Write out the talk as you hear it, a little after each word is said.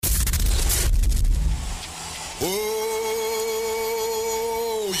Oh,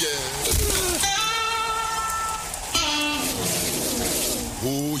 yeah.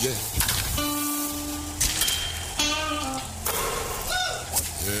 Oh, yeah.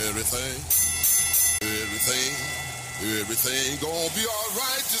 Everything gonna be all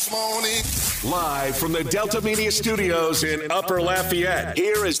right this morning. Live from the Delta Media Studios in Upper Lafayette,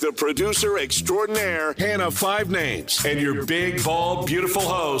 here is the producer extraordinaire, Hannah Five Names, and your big, bald, beautiful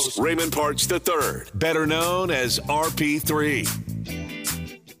host, Raymond Parks III, better known as RP3.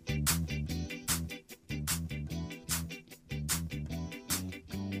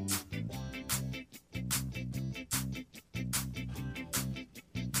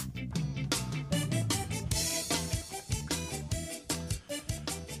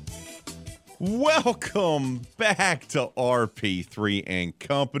 Welcome back to RP3 and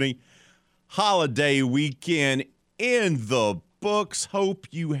Company. Holiday weekend in the books. Hope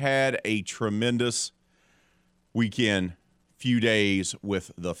you had a tremendous weekend, few days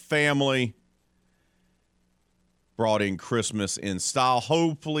with the family. Brought in Christmas in style.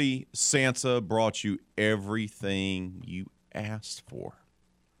 Hopefully Santa brought you everything you asked for.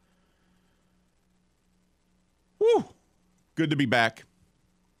 Woo! Good to be back.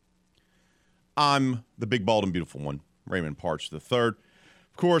 I'm the big, bald, and beautiful one, Raymond Parks III. Of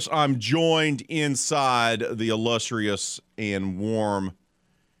course, I'm joined inside the illustrious and warm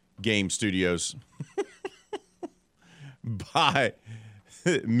game studios by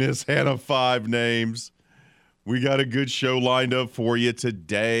Miss Hannah Five Names. We got a good show lined up for you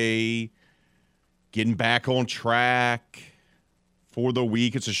today. Getting back on track for the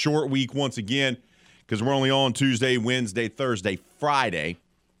week. It's a short week once again because we're only on Tuesday, Wednesday, Thursday, Friday.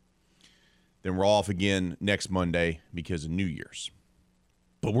 Then we're off again next Monday because of New Year's.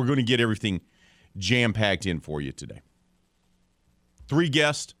 But we're going to get everything jam-packed in for you today. 3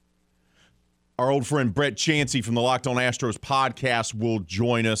 guests. Our old friend Brett Chansey from the Locked On Astros podcast will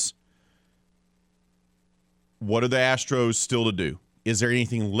join us. What are the Astros still to do? Is there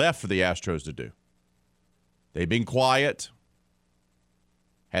anything left for the Astros to do? They've been quiet.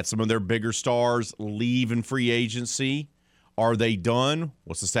 Had some of their bigger stars leave in free agency. Are they done?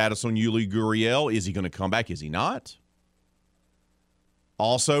 What's the status on Yuli Gurriel? Is he going to come back? Is he not?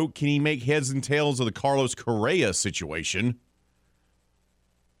 Also, can he make heads and tails of the Carlos Correa situation?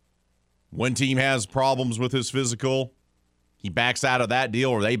 One team has problems with his physical. He backs out of that deal,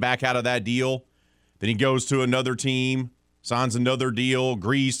 or they back out of that deal. Then he goes to another team, signs another deal,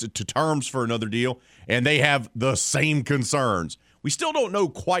 agrees to terms for another deal, and they have the same concerns. We still don't know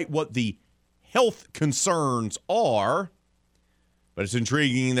quite what the health concerns are. But it's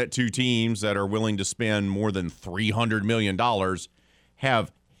intriguing that 2 teams that are willing to spend more than $300 million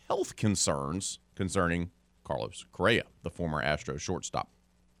have health concerns concerning Carlos Correa, the former Astros shortstop.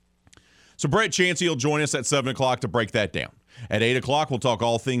 So Brett Chansey will join us at 7 o'clock to break that down. At 8 o'clock, we'll talk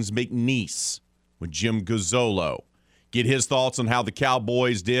all things McNeese with Jim Gazzolo. Get his thoughts on how the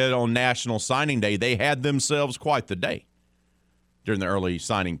Cowboys did on National Signing Day. They had themselves quite the day during the early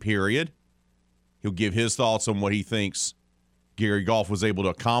signing period. He'll give his thoughts on what he thinks Gary Goff was able to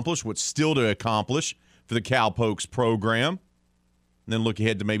accomplish, what's still to accomplish for the Cowpokes program. And then look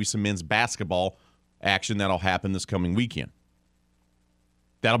ahead to maybe some men's basketball action that'll happen this coming weekend.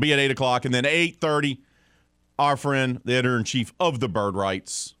 That'll be at 8 o'clock. And then 8:30, our friend, the editor-in-chief of the Bird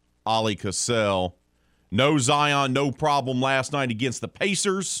Rights, Ali Cassell. No Zion, no problem last night against the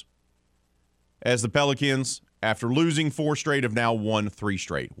Pacers, as the Pelicans, after losing 4 straight, have now won 3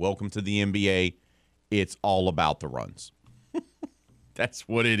 straight. Welcome to the NBA. It's all about the runs. That's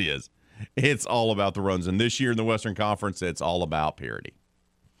what it is. It's all about the runs. And this year in the Western Conference, it's all about parity.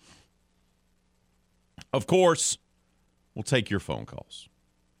 Of course, we'll take your phone calls.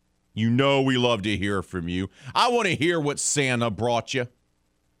 You know we love to hear from you. I want to hear what Santa brought you.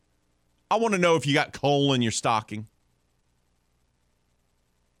 I want to know if you got coal in your stocking.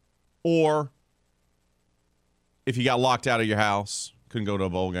 Or if you got locked out of your house, couldn't go to a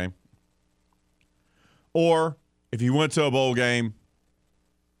bowl game. Or if you went to a bowl game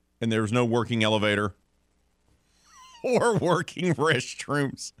and there was no working elevator or working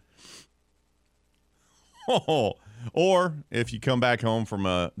restrooms. Oh, or if you come back home from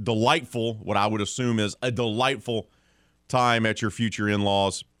a delightful, what I would assume is a delightful time at your future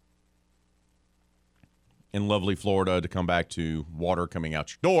in-laws in lovely Florida, to come back to water coming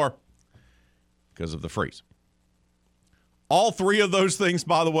out your door because of the freeze. All 3 of those things,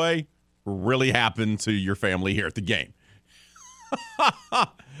 by the way, really happened to your family here at the game.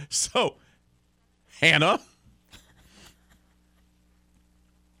 So, Hannah,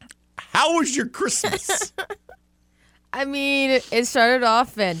 how was your Christmas? I mean, it started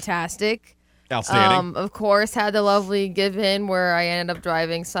off fantastic. Outstanding. Of course, had the lovely give in where I ended up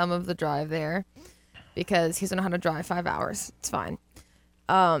driving some of the drive there because he doesn't know how to drive 5 hours. It's fine.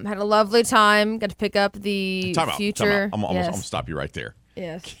 Had a lovely time. Got to pick up the future. I'm going to stop you right there.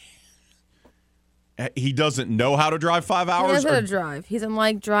 Yes. He doesn't know how to drive 5 hours? He knows how to drive. He doesn't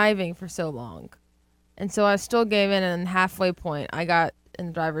like driving for so long. And so I still gave in, and halfway point, I got in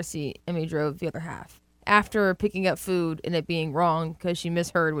the driver's seat, and we drove the other half. After picking up food and it being wrong because she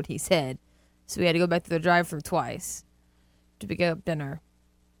misheard what he said. So we had to go back to the drive-thru twice to pick up dinner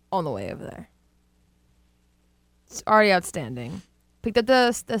on the way over there. It's already outstanding. Picked up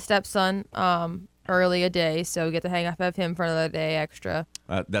the stepson early a day, so we get to hang off of him for another day extra.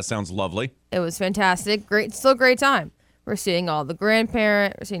 That sounds lovely. It was fantastic. Still a great time. We're seeing all the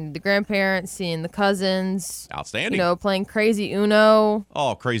grandparents, seeing the cousins. Outstanding. Playing crazy Uno.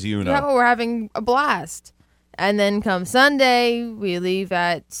 Oh, crazy Uno. Yeah, we're having a blast. And then come Sunday, we leave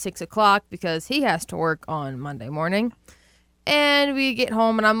at 6 o'clock because he has to work on Monday morning. And we get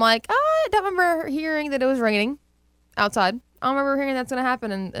home, and I'm like, I don't remember hearing that it was raining outside. I don't remember hearing that's going to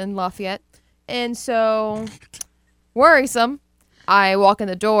happen in Lafayette. And so, worrisome, I walk in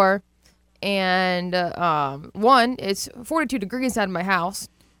the door, and it's 42 degrees inside my house.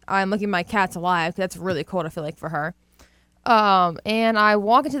 I'm lucky my cat's alive, 'cause that's really cold, I feel like, for her. And I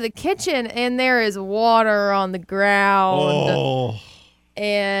walk into the kitchen, and there is water on the ground. Oh.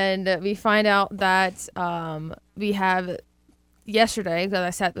 And we find out that we have yesterday, because I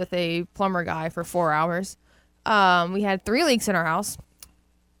sat with a plumber guy for 4 hours, we had 3 leaks in our house.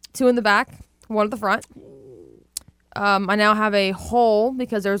 2 in the back, 1 at the front. I now have a hole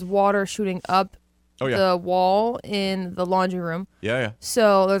because there's water shooting up the wall in the laundry room. Yeah.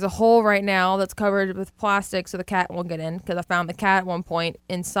 So there's a hole right now that's covered with plastic so the cat won't get in, because I found the cat at one point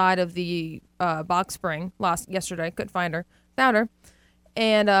inside of the box spring yesterday. Couldn't find her. Found her.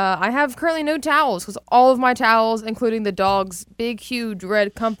 And I have currently no towels because all of my towels, including the dog's big, huge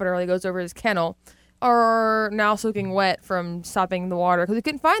red comforter that goes over his kennel, are now soaking wet from stopping the water because we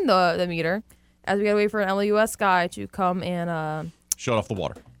couldn't find the meter as we got to wait for an LUS guy to come and shut off the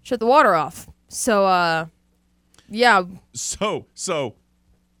water. Shut the water off. So, yeah. So,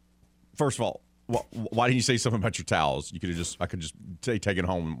 first of all, why didn't you say something about your towels? I could just take it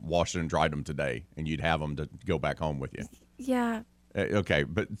home, wash it, and dry them today, and you'd have them to go back home with you. Yeah. Okay,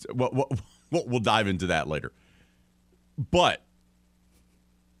 but we'll dive into that later. But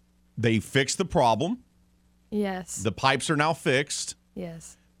they fixed the problem. Yes. The pipes are now fixed.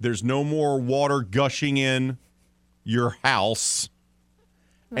 Yes. There's no more water gushing in your house,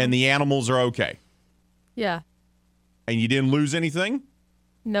 and the animals are okay. Yeah. And you didn't lose anything?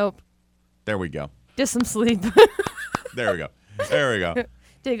 Nope. There we go. Just some sleep. There we go.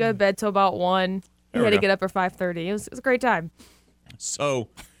 Didn't go to bed till about 1. We had to get up at 5:30. It was a great time. So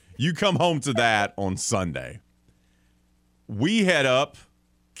you come home to that on Sunday. We head up,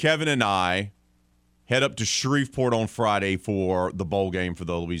 Kevin and I head up to Shreveport on Friday for the bowl game for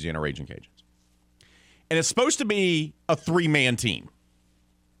the Louisiana Raging Cajuns. And it's supposed to be a 3-man team,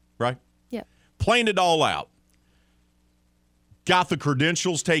 right? Yeah. Playing it all out. Got the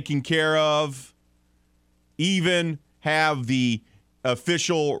credentials taken care of. Even have the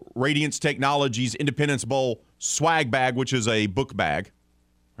official Radiance Technologies Independence Bowl swag bag, which is a book bag,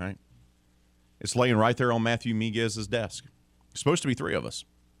 right? It's laying right there on Matthew Miguez's desk. It's supposed to be 3 of us.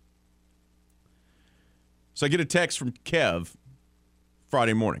 So I get a text from Kev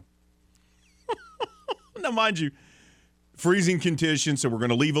Friday morning. Now, mind you, freezing conditions, so we're going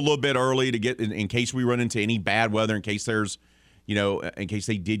to leave a little bit early to get in case we run into any bad weather, in case there's, in case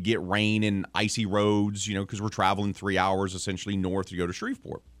they did get rain and icy roads, because we're traveling 3 hours essentially north to go to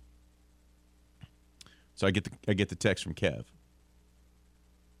Shreveport. So I get the text from Kev.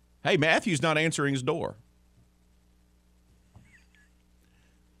 Hey, Matthew's not answering his door.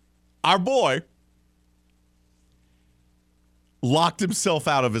 Our boy locked himself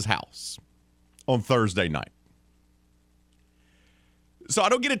out of his house on Thursday night. So I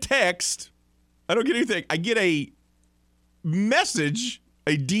don't get a text. I don't get anything. I get a message,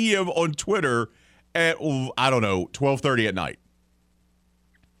 a DM on Twitter at, 12:30 at night.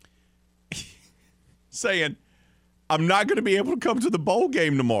 Saying, I'm not going to be able to come to the bowl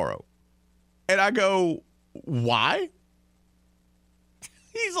game tomorrow. And I go, why?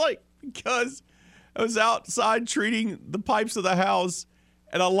 He's like, because I was outside treating the pipes of the house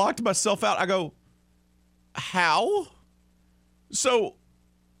and I locked myself out. I go, how? So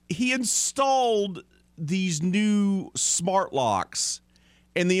he installed these new smart locks.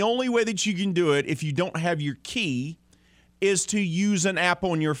 And the only way that you can do it if you don't have your key is to use an app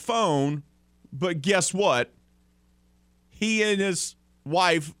on your phone. But guess what? He and his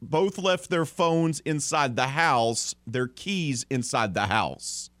wife both left their phones inside the house, their keys inside the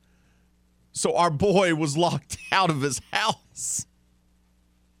house. So our boy was locked out of his house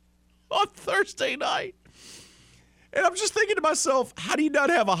on Thursday night. And I'm just thinking to myself, how do you not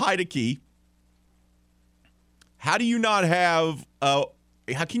have a hide a key? How do you not have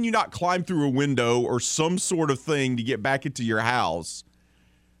how can you not climb through a window or some sort of thing to get back into your house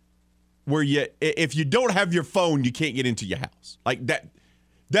where if you don't have your phone, you can't get into your house? Like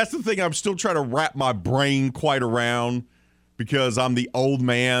that's the thing I'm still trying to wrap my brain quite around because I'm the old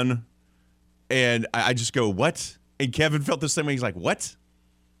man and I just go, what? And Kevin felt the same way. He's like, what?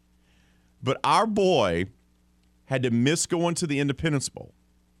 But our boy had to miss going to the Independence Bowl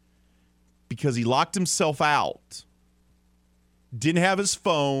because he locked himself out. Didn't have his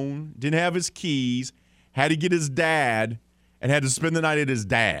phone, didn't have his keys, had to get his dad, and had to spend the night at his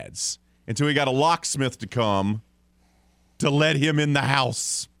dad's until he got a locksmith to come to let him in the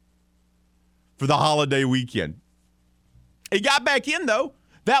house for the holiday weekend. He got back in, though,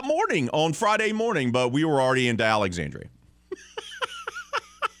 that morning on Friday morning, but we were already into Alexandria.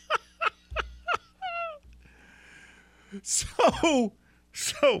 So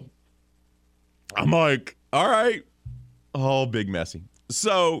I'm like, all right. Oh, big messy.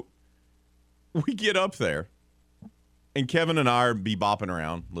 So we get up there, and Kevin and I are bopping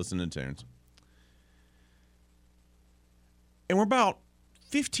around, listening to tunes. And we're about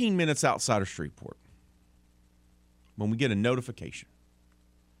 15 minutes outside of Shreveport when we get a notification.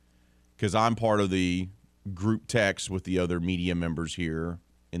 Because I'm part of the group text with the other media members here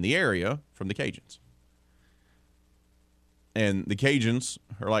in the area from the Cajuns. And the Cajuns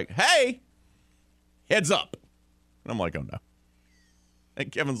are like, hey, heads up. And I'm like, oh, no.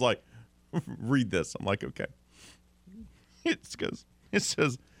 And Kevin's like, read this. I'm like, okay. It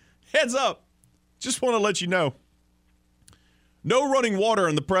says, heads up. Just want to let you know. No running water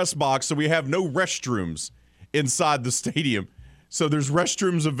in the press box, so we have no restrooms inside the stadium. So there's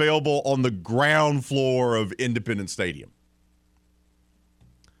restrooms available on the ground floor of Independence Stadium.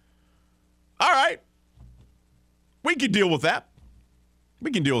 All right. We can deal with that.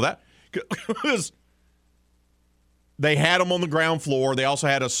 Because they had them on the ground floor. They also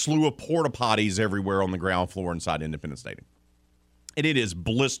had a slew of porta potties everywhere on the ground floor inside Independence Stadium. And it is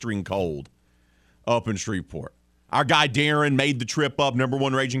blistering cold up in Shreveport. Our guy Darren made the trip up,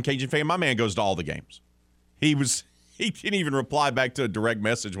 #1 Raging Cajun fan. My man goes to all the games. He didn't even reply back to a direct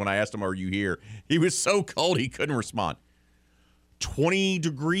message when I asked him, are you here? He was so cold he couldn't respond. 20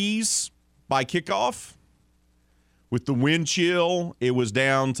 degrees by kickoff. With the wind chill, it was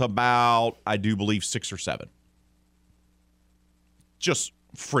down to about, I do believe, 6 or 7. Just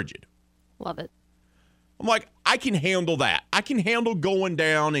frigid. Love it. I'm like, I can handle that. I can handle going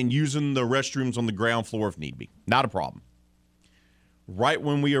down and using the restrooms on the ground floor if need be. Not a problem. Right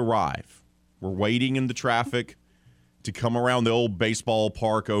when we arrive, we're waiting in the traffic to come around the old baseball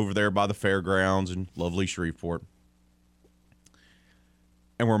park over there by the fairgrounds in lovely Shreveport.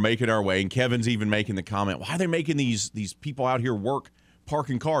 And we're making our way, and Kevin's even making the comment, why are they making these people out here work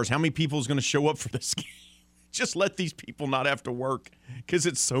parking cars? How many people is going to show up for this game? Just let these people not have to work because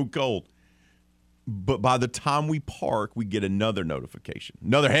it's so cold. But by the time we park, we get another notification.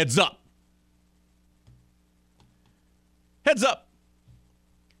 Another heads up. Heads up.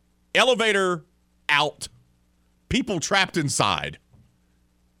 Elevator out. People trapped inside.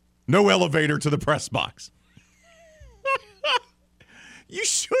 No elevator to the press box. You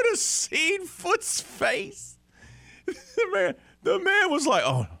should have seen Foot's face. The man was like,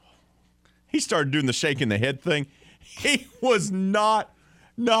 oh. He started doing the shaking the head thing. He was not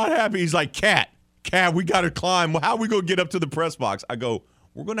happy. He's like, Cat, we got to climb. How are we going to get up to the press box? I go,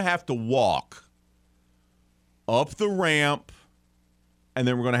 we're going to have to walk up the ramp, and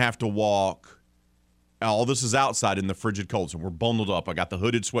then we're going to have to walk. All this is outside in the frigid cold, so we're bundled up. I got the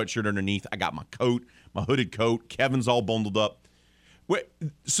hooded sweatshirt underneath. I got my coat, my hooded coat. Kevin's all bundled up.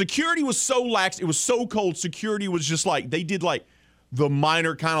 Security was so lax. It was so cold. Security was just like, they did like the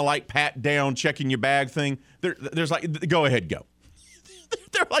minor kind of like pat down, checking your bag thing. There's like, go ahead, go.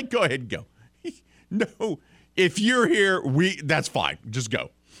 They're like, go ahead, go. No, if you're here, that's fine. Just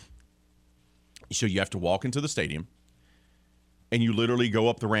go. So you have to walk into the stadium, and you literally go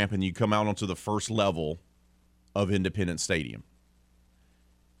up the ramp, and you come out onto the first level of Independence Stadium.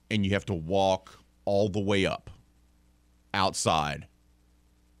 And you have to walk all the way up outside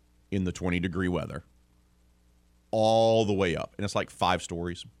in the 20-degree weather. All the way up. And it's like 5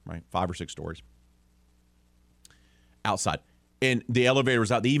 stories, right? 5 or 6 stories. Outside. And the elevator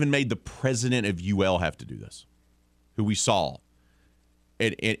was out. They even made the president of UL have to do this, who we saw.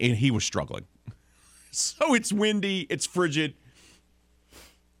 And he was struggling. So it's windy. It's frigid.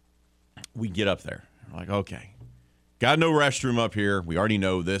 we get up there. We're like, okay, got no restroom up here. We already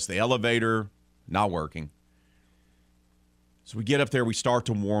know this. The elevator, not working. So we get up there. We start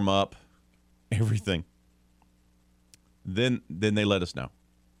to warm up everything. Then they let us know.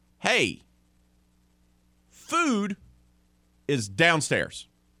 Hey, food is downstairs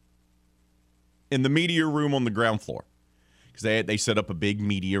in the media room on the ground floor. Because they set up a big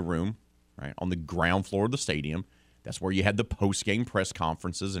media room, right, on the ground floor of the stadium. That's where you had the post-game press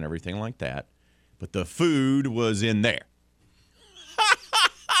conferences and everything like that. But the food was in there.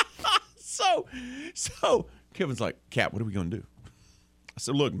 So Kevin's like, Cat, what are we going to do? I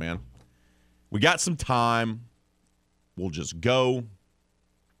said, look, man, we got some time. We'll just go.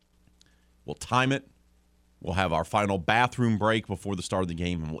 We'll time it. We'll have our final bathroom break before the start of the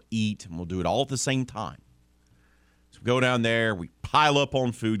game, and we'll eat, and we'll do it all at the same time. So we go down there. We pile up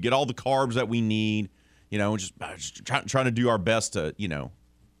on food, get all the carbs that we need, just trying to do our best to, Then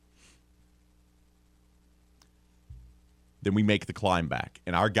we make the climb back.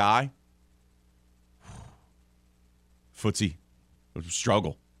 And our guy, footsie, it was a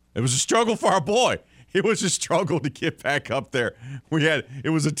struggle. It was a struggle for our boy. It was a struggle to get back up there. It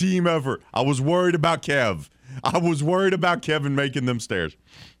was a team effort. I was worried about Kev. I was worried about Kevin making them stairs.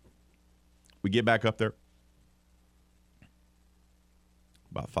 We get back up there.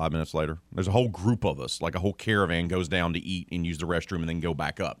 About 5 minutes later, there's a whole group of us, like a whole caravan goes down to eat and use the restroom and then go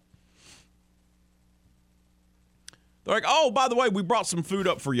back up. They're like, oh, by the way, we brought some food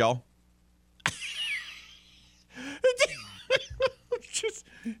up for y'all.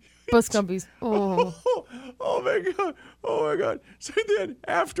 Bus Gumpies. Oh. Oh, my God. Oh, my God. So then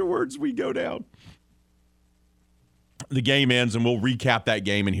afterwards, we go down. The game ends, and we'll recap that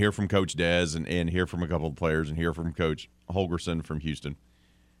game and hear from Coach Dez and hear from a couple of players and hear from Coach Holgerson from Houston.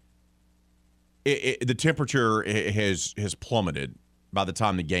 The temperature has plummeted by the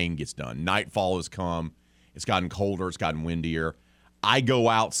time the game gets done. Nightfall has come. It's gotten colder. It's gotten windier. I go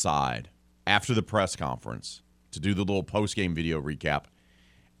outside after the press conference to do the little post-game video recap,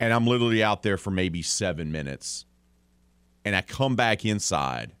 and I'm literally out there for maybe 7 minutes. And I come back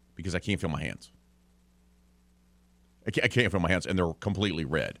inside because I can't feel my hands. I can't feel my hands, and they're completely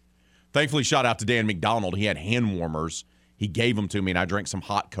red. Thankfully, shout out to Dan McDonald. He had hand warmers. He gave them to me, and I drank some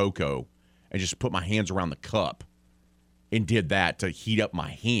hot cocoa and just put my hands around the cup and did that to heat up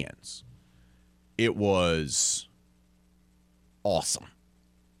my hands. It was awesome.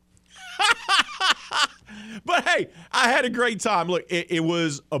 But, hey, I had a great time. Look, it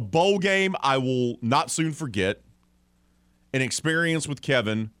was a bowl game I will not soon forget, an experience with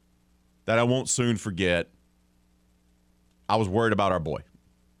Kevin that I won't soon forget. I was worried about our boy.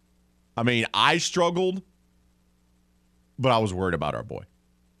 I mean, I struggled, but I was worried about our boy.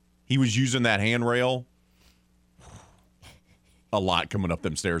 He was using that handrail a lot coming up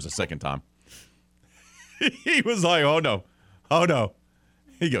them stairs a second time. He was like, oh, no.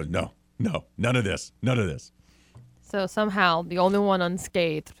 He goes, no, none of this. So somehow the only one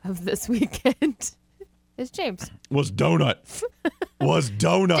unscathed of this weekend is James. Was Donut.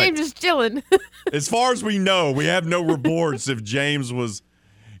 James is chilling. As far as we know, we have no reports if James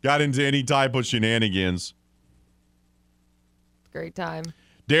got into any type of shenanigans. Great time.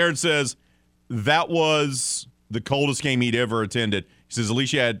 Darren says that was the coldest game he'd ever attended. He says, at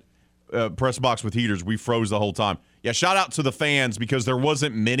least you had press box with heaters. We froze the whole time. Yeah, shout out to the fans because there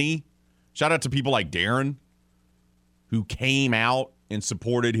wasn't many. Shout out to people like Darren who came out and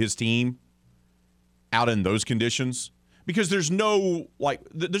supported his team out in those conditions. Because there's no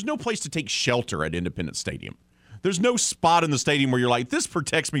place to take shelter at Independence Stadium. There's no spot in the stadium where you're like, this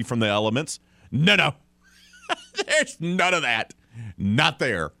protects me from the elements. No. There's none of that. Not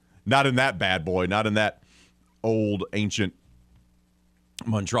there. Not in that bad boy. Not in that old, ancient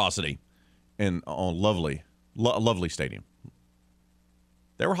monstrosity. And lovely stadium.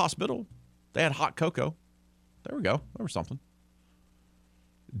 They were hospitable. They had hot cocoa. There we go. There was something.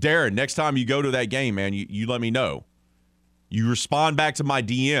 Darren, next time you go to that game, man, you let me know. You respond back to my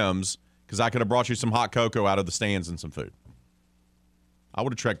DMs because I could have brought you some hot cocoa out of the stands and some food. I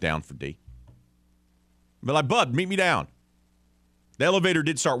would have trekked down for D. But like, bud, meet me down. The elevator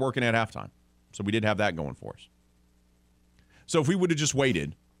did start working at halftime, so we did have that going for us. So if we would have just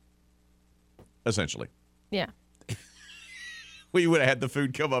waited, essentially. Yeah. We would have had the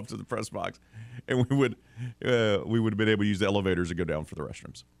food come up to the press box, and we would have been able to use the elevators to go down for the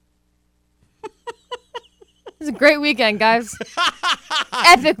restrooms. It was a great weekend, guys.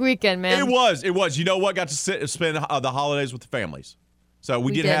 Epic weekend, man. It was. You know what? Got to spend the holidays with the families. So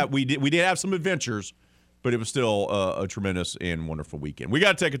we did have some adventures, but it was still a tremendous and wonderful weekend. We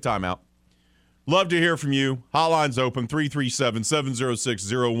got to take a time out. Love to hear from you. Hotline's open,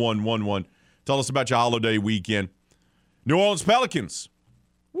 337-706-0111. Tell us about your holiday weekend. New Orleans Pelicans.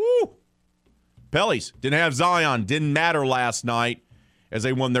 Woo! Pellies didn't have Zion. Didn't matter last night as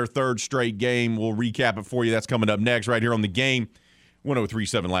they won their third straight game. We'll recap it for you. That's coming up next right here on The Game.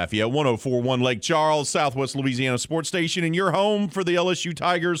 103.7 Lafayette, 104.1 Lake Charles, Southwest Louisiana Sports Station, and your home for the LSU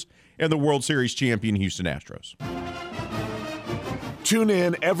Tigers and the World Series champion Houston Astros. Tune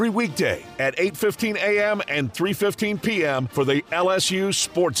in every weekday at 8:15 a.m. and 3:15 p.m. for the LSU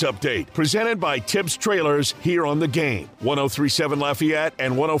Sports Update, presented by Tibbs Trailers here on The Game. 103.7 Lafayette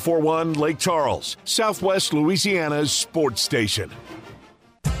and 104.1 Lake Charles, Southwest Louisiana's sports station.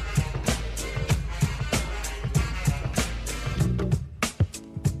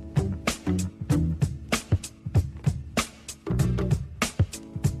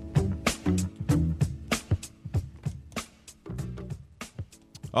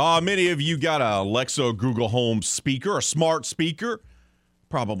 Many of you got a Alexa or Google Home speaker, a smart speaker,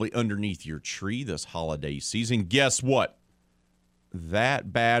 probably underneath your tree this holiday season. Guess what?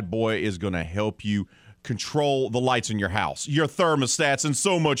 That bad boy is going to help you control the lights in your house, your thermostats, and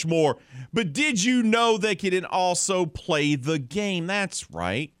so much more. But did you know they can also play the game? That's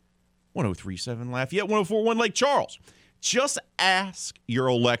right. 103.7 Lafayette, 104.1 Lake Charles. Just ask your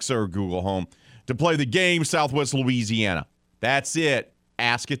Alexa or Google Home to play the game, Southwest Louisiana. That's it.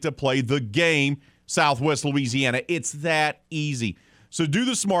 Ask it to play the game, Southwest Louisiana. It's that easy. So do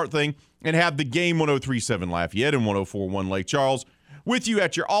the smart thing and have the game 103.7 Lafayette and 104.1 Lake Charles with you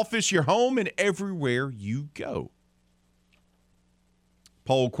at your office, your home, and everywhere you go.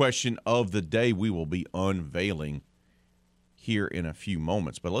 Poll question of the day we will be unveiling here in a few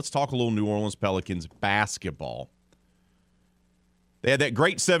moments. But let's talk a little New Orleans Pelicans basketball. They had that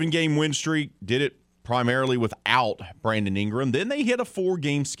great 7-game win streak, did it primarily without Brandon Ingram. Then they hit a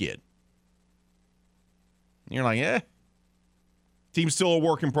 4-game skid. You're like, team's still a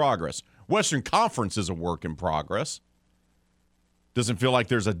work in progress. Western Conference is a work in progress. Doesn't feel like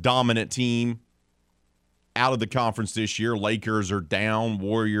there's a dominant team out of the conference this year. Lakers are down.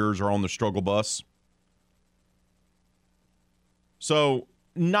 Warriors are on the struggle bus. So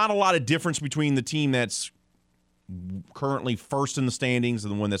not a lot of difference between the team that's currently first in the standings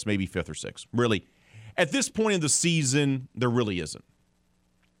and the one that's maybe 5th or 6th. Really, at this point in the season, there really isn't.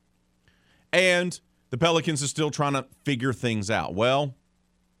 And the Pelicans are still trying to figure things out. Well,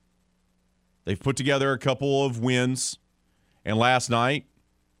 they've put together a couple of wins. And last night,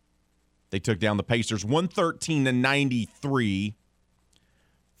 they took down the Pacers 113-93.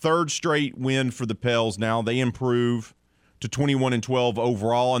 Third straight win for the Pels now. They improve to 21-12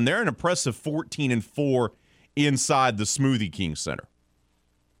 overall. And they're an impressive 14-4 inside the Smoothie King Center.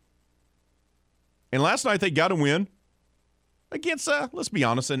 And last night they got a win against, let's be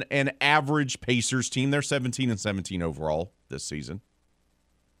honest, an average Pacers team. They're 17-17 overall this season.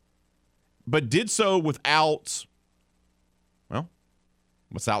 But did so without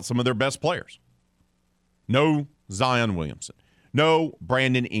some of their best players. No Zion Williamson. No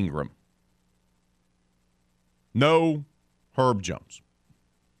Brandon Ingram. No Herb Jones.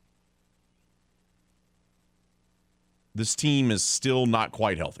 This team is still not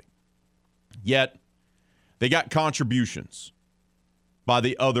quite healthy. Yet, they got contributions by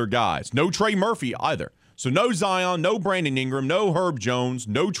the other guys. No Trey Murphy either. So no Zion, no Brandon Ingram, no Herb Jones,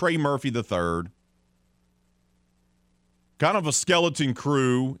 no Trey Murphy III. Kind of a skeleton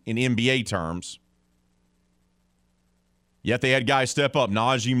crew in NBA terms. Yet they had guys step up.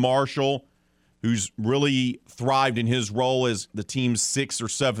 Najee Marshall, who's really thrived in his role as the team's 6th or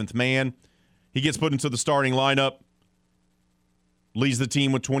 7th man. He gets put into the starting lineup. Leads the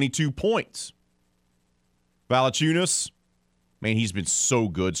team with 22 points. Valanciunas, man, he's been so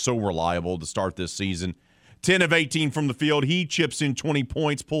good, so reliable to start this season. 10 of 18 from the field. He chips in 20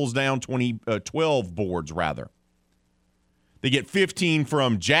 points, pulls down 12 boards, rather. They get 15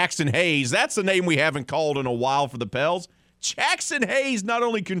 from Jackson Hayes. That's a name we haven't called in a while for the Pels. Jackson Hayes not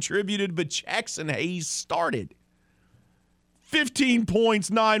only contributed, but Jackson Hayes started. 15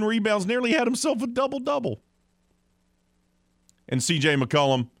 points, 9 rebounds, nearly had himself a double-double. And C.J.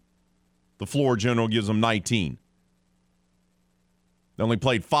 McCollum, the floor general, gives them 19. They only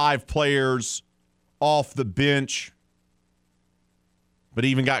played 5 players off the bench, but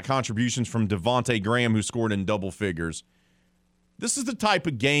even got contributions from Devontae Graham, who scored in double figures. This is the type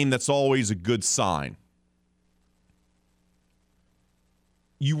of game that's always a good sign.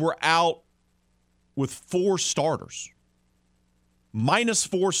 You were out with 4 starters, minus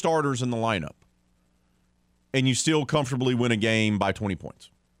 4 starters in the lineup, and you still comfortably win a game by 20 points.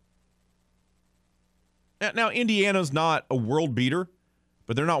 Now, Indiana's not a world beater,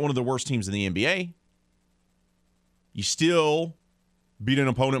 but they're not one of the worst teams in the NBA. You still beat an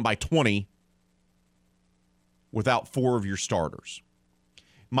opponent by 20 without 4 of your starters.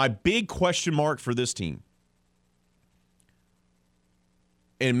 My big question mark for this team,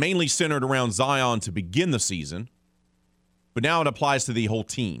 and mainly centered around Zion to begin the season, but now it applies to the whole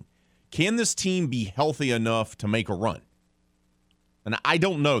team. Can this team be healthy enough to make a run? And I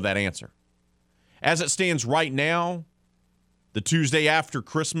don't know that answer. As it stands right now, the Tuesday after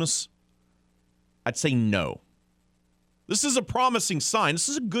Christmas, I'd say no. This is a promising sign. This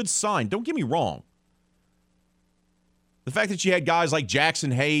is a good sign. Don't get me wrong. The fact that you had guys like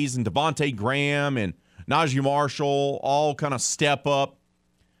Jackson Hayes and Devontae Graham and Najee Marshall all kind of step up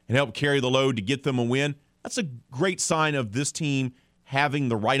and help carry the load to get them a win, that's a great sign of this team having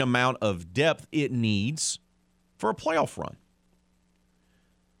the right amount of depth it needs for a playoff run.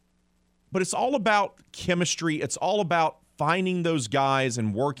 But it's all about chemistry. It's all about finding those guys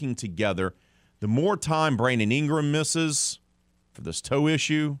and working together. The more time Brandon Ingram misses for this toe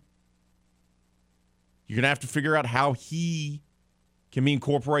issue, you're going to have to figure out how he can be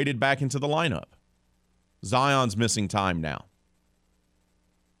incorporated back into the lineup. Zion's missing time now.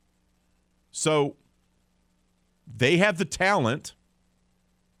 So they have the talent.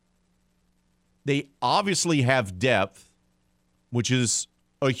 They obviously have depth, which is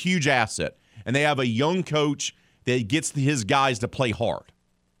a huge asset. And they have a young coach that gets his guys to play hard.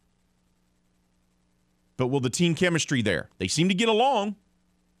 But will the team chemistry there? They seem to get along.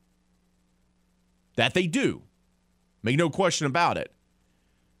 That they do. Make no question about it.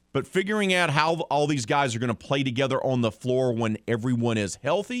 But figuring out how all these guys are going to play together on the floor when everyone is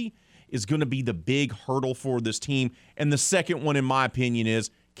healthy is going to be the big hurdle for this team. And the second one, in my opinion, is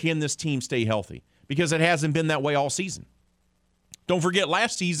can this team stay healthy? Because it hasn't been that way all season. Don't forget,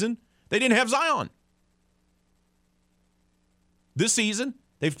 last season, they didn't have Zion. This season,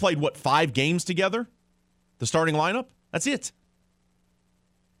 they've played, 5 games together? The starting lineup? That's it.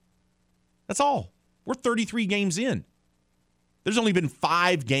 That's all. We're 33 games in. There's only been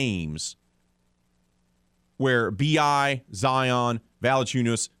 5 games where B.I., Zion,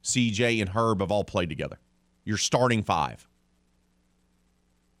 Valanciunas, CJ, and Herb have all played together. You're starting 5.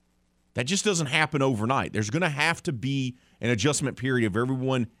 That just doesn't happen overnight. There's going to have to be an adjustment period of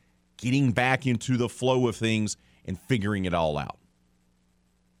everyone getting back into the flow of things and figuring it all out.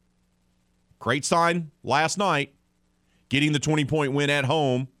 Great sign last night, getting the 20-point win at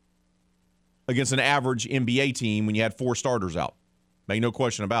home against an average NBA team when you had 4 starters out. Make no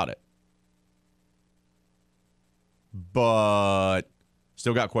question about it. But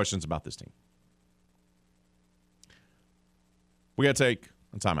still got questions about this team. We got to take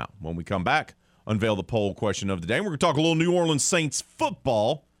a timeout. When we come back, unveil the poll question of the day. We're going to talk a little New Orleans Saints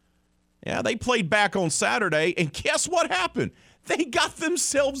football. Yeah, they played back on Saturday, and guess what happened? They got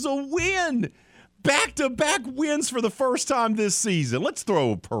themselves a win. Back-to-back wins for the first time this season. Let's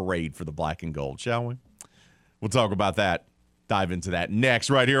throw a parade for the black and gold, shall we? We'll talk about that. Dive into that next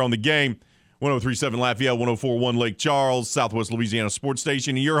right here on The Game. 103.7 Lafayette, 104.1 Lake Charles, Southwest Louisiana Sports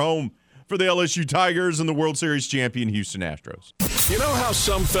Station, and your home for the LSU Tigers and the World Series champion Houston Astros. You know how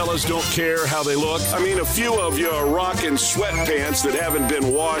some fellas don't care how they look? I mean, a few of you are rocking sweatpants that haven't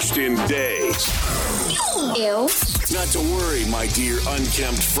been washed in days. Ew. Not to worry, my dear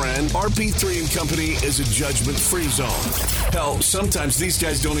unkempt friend. RP3 & Company is a judgment-free zone. Hell, sometimes these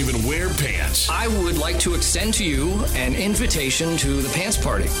guys don't even wear pants. I would like to extend to you an invitation to the pants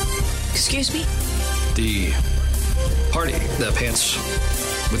party. Excuse me? The party. The pants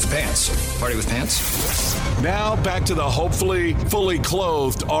with the pants. Party with pants. Now back to the hopefully fully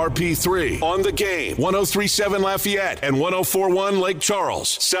clothed RP3 on The Game. 103.7 Lafayette and 104.1 Lake Charles,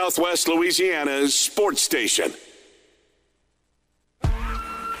 Southwest Louisiana's sports station.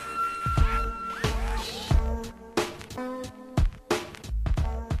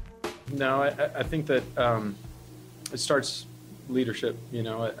 No, I think that it starts leadership.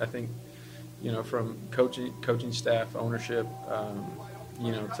 I think, from coaching staff, ownership,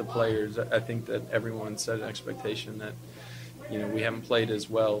 to players. I think that everyone set an expectation that, we haven't played as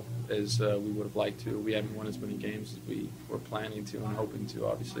well as we would have liked to. We haven't won as many games as we were planning to and hoping to,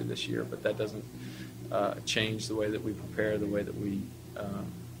 obviously, this year. But that doesn't change the way that we prepare, the way that we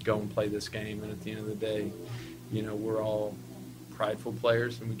go and play this game. And at the end of the day, we're all prideful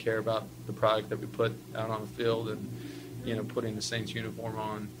players, and we care about the product that we put out on the field. And, putting the Saints uniform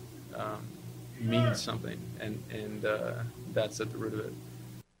on means something, and that's at the root of it.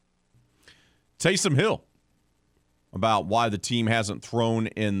 Taysom Hill about why the team hasn't thrown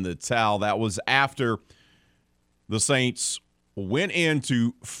in the towel. That was after the Saints went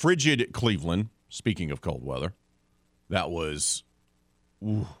into frigid Cleveland. Speaking of cold weather, that was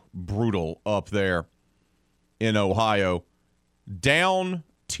brutal up there in Ohio. Down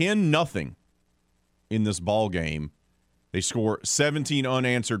 10-0 in this ball game. They score 17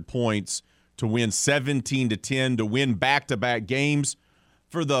 unanswered points to win 17-10 to win back-to-back games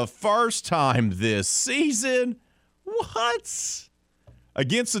for the first time this season. What?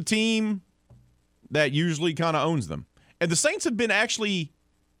 Against a team that usually kind of owns them. And the Saints have been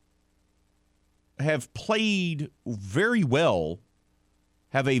have played very well,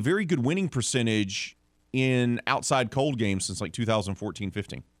 have a very good winning percentage in outside cold games since like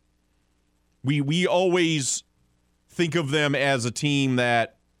 2014-15. We always think of them as a team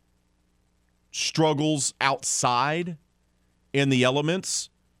that struggles outside in the elements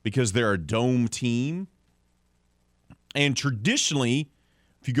because they're a dome team. And traditionally,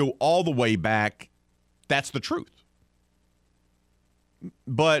 if you go all the way back, that's the truth.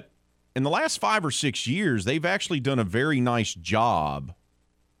 But in the last 5 or 6 years, they've actually done a very nice job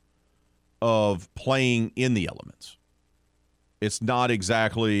of playing in the elements. It's not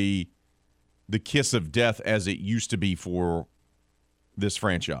exactly the kiss of death as it used to be for this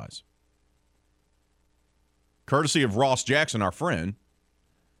franchise. Courtesy of Ross Jackson, our friend,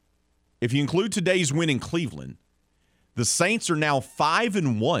 if you include today's win in Cleveland, the Saints are now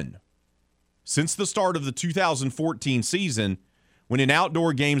 5-1 since the start of the 2014 season when in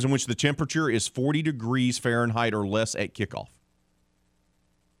outdoor games in which the temperature is 40 degrees Fahrenheit or less at kickoff.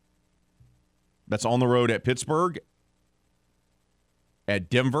 That's on the road at Pittsburgh, at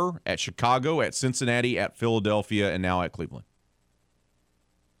Denver, at Chicago, at Cincinnati, at Philadelphia, and now at Cleveland.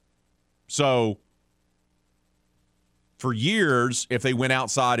 So, for years, if they went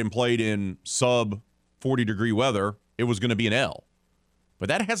outside and played in sub-40-degree weather, it was going to be an L. But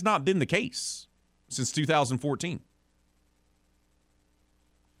that has not been the case since 2014.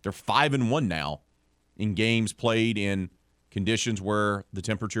 They're 5-1 now in games played in conditions where the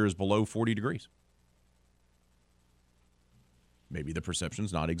temperature is below 40 degrees. Maybe the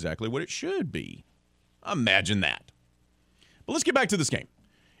perception's not exactly what it should be. Imagine that. But let's get back to this game.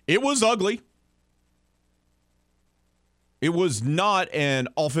 It was ugly. It was not an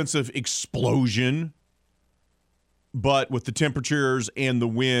offensive explosion, but with the temperatures and the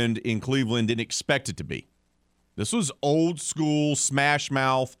wind in Cleveland, didn't expect it to be. This was old school, smash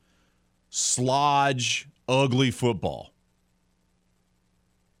mouth, slodge, ugly football.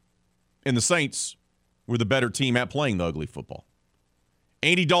 And the Saints were the better team at playing the ugly football.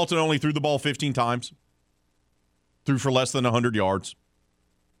 Andy Dalton only threw the ball 15 times, threw for less than 100 yards,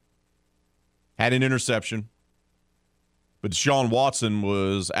 had an interception. But Deshaun Watson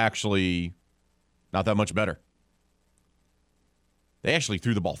was actually not that much better. They actually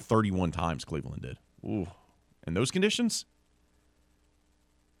threw the ball 31 times, Cleveland did. Ooh. In those conditions?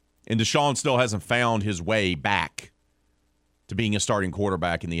 And Deshaun still hasn't found his way back to being a starting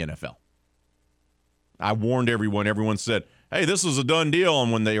quarterback in the NFL. I warned everyone. Everyone said, hey, this is a done deal.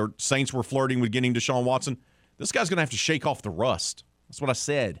 And when the Saints were flirting with getting Deshaun Watson, this guy's going to have to shake off the rust. That's what I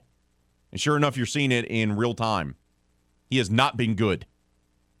said. And sure enough, you're seeing it in real time. He has not been good.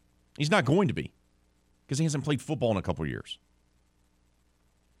 He's not going to be because he hasn't played football in a couple of years.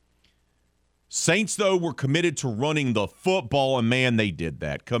 Saints, though, were committed to running the football, and, man, they did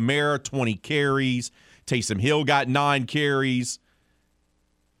that. Kamara, 20 carries. Taysom Hill got 9 carries.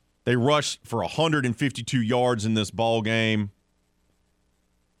 They rushed for 152 yards in this ball game.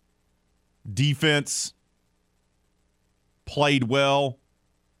 Defense played well.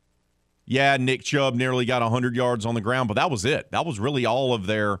 Yeah, Nick Chubb nearly got 100 yards on the ground, but that was it. That was really all of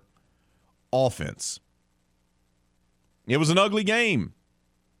their offense. It was an ugly game.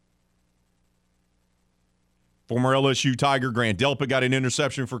 Former LSU Tiger Grant Delpit got an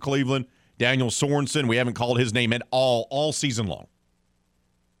interception for Cleveland. Daniel Sorensen, we haven't called his name at all season long.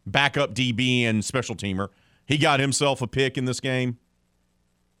 Backup DB and special teamer. He got himself a pick in this game.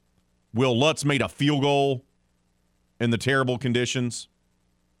 Will Lutz made a field goal in the terrible conditions.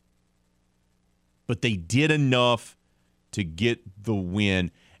 But they did enough to get the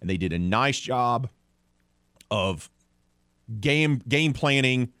win, and they did a nice job of game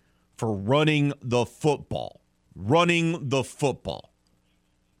planning for running the football. Running the football.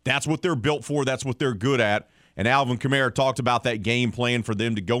 That's what they're built for. That's what they're good at. And Alvin Kamara talked about that game plan for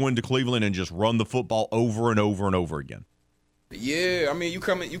them to go into Cleveland and just run the football over and over and over again. Yeah, I mean, you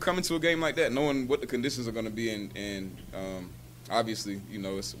come into a game like that knowing what the conditions are going to be in, and obviously, you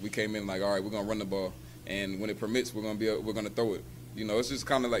know, we came in like, all right, we're going to run the ball, and when it permits, we're going to throw it. You know, it's just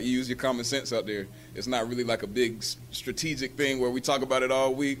kind of like you use your common sense out there. It's not really like a big strategic thing where we talk about it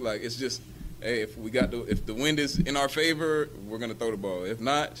all week. Like, it's just, hey, if the wind is in our favor, we're going to throw the ball. If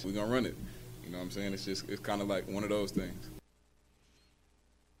not, we're going to run it. You know what I'm saying? It's kind of like one of those things.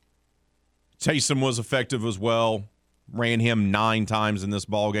 Taysom was effective as well. Ran him 9 times in this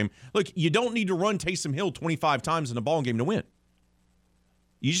ball game. Look, you don't need to run Taysom Hill 25 times in a ball game to win.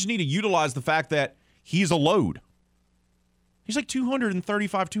 You just need to utilize the fact that he's a load. He's like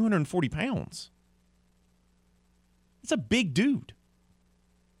 235, 240 pounds. It's a big dude.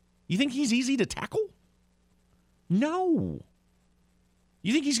 You think he's easy to tackle? No.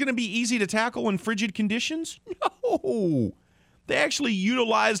 You think he's going to be easy to tackle in frigid conditions? No. They actually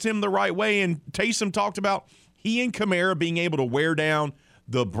utilized him the right way, and Taysom talked about he and Kamara being able to wear down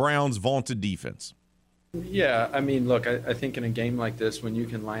the Browns' vaunted defense. Yeah, I mean, look, I think in a game like this, when you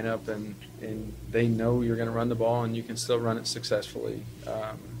can line up and they know you're going to run the ball and you can still run it successfully,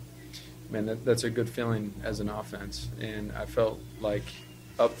 man, that's a good feeling as an offense. And I felt like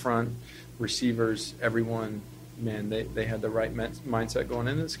up front, receivers, everyone, man, they had the right mindset going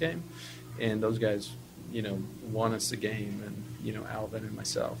into this game. And those guys, won us the game. And, Alvin and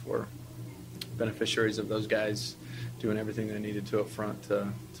myself were beneficiaries of those guys doing everything they needed to up front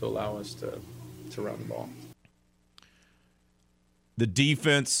to allow us to run the ball. The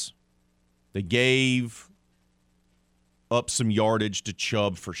defense, they gave up some yardage to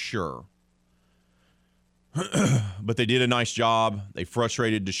Chubb for sure. But they did a nice job. They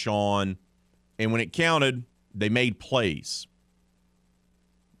frustrated Deshaun. And when it counted, they made plays.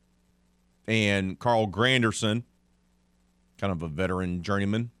 And Carl Granderson, kind of a veteran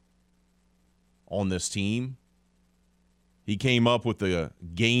journeyman on this team, he came up with a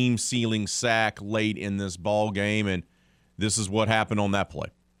game-sealing sack late in this ball game, and this is what happened on that play.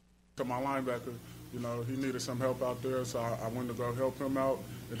 To my linebacker, he needed some help out there, so I went to go help him out,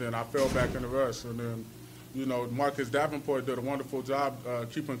 and then I fell back in the rush. And then, Marcus Davenport did a wonderful job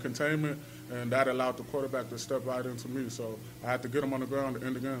keeping containment, and that allowed the quarterback to step right into me. So I had to get him on the ground to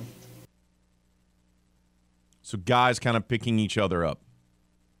end the game. So guys kind of picking each other up.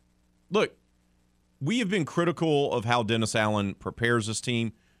 Look, we have been critical of how Dennis Allen prepares this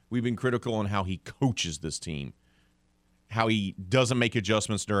team. We've been critical on how he coaches this team, how he doesn't make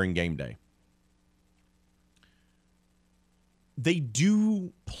adjustments during game day. They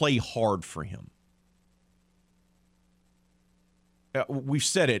do play hard for him. We've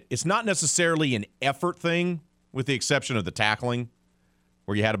said it. It's not necessarily an effort thing, with the exception of the tackling,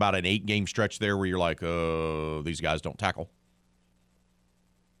 where you had about an 8-game stretch there where you're like, these guys don't tackle.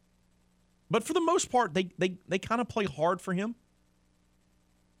 But for the most part, they kind of play hard for him.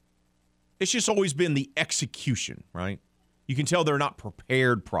 It's just always been the execution, right? You can tell they're not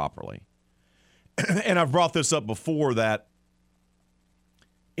prepared properly. And I've brought this up before that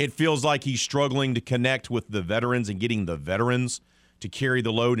it feels like he's struggling to connect with the veterans and getting the veterans to carry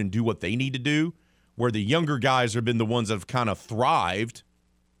the load and do what they need to do, where the younger guys have been the ones that have kind of thrived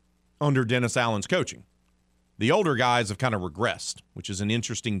under Dennis Allen's coaching. The older guys have kind of regressed, which is an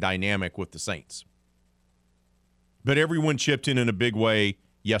interesting dynamic with the Saints. But everyone chipped in a big way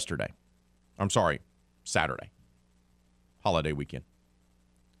yesterday. Saturday. Holiday weekend.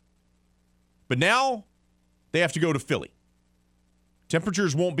 But now they have to go to Philly.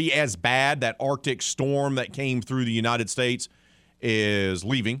 Temperatures won't be as bad. That Arctic storm that came through the United States has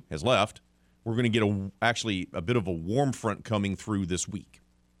left. We're going to get actually a bit of a warm front coming through this week.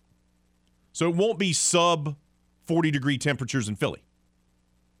 So it won't be sub 40-degree temperatures in Philly.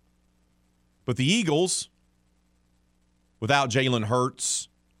 But the Eagles, without Jalen Hurts,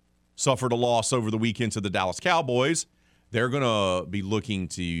 suffered a loss over the weekend to the Dallas Cowboys. They're going to be looking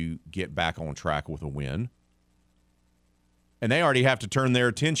to get back on track with a win. And they already have to turn their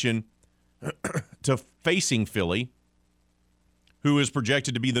attention to facing Philly, who is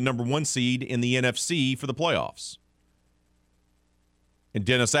projected to be the number 1 seed in the NFC for the playoffs. And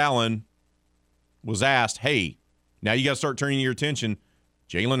Dennis Allen was asked, hey, now you got to start turning your attention.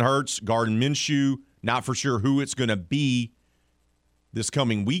 Jalen Hurts, Gardner Minshew, not for sure who it's going to be this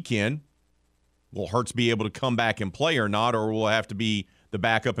coming weekend. Will Hurts be able to come back and play or not, or will it have to be the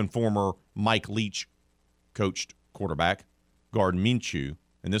backup and former Mike Leach coached quarterback, Gardner Minshew?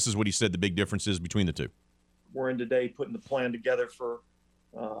 And this is what he said the big difference is between the two. We're in today putting the plan together for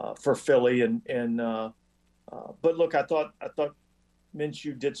Philly, but look, I thought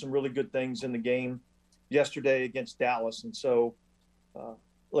Minshew did some really good things in the game yesterday against Dallas, and so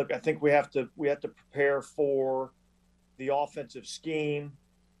look, I think we have to prepare for the offensive scheme,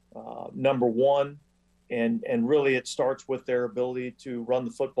 number one, and really it starts with their ability to run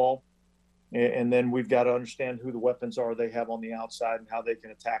the football, and then we've got to understand who the weapons are they have on the outside and how they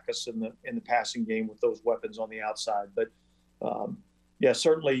can attack us in the passing game with those weapons on the outside. But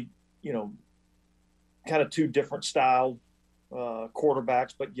certainly, kind of two different style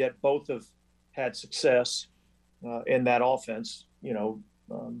quarterbacks, but yet both have had success in that offense.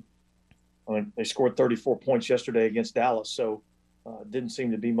 I mean, they scored 34 points yesterday against Dallas, so didn't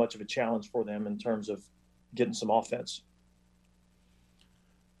seem to be much of a challenge for them in terms of getting some offense.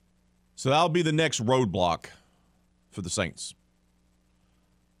 So that'll be the next roadblock for the Saints.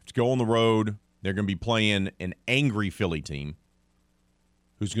 To go on the road, they're going to be playing an angry Philly team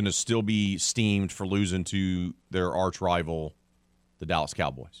who's going to still be steamed for losing to their arch rival, the Dallas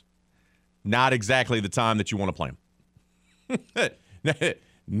Cowboys. Not exactly the time that you want to play them.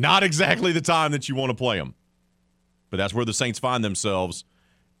 Not exactly the time that you want to play them. But that's where the Saints find themselves.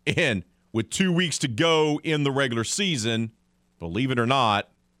 And with 2 weeks to go in the regular season, believe it or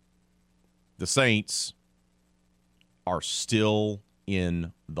not, the Saints are still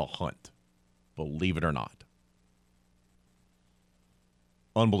in the hunt. Believe it or not.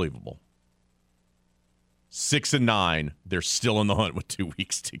 Unbelievable. 6-9, they're still in the hunt with 2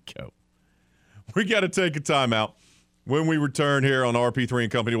 weeks to go. We got to take a timeout. When we return here on RP3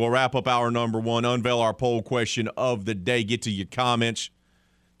 and Company, we'll wrap up hour number one, unveil our poll question of the day, get to your comments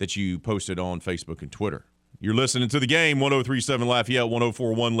that you posted on Facebook and Twitter. You're listening to The Game, 103.7 Lafayette,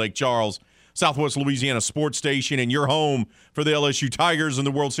 104.1 Lake Charles, Southwest Louisiana Sports Station, and your home for the LSU Tigers and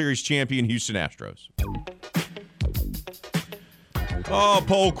the World Series champion Houston Astros. Oh,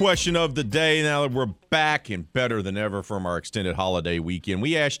 poll question of the day. Now that we're back and better than ever from our extended holiday weekend,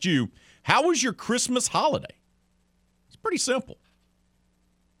 we asked you, how was your Christmas holiday? It's pretty simple.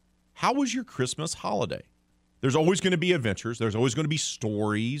 How was your Christmas holiday? There's always going to be adventures. There's always going to be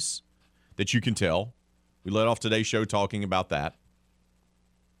stories that you can tell. We led off today's show talking about that.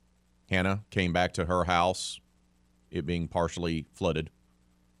 Hannah came back to her house, it being partially flooded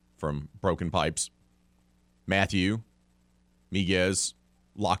from broken pipes. Matthew Miguez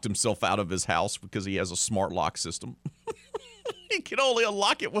locked himself out of his house because he has a smart lock system. He can only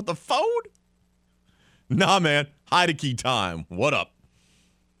unlock it with a phone? Nah, man. Hide a key time. What up?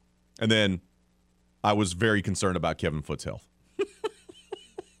 And then I was very concerned about Kevin Foote's health.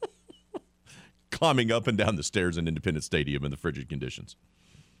 Climbing up and down the stairs in Independence Stadium in the frigid conditions.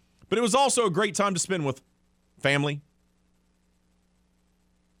 But it was also a great time to spend with family.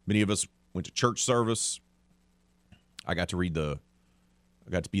 Many of us went to church service. I got to be the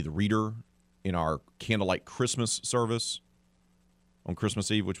reader in our candlelight Christmas service on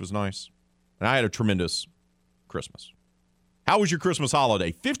Christmas Eve, which was nice. And I had a tremendous Christmas. How was your Christmas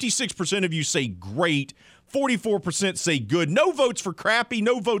holiday? 56% of you say great. 44% say good. No votes for crappy.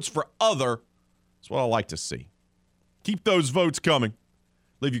 No votes for other. That's what I like to see. Keep those votes coming.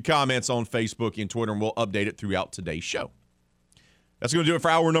 Leave your comments on Facebook and Twitter, and we'll update it throughout today's show. That's going to do it for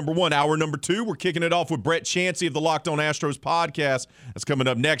hour number one. Hour number two, we're kicking it off with Brett Chansey of the Locked On Astros podcast. That's coming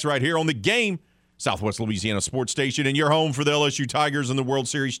up next right here on The Game, Southwest Louisiana Sports Station, and your home for the LSU Tigers and the World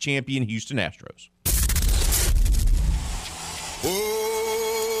Series champion Houston Astros. Oh,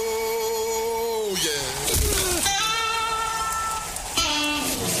 yeah.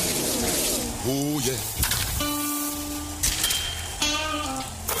 Oh, yeah.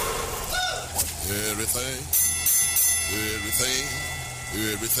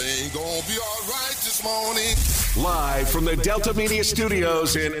 Everything gonna be all right this morning. Live from the Delta Media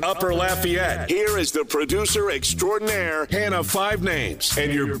Studios in Upper Lafayette, here is the producer extraordinaire, Hannah Five Names,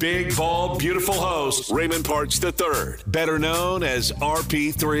 and your big, bald, beautiful host, Raymond Parks III, better known as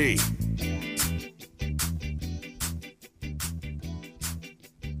RP3.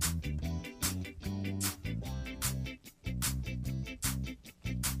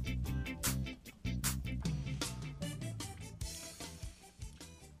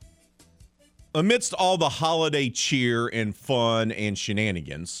 Amidst all the holiday cheer and fun and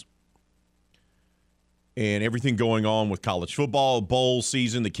shenanigans and everything going on with college football, bowl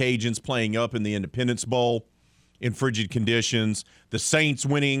season, the Cajuns playing up in the Independence Bowl in frigid conditions, the Saints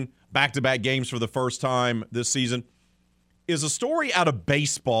winning back-to-back games for the first time this season, is a story out of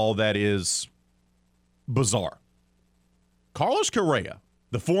baseball that is bizarre. Carlos Correa,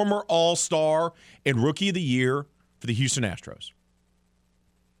 the former All-Star and Rookie of the Year for the Houston Astros,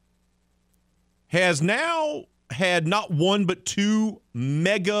 has now had not one but two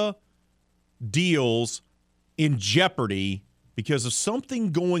mega deals in jeopardy because of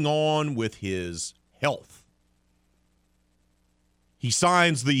something going on with his health. He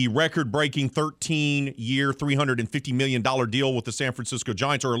signs the record-breaking 13-year, $350 million deal with the San Francisco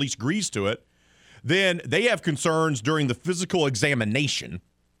Giants, or at least agrees to it. Then they have concerns during the physical examination.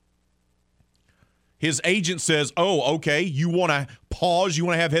 His agent says, oh, okay, you want to pause, you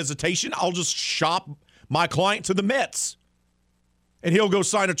want to have hesitation? I'll just shop my client to the Mets. And he'll go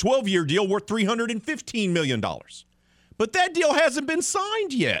sign a 12-year deal worth $315 million. But that deal hasn't been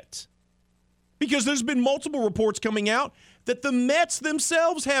signed yet because there's been multiple reports coming out that the Mets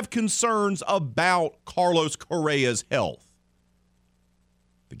themselves have concerns about Carlos Correa's health.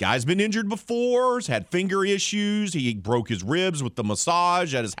 The guy's been injured before, has had finger issues. He broke his ribs with the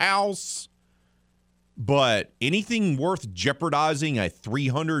massage at his house. But anything worth jeopardizing a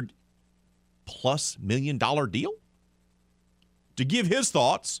 $300+ million deal? To give his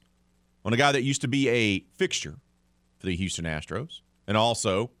thoughts on a guy that used to be a fixture for the Houston Astros, and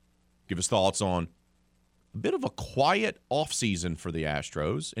also give his thoughts on a bit of a quiet offseason for the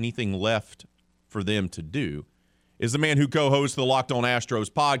Astros, anything left for them to do, is the man who co-hosts the Locked On Astros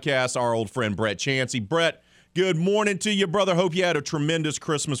podcast, our old friend Brett Chansey. Brett, good morning to you, brother. Hope you had a tremendous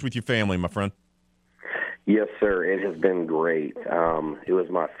Christmas with your family, my friend. Yes, sir. It has been great. It was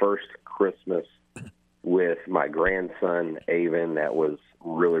my first Christmas with my grandson, Avon. That was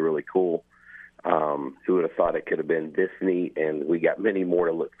really, really cool. Who would have thought it could have been this neat? And we got many more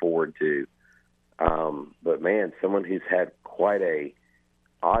to look forward to. But, man, someone who's had quite a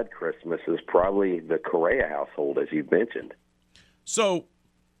odd Christmas is probably the Correa household, as you've mentioned. So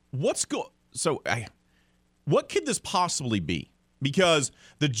what could this possibly be? Because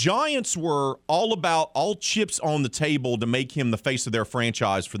the Giants were all about all chips on the table to make him the face of their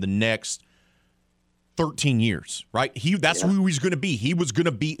franchise for the next 13 years, right? That's who he was going to be. He was going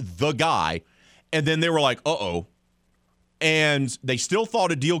to be the guy. And then they were like, uh-oh. And they still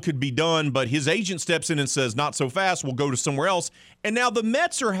thought a deal could be done, but his agent steps in and says, not so fast, we'll go to somewhere else. And now the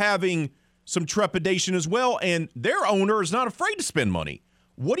Mets are having some trepidation as well, and their owner is not afraid to spend money.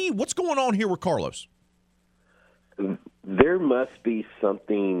 What's going on here with Carlos? There must be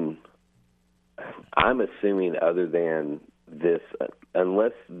something, I'm assuming, other than this,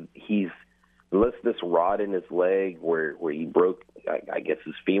 unless this rod in his leg where he broke, I guess,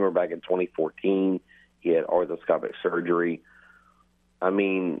 his femur back in 2014. He had arthroscopic surgery. I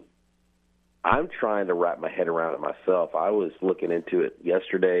mean, I'm trying to wrap my head around it myself. I was looking into it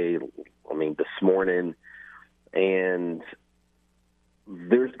yesterday, this morning, and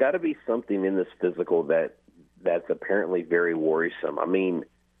there's got to be something in this physical that's apparently very worrisome. I mean,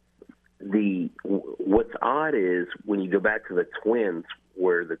 what's odd is when you go back to the Twins,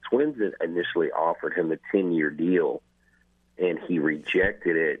 where the Twins initially offered him a 10-year deal, and he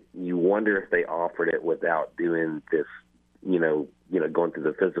rejected it. You wonder if they offered it without doing this, going through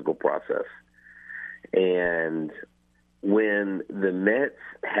the physical process. And when the Mets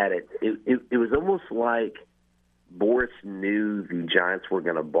had it, it was almost like Boris knew the Giants were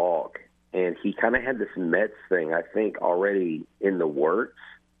going to balk, and he kind of had this Mets thing, I think, already in the works,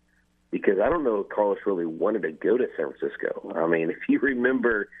 because I don't know if Carlos really wanted to go to San Francisco. I mean, if you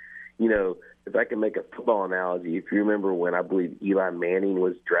remember, if I can make a football analogy, if you remember when I believe Eli Manning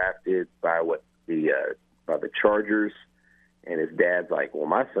was drafted by the Chargers, and his dad's like, well,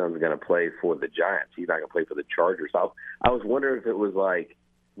 my son's going to play for the Giants. He's not going to play for the Chargers. I was wondering if it was like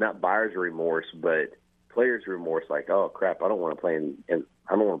not buyer's remorse, but player's remorse, like, oh, crap, I don't want to play in San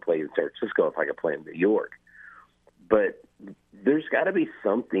Francisco if I could play in New York. But there's got to be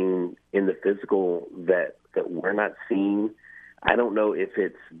something in the physical that we're not seeing. I don't know if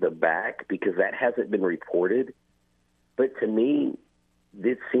it's the back, because that hasn't been reported. But to me,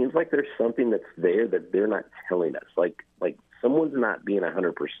 it seems like there's something that's there that they're not telling us. Like someone's not being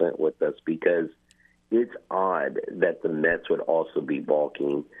 100% with us, because it's odd that the Mets would also be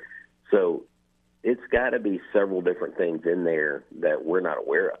balking. So it's got to be several different things in there that we're not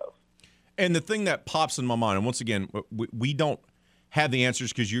aware of. And the thing that pops in my mind, and once again, we don't have the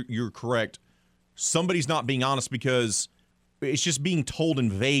answers because you're correct. Somebody's not being honest because it's just being told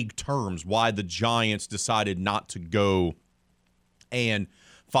in vague terms why the Giants decided not to go and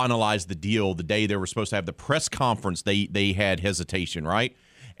finalize the deal the day they were supposed to have the press conference. They had hesitation, right?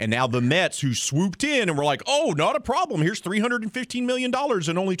 And now the Mets, who swooped in and were like, oh, not a problem. Here's $315 million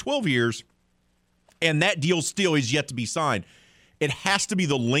in only 12 years. And that deal still is yet to be signed. It has to be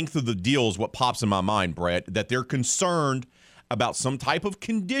the length of the deal is what pops in my mind, Brett, that they're concerned about some type of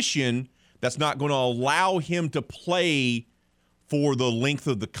condition that's not going to allow him to play for the length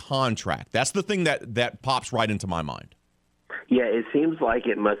of the contract. That's the thing that pops right into my mind. Yeah, it seems like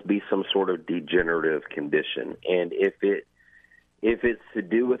it must be some sort of degenerative condition. And if it's to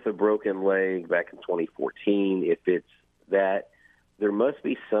do with a broken leg back in 2014, if it's that, there must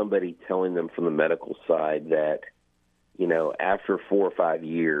be somebody telling them from the medical side that, after 4 or 5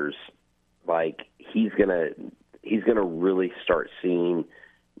 years, like he's gonna really start seeing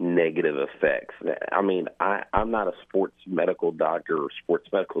negative effects. I mean, I'm not a sports medical doctor or sports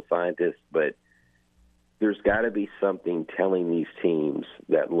medical scientist, but there's got to be something telling these teams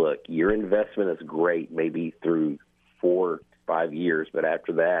that, look, your investment is great maybe through 4 or 5 years, but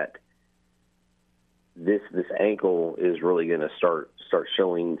after that, this ankle is really going to start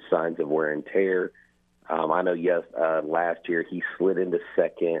showing signs of wear and tear. I know, last year he slid into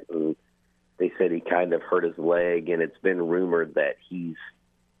second, and they said he kind of hurt his leg, and it's been rumored that he's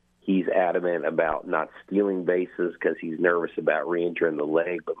adamant about not stealing bases because he's nervous about re-injuring the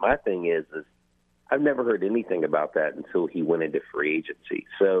leg. But my thing is I've never heard anything about that until he went into free agency.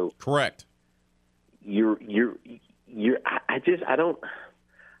 So correct. I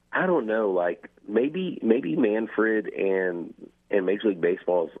don't know. Like maybe Manfred and Major League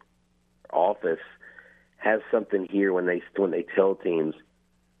Baseball's office has something here when they tell teams,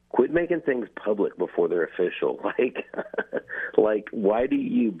 quit making things public before they're official. Like why do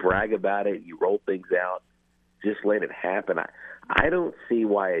you brag about it? You roll things out, just let it happen. I don't see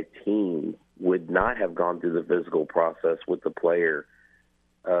why a team would not have gone through the physical process with the player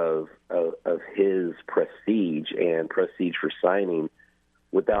of his prestige and prestige for signing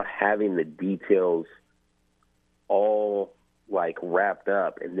without having the details all like wrapped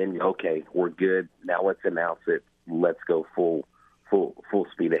up, and then okay, we're good. Now let's announce it. Let's go full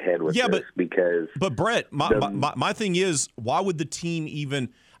speed ahead with this. But Brett, my thing is, why would the team even?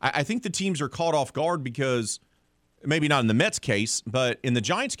 I think the teams are caught off guard because maybe not in the Mets case, but in the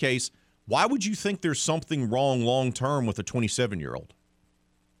Giants case, why would you think there's something wrong long term with a 27-year-old?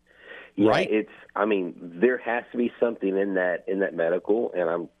 Yeah, right? There has to be something in that medical, and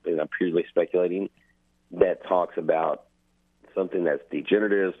I'm purely speculating, that talks about something that's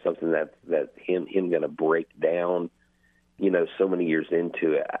degenerative, something that's him going to break down, so many years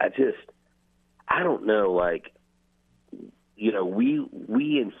into it. I don't know, like, we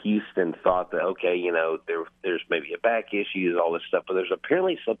in Houston thought that, okay, there's maybe a back issue, all this stuff, but there's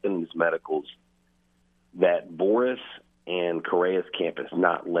apparently something in his medicals that Boris and Correa's camp is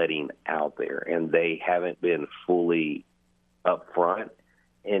not letting out there, and they haven't been fully up front.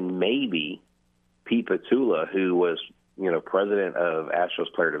 And maybe Pete Petula, who was, president of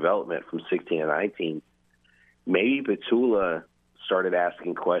Astros player development from 16 and 19, maybe Petula started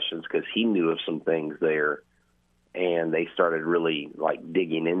asking questions because he knew of some things there, and they started really like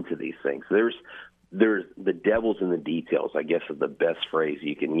digging into these things. There's the devil's in the details, I guess, is the best phrase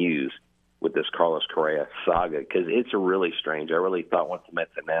you can use with this Carlos Correa saga, because it's really strange. I really thought once the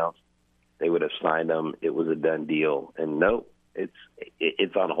Mets announced they would have signed him, it was a done deal, and nope,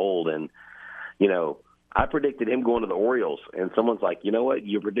 it's on hold. And I predicted him going to the Orioles, and someone's like, you know what,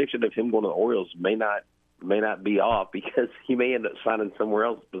 your prediction of him going to the Orioles may not be off, because he may end up signing somewhere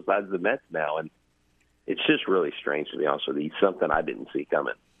else besides the Mets now. And it's just really strange, to be honest with you. Something I didn't see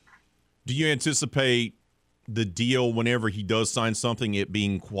coming. Do you anticipate the deal, whenever he does sign something, it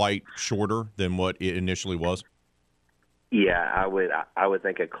being quite shorter than what it initially was? Yeah, I would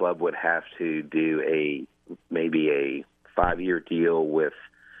think a club would have to do maybe a 5-year deal with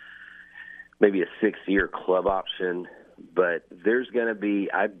maybe a 6-year club option. But I bet there's going to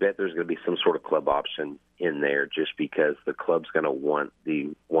be some sort of club option in there, just because the club's going to want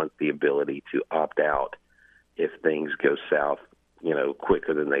the ability to opt out if things go south,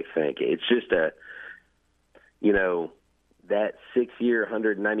 quicker than they think. It's just that 6-year,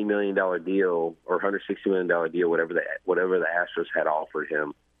 $190 million deal or $160 million deal, whatever the Astros had offered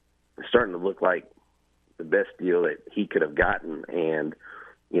him, is starting to look like the best deal that he could have gotten. And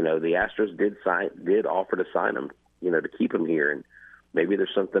the Astros did offer to sign him, to keep him here. And maybe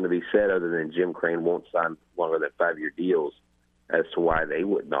there's something to be said, other than Jim Crane won't sign longer than 5-year deals, as to why they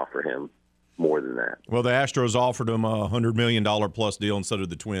wouldn't offer him more than that. Well, the Astros offered him a $100 million plus deal, and so did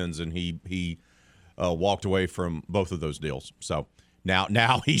the Twins, and he walked away from both of those deals. So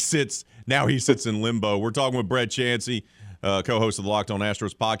now he sits in limbo. We're talking with Brett Chansey, co-host of the Locked On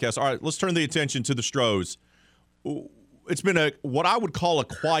Astros podcast. All right, let's turn the attention to the Stros. It's been what I would call a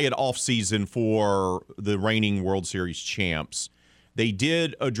quiet offseason for the reigning World Series champs. They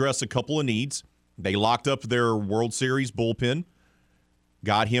did address a couple of needs. They locked up their World Series bullpen,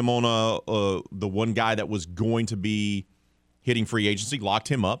 got him on the one guy that was going to be hitting free agency, locked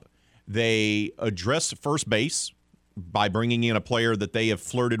him up. They addressed first base by bringing in a player that they have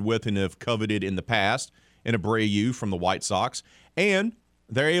flirted with and have coveted in the past, in Abreu from the White Sox. And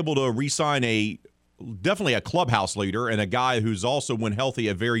they're able to re-sign definitely a clubhouse leader and a guy who's also, when healthy,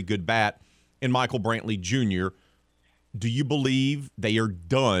 a very good bat in Michael Brantley Jr. Do you believe they are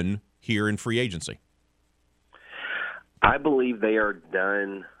done here in free agency? I believe they are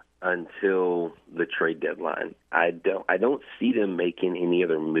done until the trade deadline. I don't see them making any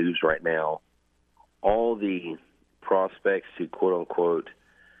other moves right now. All the prospects to quote unquote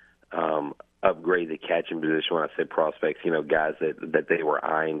upgrade the catching position. When I say prospects, guys that they were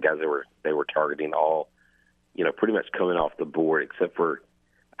eyeing, guys they were targeting, all pretty much coming off the board, except for,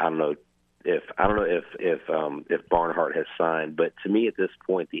 I don't know, I don't know if Barnhart has signed, but to me at this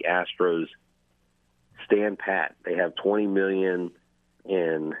point, the Astros stand pat. They have $20 million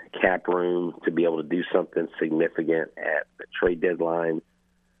in cap room to be able to do something significant at the trade deadline.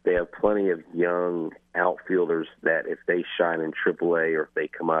 They have plenty of young outfielders that if they shine in AAA or if they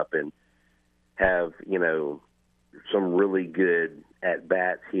come up and have, some really good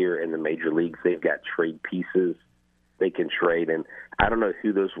at-bats here in the major leagues, they've got trade pieces they can trade. And I don't know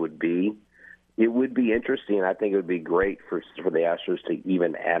who those would be. It would be interesting. I think it would be great for the Astros to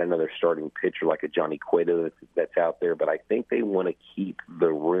even add another starting pitcher like a Johnny Cueto that's out there. But I think they want to keep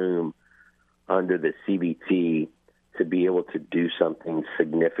the room under the CBT to be able to do something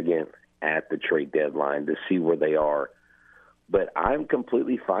significant at the trade deadline to see where they are. But I'm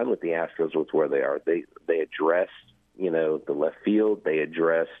completely fine with the Astros with where they are. They addressed, the left field. They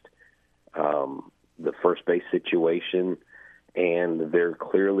addressed the first base situation. And they're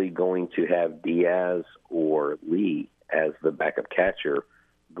clearly going to have Diaz or Lee as the backup catcher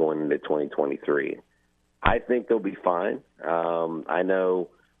going into 2023. I think they'll be fine. I know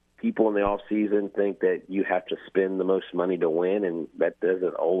people in the offseason think that you have to spend the most money to win, and that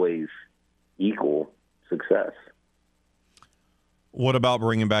doesn't always equal success. What about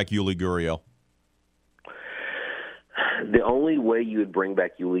bringing back Yuli Gurriel? The only way you would bring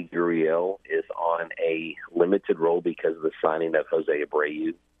back Yuli Gurriel is on a limited role because of the signing of Jose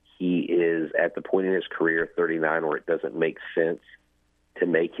Abreu. He is at the point in his career, 39, where it doesn't make sense to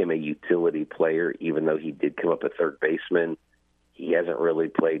make him a utility player, even though he did come up a third baseman. He hasn't really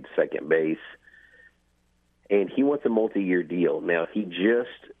played second base. And he wants a multi-year deal. Now, he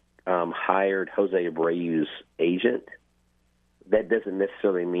just hired Jose Abreu's agent. That doesn't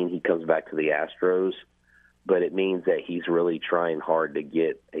necessarily mean he comes back to the Astros, but it means that he's really trying hard to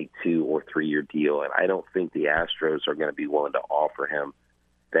get a 2 or 3 year deal. And I don't think the Astros are going to be willing to offer him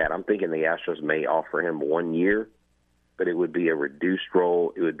that. I'm thinking the Astros may offer him 1 year, but it would be a reduced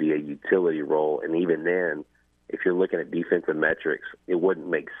role. It would be a utility role. And even then, if you're looking at defensive metrics, it wouldn't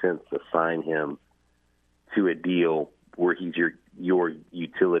make sense to sign him to a deal where he's your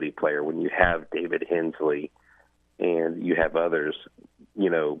utility player when you have David Hensley and you have others.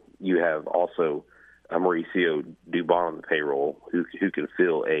 You have also Mauricio Dubon on the payroll who can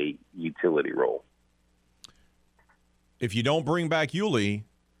fill a utility role. If you don't bring back Yuli,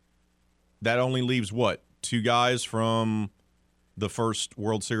 that only leaves what? 2 guys from the first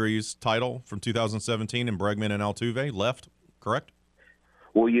World Series title from 2017 and Bregman and Altuve left, correct?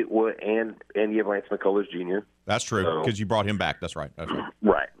 And you have Lance McCullers Jr. That's true, because you brought him back. That's right.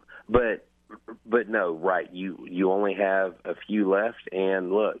 Right. But no, right. You only have a few left,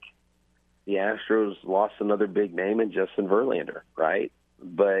 and look, the Astros lost another big name in Justin Verlander, right?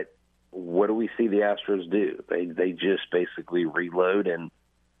 But what do we see the Astros do? They just basically reload and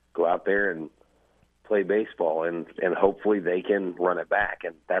go out there and play baseball, and hopefully they can run it back.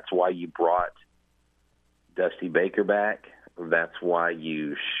 And that's why you brought Dusty Baker back. That's why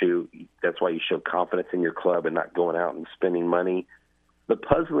you show confidence in your club and not going out and spending money. The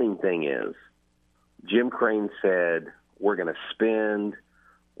puzzling thing is, Jim Crane said, we're going to spend,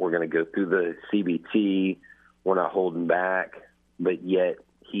 we're going to go through the CBT, we're not holding back, but yet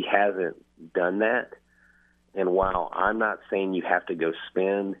he hasn't done that. And while I'm not saying you have to go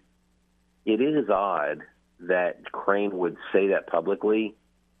spend, it is odd that Crane would say that publicly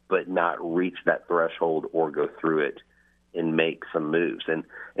but not reach that threshold or go through it and make some moves. And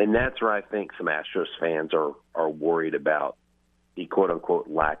that's where I think some Astros fans are worried about the quote-unquote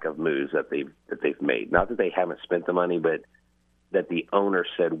lack of moves that they've made. Not that they haven't spent the money, but that the owner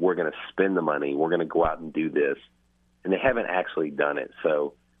said, we're going to spend the money, we're going to go out and do this, and they haven't actually done it.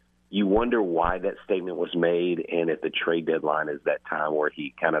 So you wonder why that statement was made, and if the trade deadline is that time where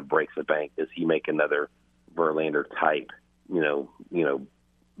he kind of breaks the bank, does he make another Verlander type,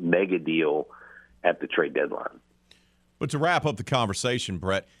 mega deal at the trade deadline? But to wrap up the conversation,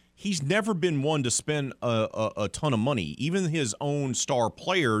 Brett, he's never been one to spend a ton of money. Even his own star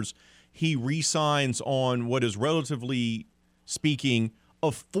players, he re-signs on what is, relatively speaking,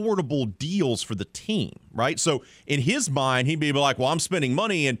 affordable deals for the team, right? So in his mind, he'd be like, well, I'm spending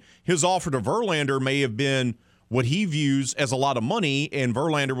money, and his offer to Verlander may have been what he views as a lot of money, and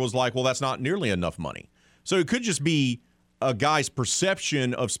Verlander was like, well, that's not nearly enough money. So it could just be a guy's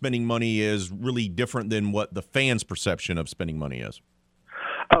perception of spending money is really different than what the fans' perception of spending money is.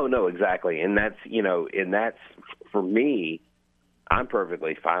 Oh, no, exactly. And that's, for me, I'm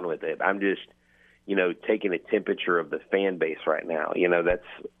perfectly fine with it. I'm just, taking a temperature of the fan base right now. That's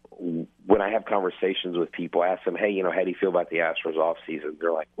when I have conversations with people, ask them, hey, how do you feel about the Astros offseason?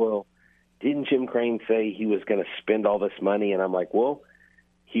 They're like, well, didn't Jim Crane say he was going to spend all this money? And I'm like, well,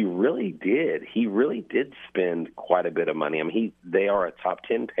 he really did. He really did spend quite a bit of money. I mean, they are a top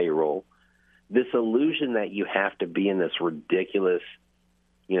 10 payroll. This illusion that you have to be in this ridiculous,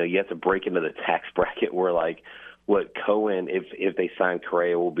 you have to break into the tax bracket where, like, what Cohen, if they sign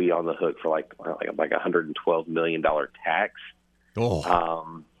Correa, will be on the hook for like $112 million tax.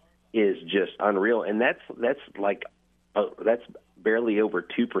 Is just unreal, and that's barely over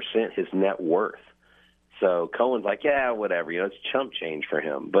 2% his net worth. So Cohen's like, yeah, whatever, it's chump change for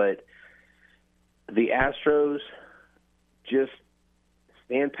him. But the Astros, just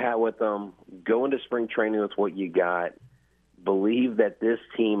stand pat with them, go into spring training with what you got, believe that this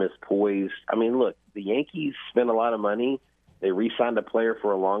team is poised. I mean, look, the Yankees spent a lot of money. They re-signed a player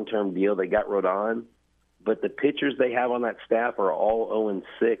for a long-term deal. They got Rodon. But the pitchers they have on that staff are all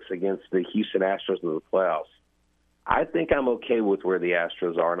 0-6 against the Houston Astros in the playoffs. I think I'm okay with where the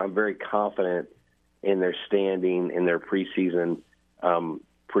Astros are, and I'm very confident in their standing, in their preseason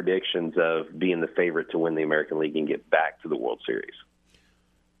predictions of being the favorite to win the American League and get back to the World Series.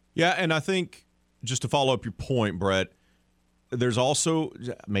 Yeah, and I think, just to follow up your point, Brett, there's also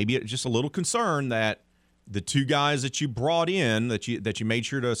maybe just a little concern that the two guys that you brought in, that you made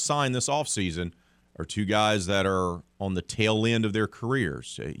sure to sign this offseason, are two guys that are on the tail end of their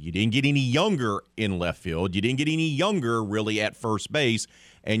careers. You didn't get any younger in left field. You didn't get any younger really at first base.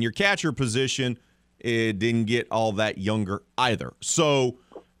 And your catcher position, it didn't get all that younger either. So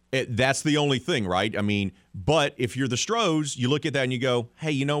that's the only thing, right? I mean, but if you're the Stros, you look at that and you go,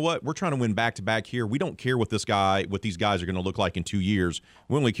 hey, you know what? We're trying to win back-to-back here. We don't care what these guys are going to look like in 2 years.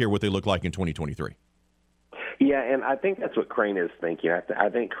 We only care what they look like in 2023. Yeah, and I think that's what Crane is thinking. I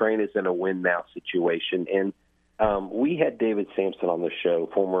think Crane is in a win-now situation. And we had David Sampson on the show,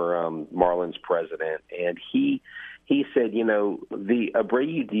 former Marlins president, and he said, the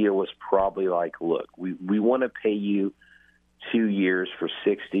Abreu deal was probably like, look, we want to pay you 2 years for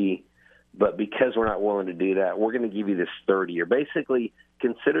 $60, but because we're not willing to do that, we're going to give you this 30-year. Basically,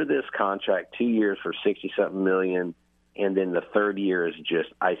 consider this contract 2 years for $60-something million, and then the third year is just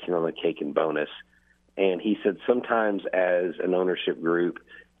icing on the cake and bonus. And he said sometimes as an ownership group,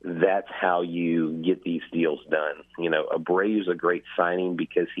 that's how you get these deals done. Abreu's a great signing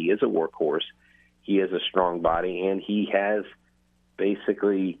because he is a workhorse. He has a strong body, and he has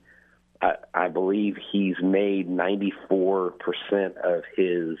basically, I believe he's made 94% of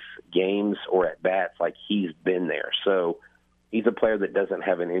his games or at-bats like he's been there. So he's a player that doesn't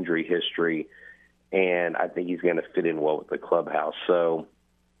have an injury history, and I think he's going to fit in well with the clubhouse. So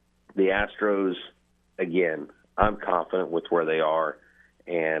the Astros, again, I'm confident with where they are,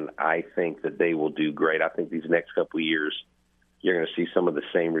 and I think that they will do great. I think these next couple of years you're going to see some of the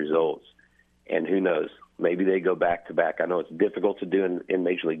same results. And who knows, maybe they go back-to-back. I know it's difficult to do in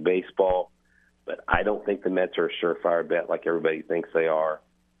Major League Baseball, but I don't think the Mets are a surefire bet like everybody thinks they are.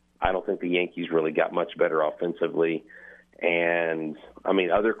 I don't think the Yankees really got much better offensively. And, I mean,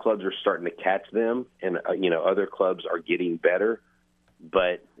 other clubs are starting to catch them, and, other clubs are getting better,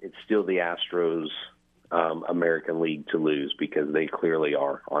 but it's still the Astros' American League to lose because they clearly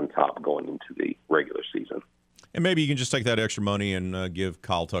are on top going into the regular season. And maybe you can just take that extra money and give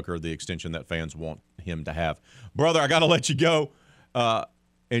Kyle Tucker the extension that fans want him to have. Brother, I got to let you go.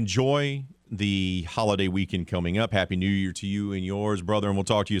 Enjoy the holiday weekend coming up. Happy New Year to you and yours, brother, and we'll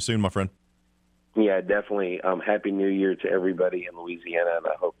talk to you soon, my friend. Yeah, definitely. Happy New Year to everybody in Louisiana, and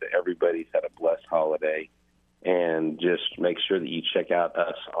I hope that everybody's had a blessed holiday. And just make sure that you check out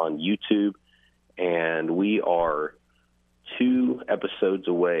us on YouTube. And we are 2 episodes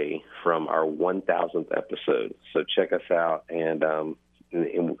away from our 1,000th episode. So check us out, and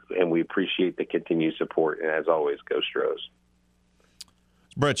we appreciate the continued support. And as always, go Stros.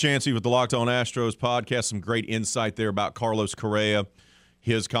 It's Brett Chansey with the Locked On Astros podcast. Some great insight there about Carlos Correa,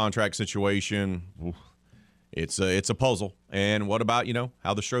 his contract situation. It's a puzzle. And what about,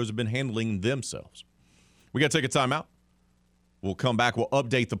 how the Stros have been handling themselves? We got to take a timeout. We'll come back. We'll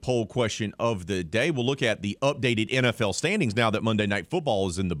update the poll question of the day. We'll look at the updated NFL standings now that Monday Night Football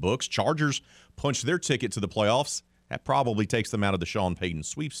is in the books. Chargers punched their ticket to the playoffs. That probably takes them out of the Sean Payton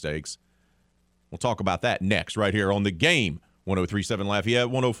sweepstakes. We'll talk about that next right here on The Game. 103.7 Lafayette,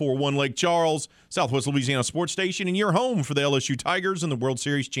 104.1 Lake Charles, Southwest Louisiana Sports Station, and your home for the LSU Tigers and the World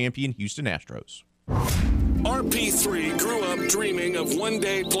Series champion Houston Astros. RP3 grew up dreaming of one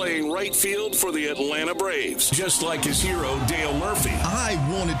day playing right field for the Atlanta Braves, just like his hero, Dale Murphy. I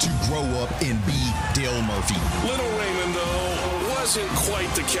wanted to grow up and be Dale Murphy. Little Raymond, though, wasn't quite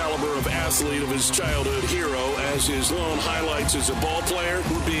the caliber of athlete of his childhood hero, as his lone highlights as a ball player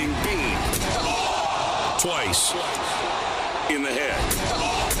were being beamed twice in the head.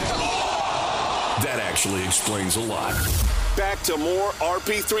 That actually explains a lot. Back to more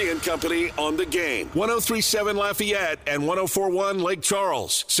RP3 and Company on the game. 103.7 Lafayette and 104.1 Lake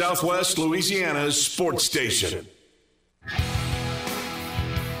Charles, Southwest Louisiana's sports station.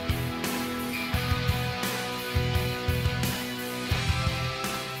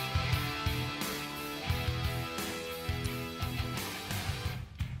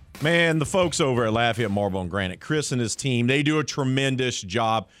 Man, the folks over at Lafayette Marble and Granite, Chris and his team, they do a tremendous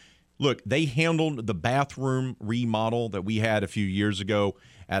job. Look, they handled the bathroom remodel that we had a few years ago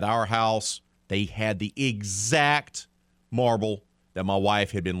at our house. They had the exact marble that my wife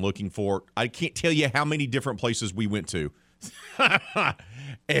had been looking for. I can't tell you how many different places we went to.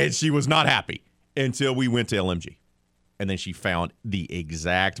 And she was not happy until we went to LMG. And then she found the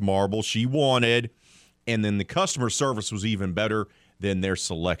exact marble she wanted. And then the customer service was even better than their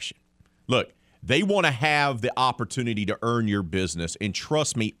selection. Look, they want to have the opportunity to earn your business, and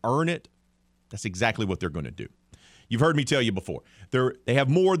trust me, earn it. That's exactly what they're going to do. You've heard me tell you before. They have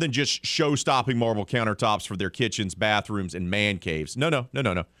more than just show-stopping marble countertops for their kitchens, bathrooms, and man caves. No.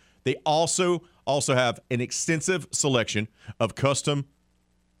 They also have an extensive selection of custom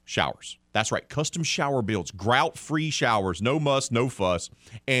showers. That's right, custom shower builds, grout-free showers, no muss, no fuss,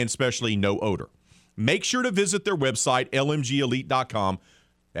 and especially no odor. Make sure to visit their website, lmgelite.com.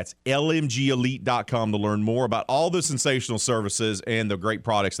 That's lmgelite.com to learn more about all the sensational services and the great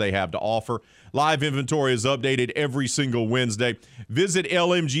products they have to offer. Live inventory is updated every single Wednesday. Visit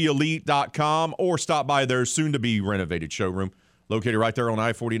lmgelite.com or stop by their soon-to-be renovated showroom located right there on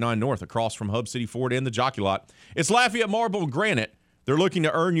I-49 North across from Hub City Ford and the Jockey Lot. It's Lafayette Marble and Granite. They're looking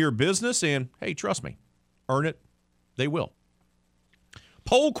to earn your business, and, hey, trust me, earn it, they will.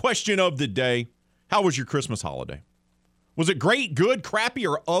 Poll question of the day. How was your Christmas holiday? Was it great, good, crappy,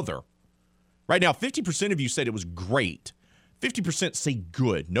 or other? Right now, 50% of you said it was great. 50% say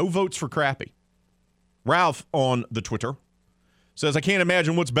good. No votes for crappy. Ralph on the Twitter says, I can't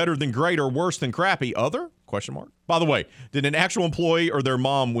imagine what's better than great or worse than crappy. Other? Question mark. By the way, did an actual employee or their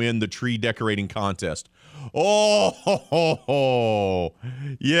mom win the tree decorating contest? Oh,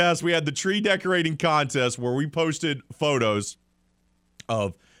 yes, we had the tree decorating contest where we posted photos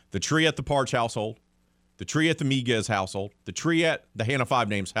of the tree at the Parch household, the tree at the Miguez household, the tree at the Hannah Five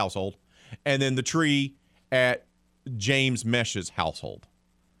Names household, and then the tree at James Mesh's household.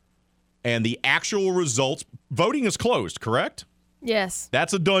 And the actual results, voting is closed, correct? Yes.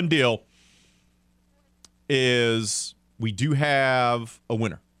 That's a done deal. Is we do have a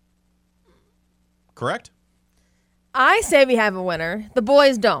winner. Correct? I say we have a winner. The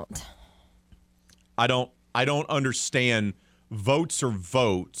boys don't. I don't understand. Votes are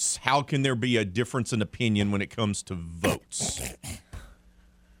votes. How can there be a difference in opinion when it comes to votes?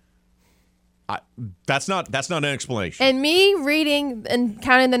 That's not an explanation. And me reading and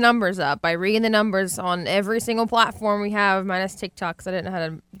counting the numbers up, by reading the numbers on every single platform we have, minus TikTok, because I didn't know how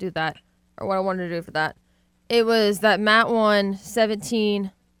to do that, or what I wanted to do for that. It was that Matt won 17,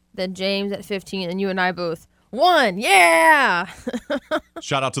 then James at 15, and you and I both won. Yeah!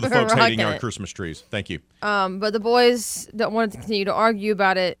 Shout out to the folks hating our Christmas trees. Thank you. But the boys don't want to continue to argue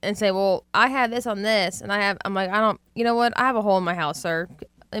about it and say, well, I had this on this, and I'm like, you know what? I have a hole in my house, sir.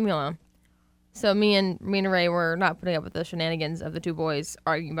 Leave me alone. So me and Ray were not putting up with the shenanigans of the two boys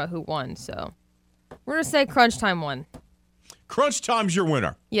arguing about who won. So we're going to say Crunch Time won. Crunch Time's your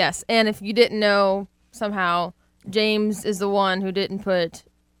winner. Yes. And if you didn't know, somehow James is the one who didn't put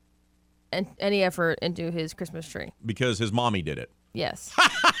any effort into his Christmas tree. Because his mommy did it. Yes.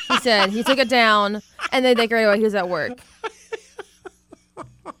 He said he took it down and they decorated while he was at work.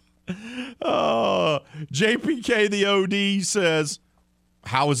 JPK the OD says,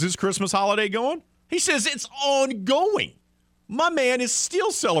 how is his Christmas holiday going? He says it's ongoing. My man is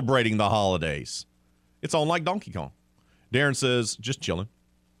still celebrating the holidays. It's on like Donkey Kong. Darren says, just chilling.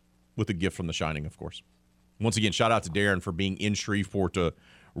 With a gift from The Shining, of course. Once again, shout out to Darren for being in Shreveport to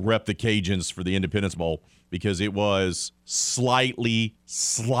rep the Cajuns for the Independence Bowl because it was slightly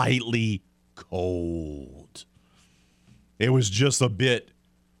cold. It was just a bit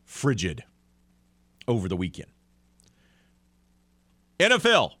frigid over the weekend.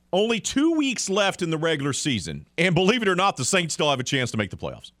 NFL, only 2 weeks left in the regular season. And believe it or not, the Saints still have a chance to make the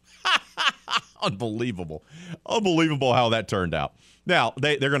playoffs. Unbelievable. Unbelievable how that turned out. Now,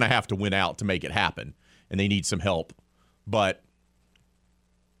 they're going to have to win out to make it happen, and they need some help. But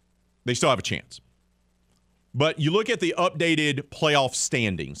they still have a chance. But you look at the updated playoff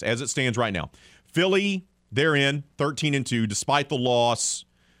standings as it stands right now. Philly, they're in 13-2, despite the loss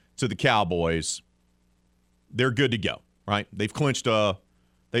to the Cowboys. They're good to go, right? They've clinched a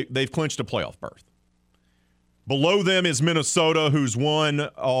playoff berth. Below them is Minnesota, who's won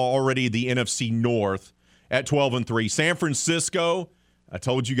already the NFC North, at 12-3. San Francisco, I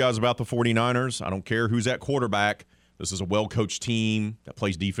told you guys about the 49ers. I don't care who's at quarterback. This is a well-coached team that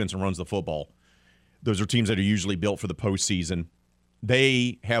plays defense and runs the football. Those are teams that are usually built for the postseason.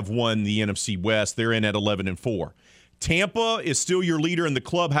 They have won the NFC West. They're in at 11-4. Tampa is still your leader in the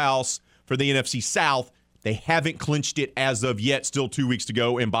clubhouse for the NFC South. They haven't clinched it as of yet. Still 2 weeks to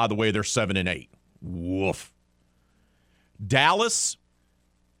go. And by the way, they're 7-8. Woof. Dallas,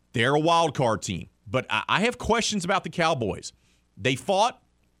 they're a wild card team. But I have questions about the Cowboys. They fought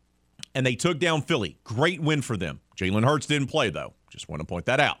and they took down Philly. Great win for them. Jalen Hurts didn't play, though. Just want to point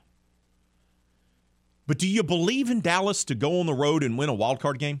that out. But do you believe in Dallas to go on the road and win a wild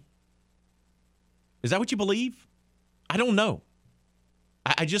card game? Is that what you believe? I don't know.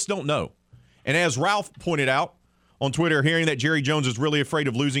 I just don't know. And as Ralph pointed out on Twitter, hearing that Jerry Jones is really afraid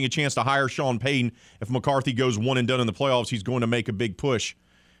of losing a chance to hire Sean Payton, if McCarthy goes one and done in the playoffs, he's going to make a big push.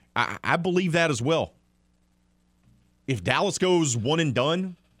 I believe that as well. If Dallas goes one and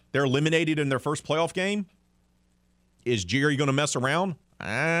done, they're eliminated in their first playoff game. Is Jerry going to mess around?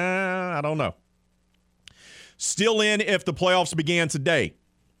 I don't know. Still in if the playoffs began today.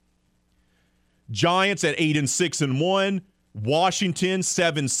 Giants at 8-6-1, Washington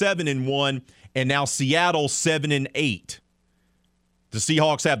 7-7-1, and now Seattle 7-8. The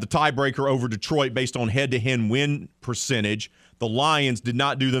Seahawks have the tiebreaker over Detroit based on head-to-head win percentage. The Lions did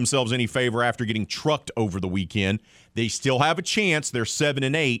not do themselves any favor after getting trucked over the weekend. They still have a chance. They're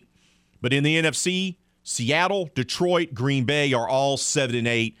 7-8. But in the NFC, Seattle, Detroit, Green Bay are all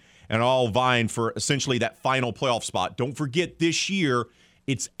 7-8 and all vying for essentially that final playoff spot. Don't forget this year,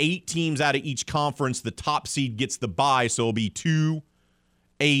 it's 8 teams out of each conference. The top seed gets the bye, so it'll be 2,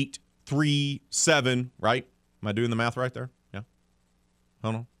 8, 3, 7, right? Am I doing the math right there? Yeah.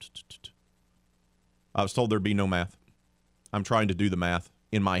 Hold on. I was told there'd be no math. I'm trying to do the math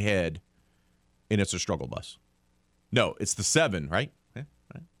in my head, and it's a struggle bus. No, it's the 7, right?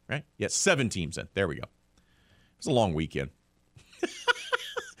 Right? Yeah, 7 teams in. There we go. It was a long weekend.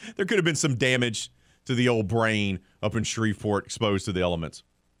 There could have been some damage to the old brain up in Shreveport exposed to the elements.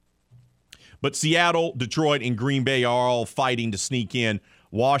 But Seattle, Detroit, and Green Bay are all fighting to sneak in.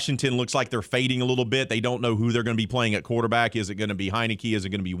 Washington looks like they're fading a little bit. They don't know who they're going to be playing at quarterback. Is it going to be Heineke? Is it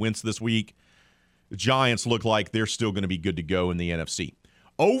going to be Wentz this week? The Giants look like they're still going to be good to go in the NFC.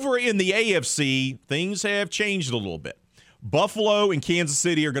 Over in the AFC, things have changed a little bit. Buffalo and Kansas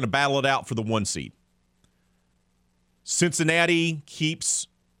City are going to battle it out for the 1 seed. Cincinnati keeps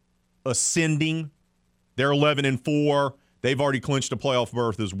ascending. They're 11-4. They've already clinched a playoff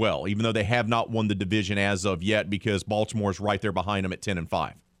berth as well, even though they have not won the division as of yet because Baltimore's right there behind them at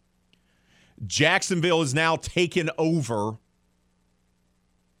 10-5. Jacksonville is now taken over,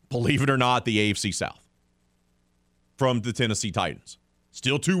 believe it or not, the AFC South from the Tennessee Titans.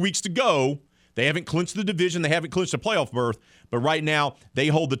 Still 2 weeks to go. They haven't clinched the division. They haven't clinched a playoff berth. But right now, they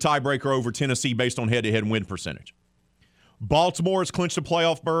hold the tiebreaker over Tennessee based on head-to-head win percentage. Baltimore has clinched a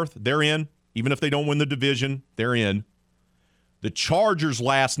playoff berth. They're in. Even if they don't win the division, they're in. The Chargers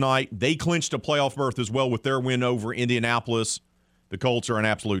last night, they clinched a playoff berth as well with their win over Indianapolis. The Colts are an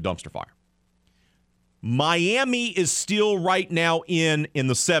absolute dumpster fire. Miami is still right now in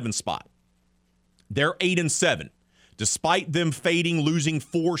the 7 spot. They're 8-7. Despite them fading, losing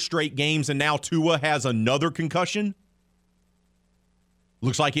 4 straight games, and now Tua has another concussion.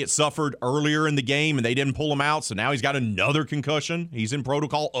 Looks like it suffered earlier in the game, and they didn't pull him out, so now he's got another concussion. He's in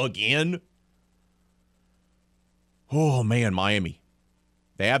protocol again. Oh, man, Miami.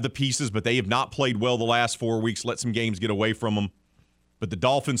 They have the pieces, but they have not played well the last 4 weeks. Let some games get away from them. But the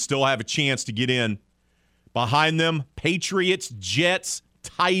Dolphins still have a chance to get in. Behind them, Patriots, Jets,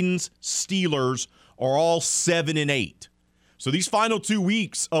 Titans, Steelers are all 7-8. So these final 2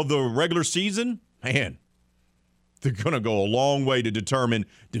 weeks of the regular season, man, they're going to go a long way to determine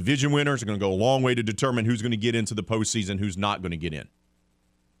division winners. They're going to go a long way to determine who's going to get into the postseason, who's not going to get in.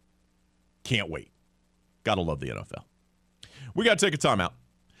 Can't wait. Got to love the NFL. We got to take a timeout.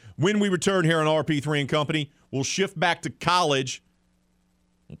 When we return here on RP3 and Company, we'll shift back to college.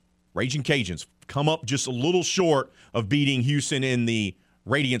 Raging Cajuns come up just a little short of beating Houston in the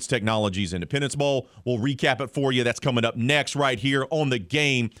Radiance Technologies Independence Bowl. We'll recap it for you. That's coming up next right here on The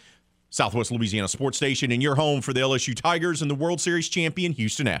Game, Southwest Louisiana Sports Station, and your home for the LSU Tigers and the World Series champion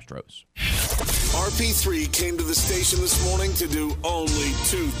Houston Astros. RP3 came to the station this morning to do only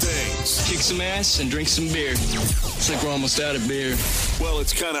 2 things. Kick some ass and drink some beer. Looks like we're almost out of beer. Well,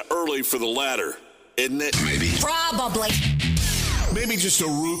 it's kind of early for the latter, isn't it? Probably. Maybe just a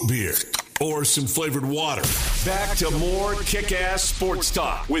root beer. or some flavored water. Back to more kick-ass sports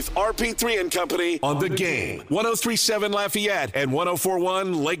talk with RP3 and Company on The Game. 103.7 Lafayette and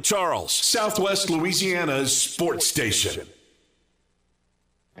 104.1 Lake Charles, Southwest Louisiana's sports station.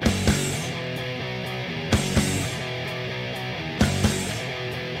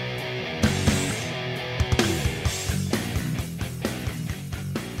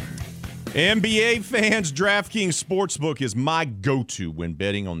 NBA fans, DraftKings Sportsbook is my go-to when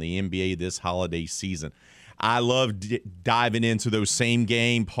betting on the NBA this holiday season. I love diving into those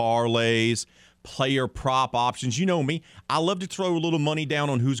same-game parlays, player prop options. You know me. I love to throw a little money down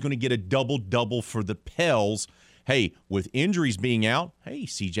on who's going to get a double-double for the Pels. Hey, with injuries being out,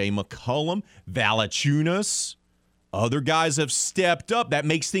 C.J. McCollum, Valanciunas, other guys have stepped up. That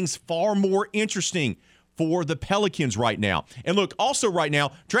makes things far more interesting for the Pelicans right now. And look, also right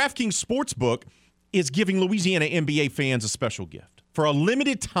now, DraftKings Sportsbook is giving Louisiana NBA fans a special gift. For a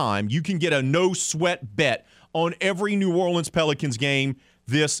limited time, you can get a no-sweat bet on every New Orleans Pelicans game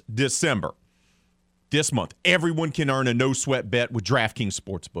this December. This month, everyone can earn a no-sweat bet with DraftKings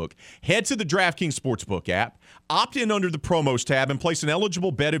Sportsbook. Head to the DraftKings Sportsbook app, opt in under the promos tab, and place an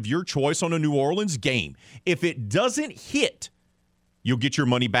eligible bet of your choice on a New Orleans game. If it doesn't hit, you'll get your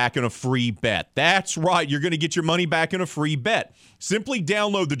money back in a free bet. That's right. You're going to get your money back in a free bet. Simply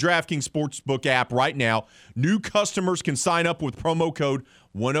download the DraftKings Sportsbook app right now. New customers can sign up with promo code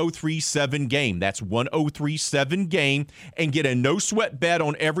 1037GAME. That's 1037GAME and get a no-sweat bet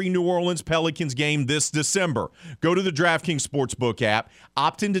on every New Orleans Pelicans game this December. Go to the DraftKings Sportsbook app.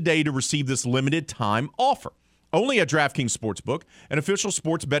 Opt in today to receive this limited time offer. Only at DraftKings Sportsbook, an official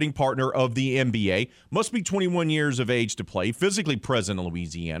sports betting partner of the NBA. Must be 21 years of age to play. Physically present in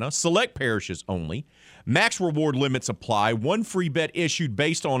Louisiana. Select parishes only. Max reward limits apply. One free bet issued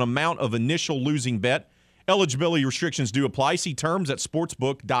based on amount of initial losing bet. Eligibility restrictions do apply. See terms at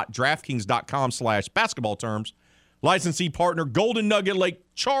sportsbook.draftkings.com/basketball terms. Licensee partner Golden Nugget Lake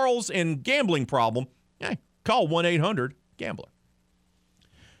Charles, and gambling problem? Call 1-800-GAMBLER.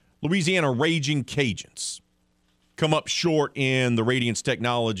 Louisiana Raging Cajuns come up short in the Radiance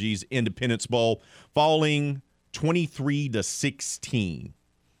Technologies Independence Bowl, falling 23-16.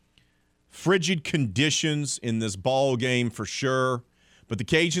 Frigid conditions in this ball game for sure, but the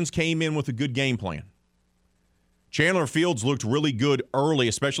Cajuns came in with a good game plan. Chandler Fields looked really good early,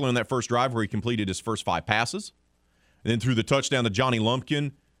 especially on that first drive where he completed his first 5 passes. And then threw the touchdown to Johnny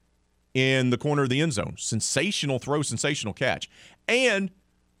Lumpkin in the corner of the end zone. Sensational throw, sensational catch. And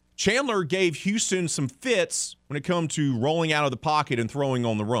Chandler gave Houston some fits when it come to rolling out of the pocket and throwing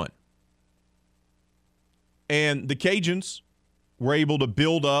on the run. And the Cajuns were able to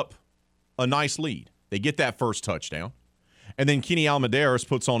build up a nice lead. They get that first touchdown. And then Kenny Almendares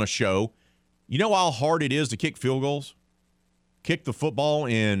puts on a show. You know how hard it is to kick field goals? Kick the football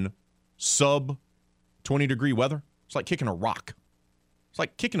in sub-20-degree weather? It's like kicking a rock. It's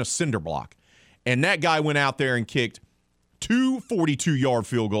like kicking a cinder block. And that guy went out there and kicked 2 42-yard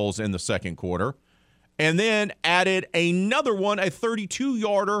field goals in the second quarter, and then added another one, a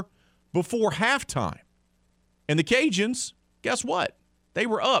 32-yarder, before halftime. And the Cajuns, guess what? They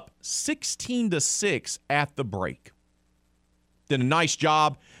were up 16-6 at the break. Did a nice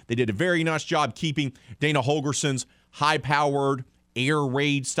job. They did a very nice job keeping Dana Holgerson's high-powered, air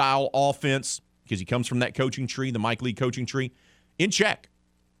raid-style offense, because he comes from that coaching tree, the Mike Lee coaching tree, in check.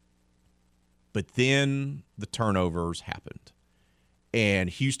 But then the turnovers happened. And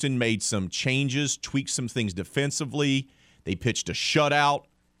Houston made some changes, tweaked some things defensively. They pitched a shutout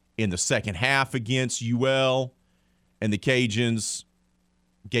in the second half against UL. And the Cajuns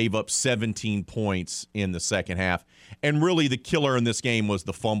gave up 17 points in the second half. And really the killer in this game was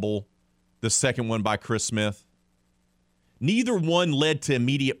the fumble, the second one by Chris Smith. Neither one led to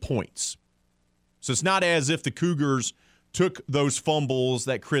immediate points. So it's not as if the Cougars took those fumbles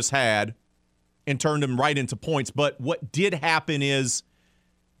that Chris had and turned them right into points. But what did happen is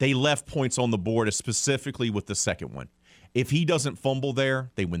they left points on the board, specifically with the second one. If he doesn't fumble there,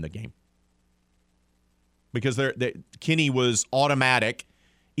 they win the game. Because Kenny was automatic,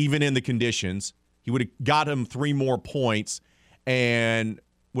 even in the conditions. He would have got him 3 more points and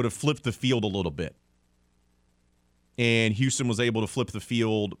would have flipped the field a little bit. And Houston was able to flip the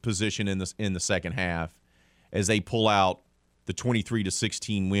field position in the second half as they pull out the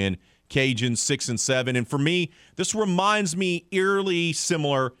 23-16 win. Cajuns 6-7. And for me, this reminds me eerily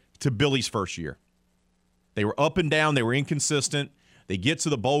similar to Billy's first year. They were up and down. They were inconsistent. They get to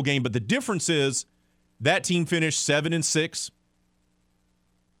the bowl game. But the difference is that team finished 7-6.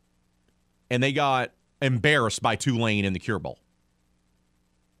 And they got embarrassed by Tulane in the Cure Bowl.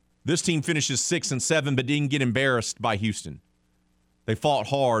 This team finishes 6-7, but didn't get embarrassed by Houston. They fought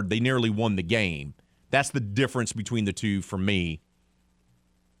hard. They nearly won the game. That's the difference between the two for me.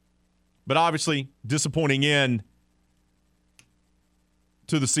 But obviously, disappointing end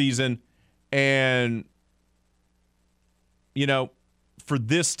to the season. And, you know, for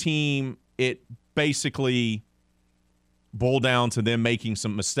this team, it basically boiled down to them making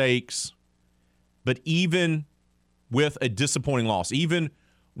some mistakes. But even with a disappointing loss, even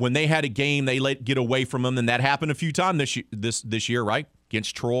when they had a game they let get away from them, and that happened a few times this year, right?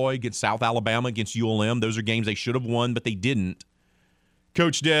 Against Troy, against South Alabama, against ULM. Those are games they should have won, but they didn't.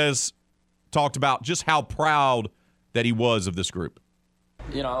 Coach Des talked about just how proud that he was of this group.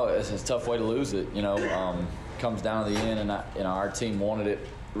 You know, it's a tough way to lose it. You know, comes down to the end, and our team wanted it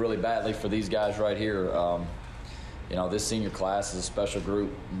really badly for these guys right here. You know, this senior class is a special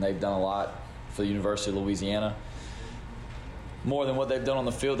group, and they've done a lot for the University of Louisiana. More than what they've done on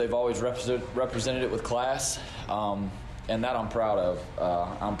the field, they've always represented it with class, and that I'm proud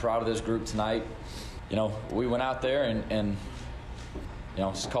of. I'm proud of this group tonight. You know, we went out there and you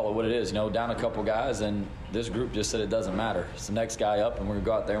know, just call it what it is. You know, down a couple guys, and this group just said it doesn't matter. It's the next guy up, and we're going to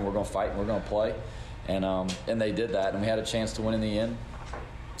go out there and we're going to fight and we're going to play. And they did that, and we had a chance to win in the end.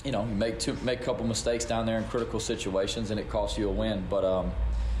 You know, you make a couple mistakes down there in critical situations, and it costs you a win. But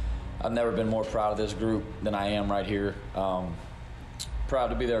I've never been more proud of this group than I am right here. Proud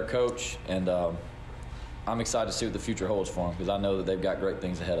to be their coach, and I'm excited to see what the future holds for them because I know that they've got great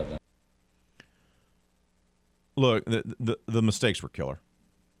things ahead of them. Look, the mistakes were killer.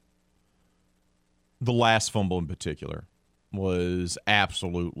 The last fumble in particular was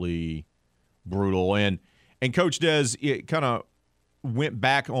absolutely brutal. And Coach Des kind of went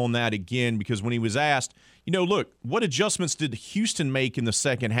back on that again because when he was asked, you know, look, what adjustments did Houston make in the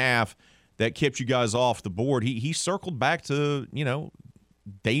second half that kept you guys off the board? He circled back to, you know,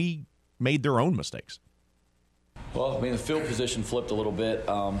 they made their own mistakes. Well, I mean, the field position flipped a little bit.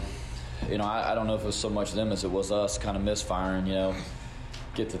 You know, I don't know if it was so much them as it was us kind of misfiring, you know.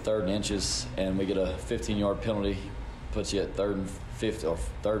 Get to 3rd and inches, and we get a 15-yard penalty, puts you at 3rd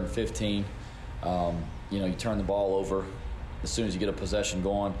and 15. You know, you turn the ball over as soon as you get a possession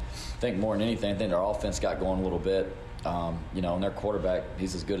going. I think more than anything, I think our offense got going a little bit. You know, and their quarterback,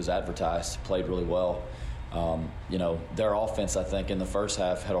 he's as good as advertised, played really well. You know, their offense, I think, in the first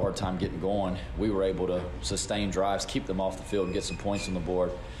half had a hard time getting going. We were able to sustain drives, keep them off the field, and get some points on the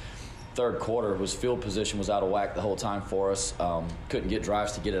board. 3rd quarter field position was out of whack the whole time for us. Couldn't get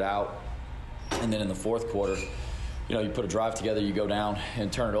drives to get it out. And then in the 4th quarter, you know, you put a drive together, you go down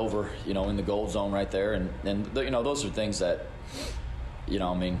and turn it over, you know, in the goal zone right there. And you know, those are things that, you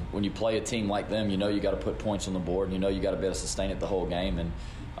know, I mean, when you play a team like them, you know you got to put points on the board, and you know you got to be able to sustain it the whole game. And,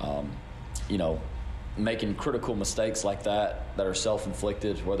 you know, making critical mistakes like that are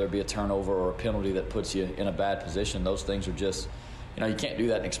self-inflicted, whether it be a turnover or a penalty that puts you in a bad position, those things are just, you know, you can't do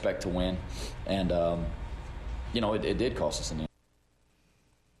that and expect to win. And, you know, it did cost us in the end.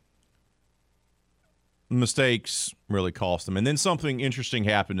 Mistakes really cost them. And then something interesting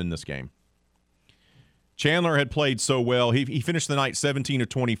happened in this game. Chandler had played so well. He finished the night 17 of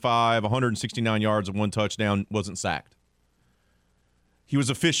 25, 169 yards and 1 touchdown, wasn't sacked. He was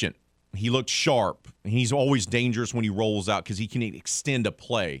efficient. He looked sharp. He's always dangerous when he rolls out because he can extend a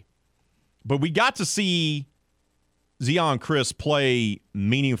play. But we got to see Zeon Chriss play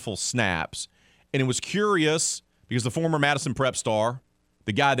meaningful snaps. And it was curious because the former Madison Prep star,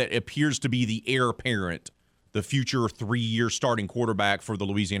 the guy that appears to be the heir apparent, the future 3-year starting quarterback for the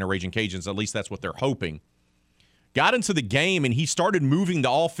Louisiana Raging Cajuns, at least that's what they're hoping, got into the game and he started moving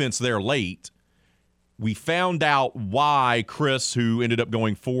the offense there late. We found out why Chriss, who ended up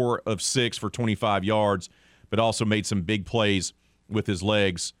going 4 of 6 for 25 yards, but also made some big plays with his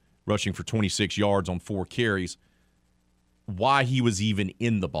legs, rushing for 26 yards on 4 carries, why he was even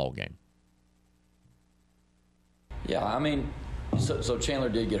in the ball game. Yeah, I mean, so Chandler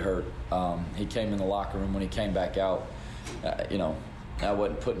did get hurt. He came in the locker room when he came back out. You know, I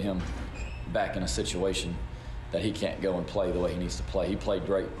wasn't putting him back in a situation that he can't go and play the way he needs to play. He played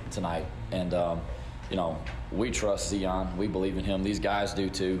great tonight, and you know, we trust Zeon. We believe in him. These guys do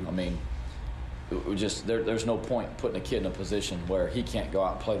too. I mean, we just there's no point putting a kid in a position where he can't go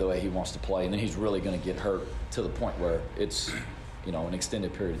out and play the way he wants to play, and then he's really going to get hurt to the point where it's, you know, an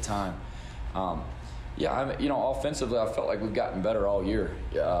extended period of time. Yeah, you know, offensively, I felt like we've gotten better all year.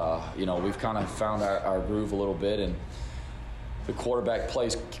 You know, we've kind of found our groove a little bit, and the quarterback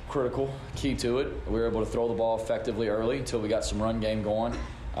plays critical, key to it. We were able to throw the ball effectively early until we got some run game going.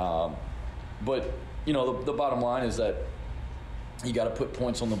 But, you know, the bottom line is that you got to put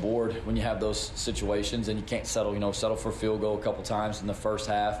points on the board when you have those situations, and you can't settle for a field goal a couple times in the first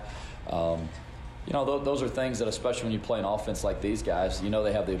half. You know, those are things that, especially when you play an offense like these guys, you know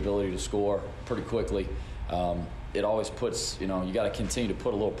they have the ability to score pretty quickly. It always puts, you know, you got to continue to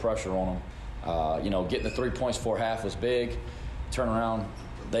put a little pressure on them. You know, getting the 3 points before half was big. Turn around,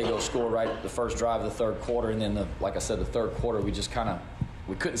 they go score right the first drive of the third quarter, and then, like I said, the third quarter, we just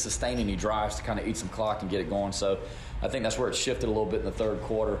we couldn't sustain any drives to kind of eat some clock and get it going. So I think that's where it shifted a little bit in the third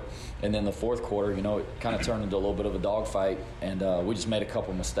quarter. And then the fourth quarter, you know, it kind of turned into a little bit of a dogfight, and we just made a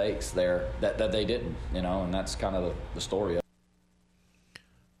couple mistakes there that they didn't, you know, and that's kind of the story of it.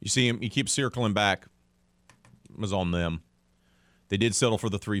 You see him, he keeps circling back. It was on them. They did settle for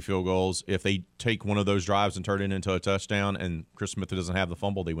the 3 field goals. If they take one of those drives and turn it into a touchdown and Chris Smith doesn't have the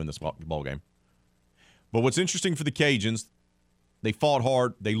fumble, they win this ball game. But what's interesting for the Cajuns, they fought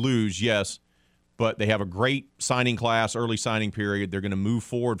hard. They lose, yes, but they have a great signing class, early signing period. They're going to move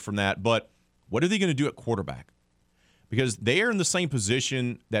forward from that. But what are they going to do at quarterback? Because they are in the same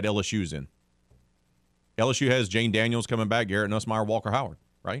position that LSU's in. LSU has Jane Daniels coming back, Garrett Nussmeier, Walker Howard,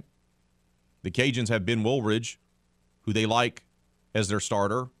 right? The Cajuns have Ben Woolridge, who they like as their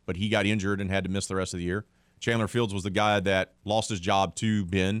starter, but he got injured and had to miss the rest of the year. Chandler Fields was the guy that lost his job to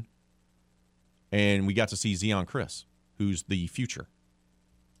Ben. And we got to see Zion Chris, who's the future.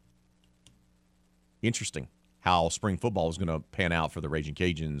 Interesting how spring football is going to pan out for the Raging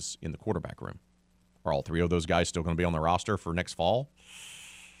Cajuns in the quarterback room. Are all 3 of those guys still going to be on the roster for next fall?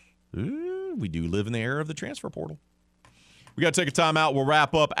 Ooh, we do live in the era of the transfer portal. We got to take a timeout. We'll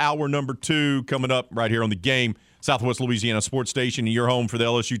wrap up hour number 2 coming up right here on The Game. Southwest Louisiana Sports Station, your home for the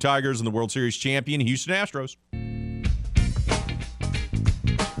LSU Tigers and the World Series champion Houston Astros.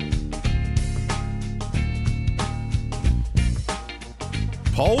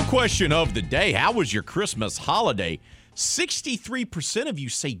 Poll question of the day. How was your Christmas holiday? 63% of you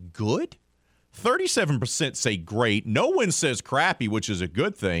say good. 37% say great. No one says crappy, which is a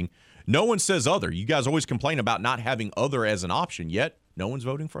good thing. No one says other. You guys always complain about not having other as an option, yet no one's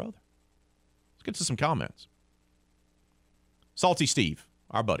voting for other. Let's get to some comments. Salty Steve,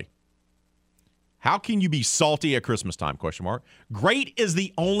 our buddy. How can you be salty at Christmas time? ? Great is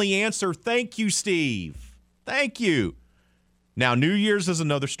the only answer. Thank you, Steve. Thank you. Now, New Year's is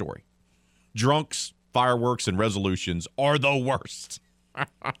another story. Drunks, fireworks, and resolutions are the worst. I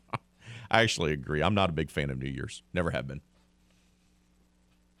actually agree. I'm not a big fan of New Year's. Never have been.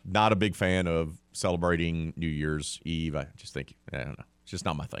 Not a big fan of celebrating New Year's Eve. I just think, I don't know. It's just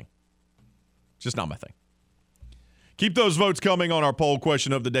not my thing. Just not my thing. Keep those votes coming on our poll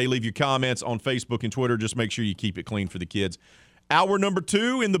question of the day. Leave your comments on Facebook and Twitter. Just make sure you keep it clean for the kids. Hour number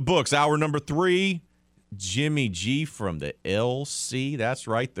 2 in the books. Hour number 3, Jimmy G from the LC. That's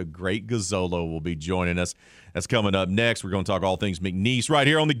right. The great Gazzolo will be joining us. That's coming up next. We're going to talk all things McNeese right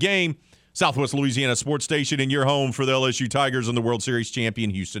here on The Game. Southwest Louisiana Sports Station, and your home for the LSU Tigers and the World Series champion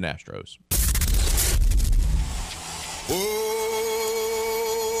Houston Astros. Oh,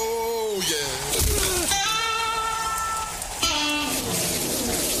 yeah.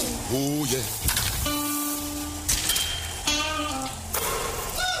 Oh, yeah.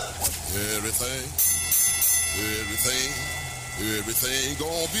 Everything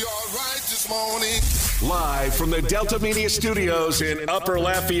gonna be all right this morning. Live from the Delta Media Studios in Upper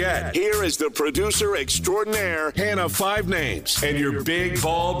Lafayette, here is the producer extraordinaire, Hannah Five Names, and your big,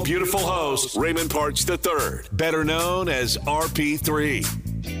 bald, beautiful host, Raymond Parks III, better known as RP3.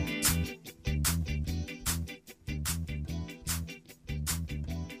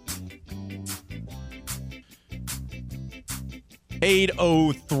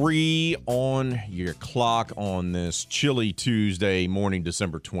 8:03 on your clock on this chilly Tuesday morning,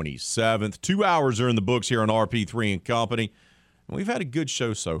 December 27th. 2 hours are in the books here on RP3 and Company. And we've had a good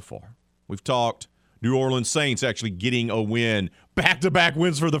show so far. We've talked New Orleans Saints actually getting a win. Back-to-back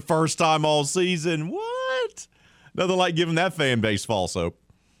wins for the first time all season. What? Nothing like giving that fan base false hope.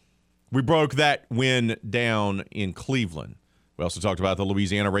 We broke that win down in Cleveland. We also talked about the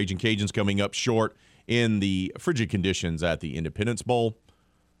Louisiana Raging Cajuns coming up short in the frigid conditions at the Independence Bowl,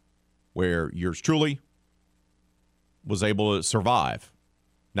 where yours truly was able to survive,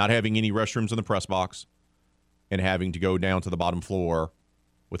 not having any restrooms in the press box and having to go down to the bottom floor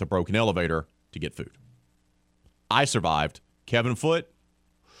with a broken elevator to get food. I survived. Kevin Foote,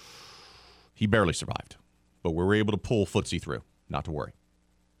 he barely survived, but we were able to pull Footsie through. Not to worry.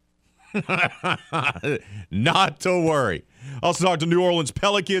 Not to worry. Also talked to New Orleans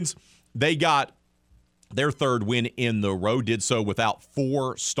Pelicans. They got their third win in the row, did so without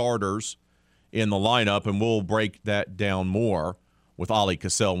 4 starters in the lineup, and we'll break that down more with Ali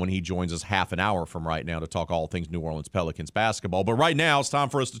Cassell when he joins us half an hour from right now to talk all things New Orleans Pelicans basketball. But right now, it's time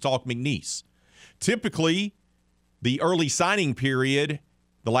for us to talk McNeese. Typically, the early signing period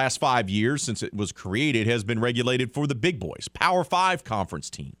the last 5 years since it was created has been regulated for the big boys, Power 5 conference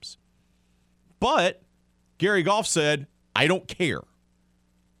teams. But Gary Goff said, I don't care.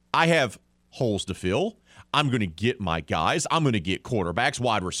 I have holes to fill. I'm going to get my guys. I'm going to get quarterbacks,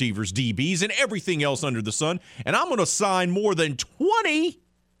 wide receivers, DBs, and everything else under the sun. And I'm going to sign more than 20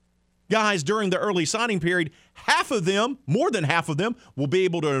 guys during the early signing period. Half of them, more than half of them, will be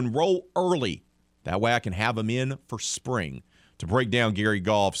able to enroll early. That way I can have them in for spring. To break down Gary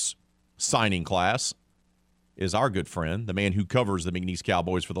Goff's signing class is our good friend, the man who covers the McNeese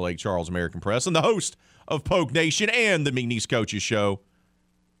Cowboys for the Lake Charles American Press and the host of Poke Nation and the McNeese Coaches Show,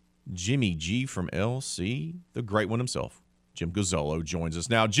 Jimmy G from LC, the great one himself. Jim Gazzolo joins us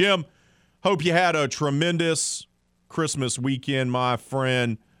now. Jim, hope you had a tremendous Christmas weekend, my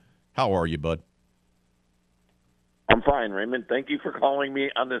friend. How are you, bud? I'm fine, Raymond. Thank you for calling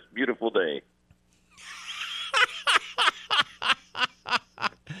me on this beautiful day.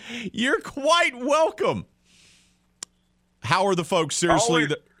 You're quite welcome. How are the folks? Seriously,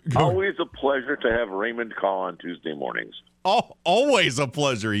 always a pleasure to have Raymond call on Tuesday mornings. Oh, always a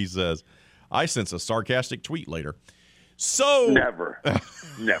pleasure, he says. I sense a sarcastic tweet later. So never.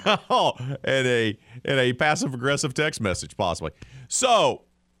 Oh, and a passive aggressive text message possibly. So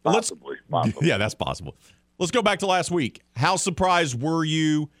possibly. Yeah, that's possible. Let's go back to last week. How surprised were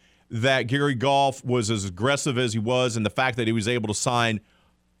you that Gary Goff was as aggressive as he was, and the fact that he was able to sign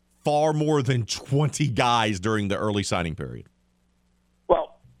far more than 20 guys during the early signing period?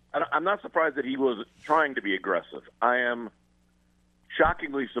 Well, I'm not surprised that he was trying to be aggressive. I am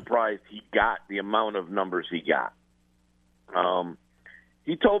shockingly surprised he got the amount of numbers he got.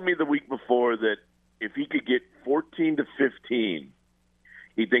 He told me the week before that if he could get 14 to 15,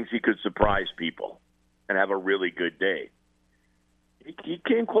 he thinks he could surprise people and have a really good day. He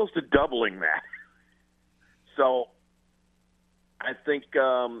came close to doubling that. So I think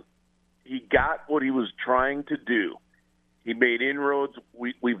he got what he was trying to do. He made inroads.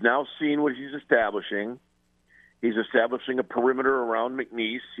 We've now seen what he's establishing. He's establishing a perimeter around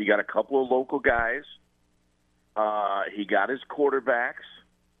McNeese. He got a couple of local guys. He got his quarterbacks.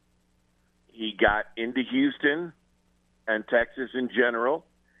 He got into Houston and Texas in general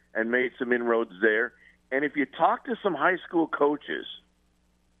and made some inroads there. And if you talk to some high school coaches,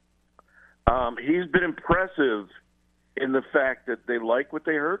 he's been impressive in the fact that they like what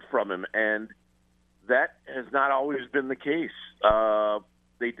they heard from him, and that has not always been the case.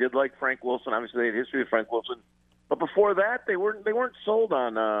 They did like Frank Wilson. Obviously, they had history with Frank Wilson. But before that, they weren't sold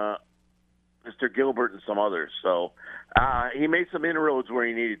on Mr. Gilbert and some others. So he made some inroads where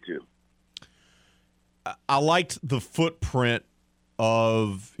he needed to. I liked the footprint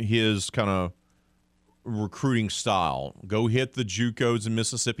of his kind of recruiting style. Go hit the JUCOs in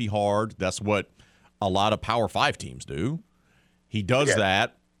Mississippi hard. That's what a lot of Power 5 teams do. He does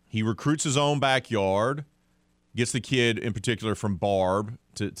that. He recruits his own backyard, gets the kid in particular from Barb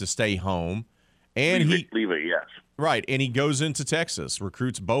to stay home. And leave it, yes. Right, and he goes into Texas,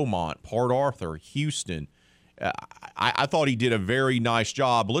 recruits Beaumont, Port Arthur, Houston. I thought he did a very nice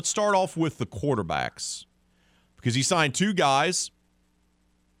job. Let's start off with the quarterbacks because he signed 2 guys.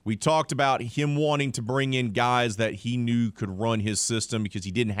 We talked about him wanting to bring in guys that he knew could run his system because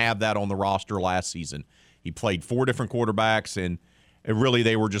he didn't have that on the roster last season. He played 4 different quarterbacks, and really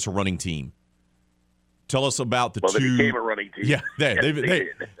they were just a running team. Tell us about the 2. They became a running team.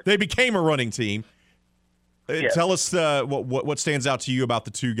 Yeah, they became a running team. Yes. Tell us what stands out to you about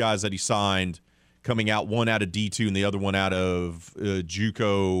the 2 guys that he signed coming out, one out of D2 and the other one out of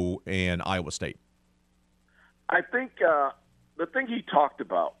JUCO and Iowa State. I think the thing he talked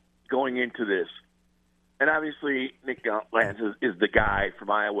about going into this, and obviously Nick Lance is the guy from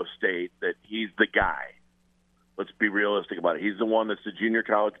Iowa State, that he's the guy. Let's be realistic about it. He's the one that's the Junior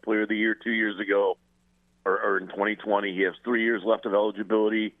College Player of the Year 2 years ago, or in 2020. He has 3 years left of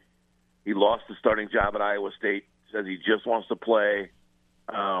eligibility. He lost the starting job at Iowa State, says he just wants to play.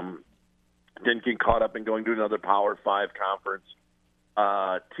 Didn't get caught up in going to another Power 5 conference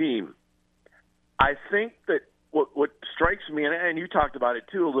team. I think that what strikes me, and you talked about it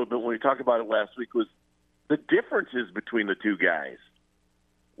too a little bit when we talked about it last week, was the differences between the 2 guys.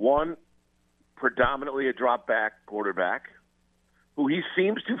 One, predominantly a drop-back quarterback, who he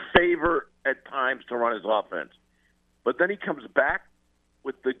seems to favor at times to run his offense. But then he comes back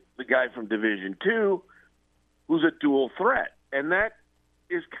with the guy from Division II, who's a dual threat. And that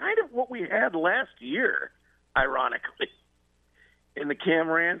is kind of what we had last year, ironically, in the Cam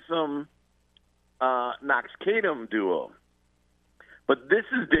Ransom Knox Kadum duo. But this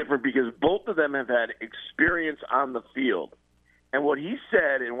is different because both of them have had experience on the field. And what he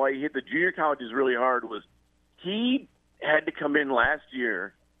said and why he hit the junior colleges really hard was he had to come in last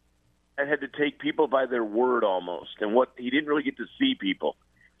year and had to take people by their word almost. And what he didn't really get to see people.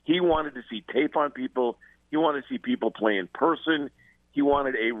 He wanted to see tape on people. He wanted to see people play in person. He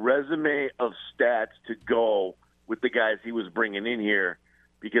wanted a resume of stats to go with the guys he was bringing in here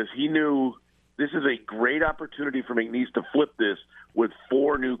because he knew this is a great opportunity for McNeese to flip this with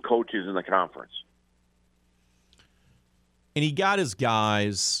 4 new coaches in the conference. And he got his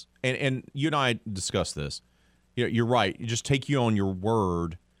guys, and you and I discussed this. You're right. You just take you on your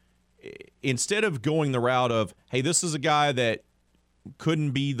word. Instead of going the route of, hey, this is a guy that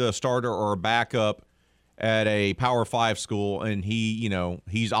couldn't be the starter or a backup at a Power 5 school, and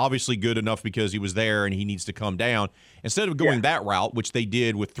he's obviously good enough because he was there and he needs to come down. Instead of going that route, which they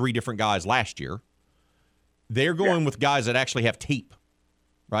did with 3 different guys last year, they're going with guys that actually have tape,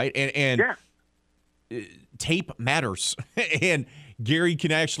 right? And tape matters. And Gary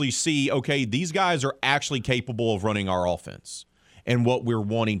can actually see, okay, these guys are actually capable of running our offense and what we're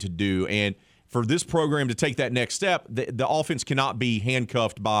wanting to do. And for this program to take that next step, the offense cannot be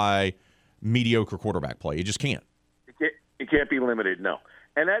handcuffed by mediocre quarterback play. It just can't. It can't be limited, no.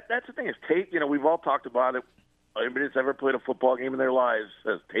 And that's the thing is tape, we've all talked about it. Anybody that's ever played a football game in their lives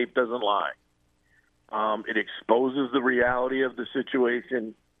says tape doesn't lie. It exposes the reality of the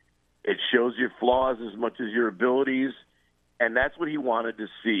situation. It shows your flaws as much as your abilities, and that's what he wanted to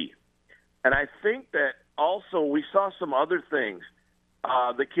see. And I think that also we saw some other things.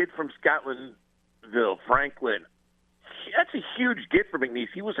 The kid from Scotlandville, Franklin, that's a huge get for McNeese.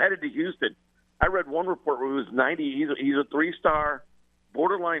 He was headed to Houston. I read one report where he was 90. He's a 3-star,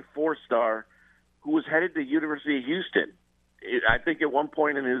 borderline 4-star, who was headed to University of Houston. I think at one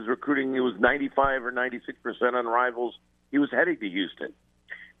point in his recruiting, it was 95 or 96% on Rivals. He was heading to Houston.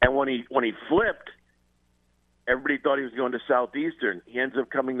 And when he flipped, everybody thought he was going to Southeastern. He ends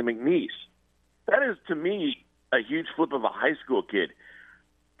up coming to McNeese. That is, to me, a huge flip of a high school kid.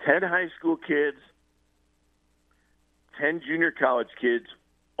 10 high school kids, 10 junior college kids,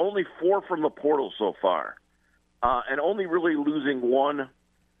 only 4 from the portal so far, and only really losing 1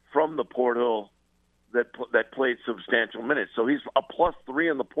 from the portal that played substantial minutes. So he's a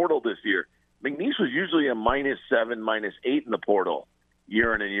 +3 in the portal this year. McNeese was usually a -7, -8 in the portal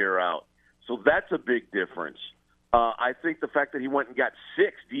year in and year out. So that's a big difference. I think the fact that he went and got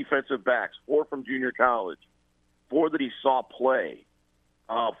 6 defensive backs, 4 from junior college, 4 that he saw play,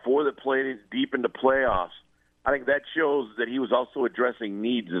 4 that played deep into playoffs, I think that shows that he was also addressing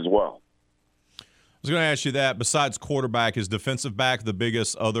needs as well. I was going to ask you that. Besides quarterback, is defensive back the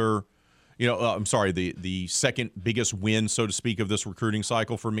biggest other, the second biggest win, so to speak, of this recruiting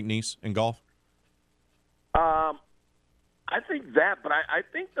cycle for McNeese in golf? I think that, but I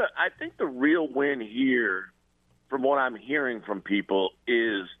think the real win here, from what I'm hearing from people,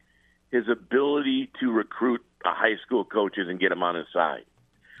 is his ability to recruit high school coaches and get them on his side.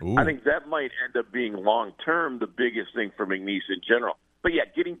 Ooh. I think that might end up being long-term the biggest thing for McNeese in general. But, yeah,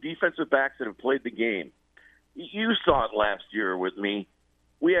 getting defensive backs that have played the game. You saw it last year with me.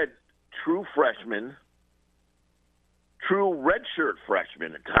 We had true freshmen, true redshirt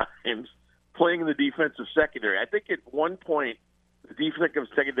freshmen at times, playing in the defensive secondary. I think at one point the defensive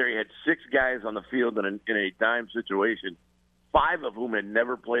secondary had 6 guys on the field in a dime situation, 5 of whom had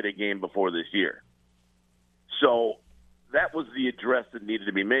never played a game before this year. So that was the address that needed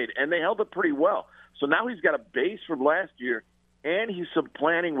to be made, and they held it pretty well. So now he's got a base from last year, and he's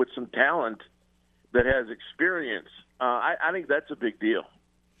supplanting with some talent that has experience. I think that's a big deal.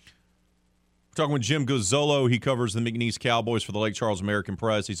 Talking with Jim Gozzolo. He covers the McNeese Cowboys for the Lake Charles American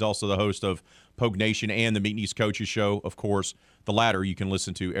Press. He's also the host of Pogue Nation and the McNeese Coaches Show. Of course, the latter you can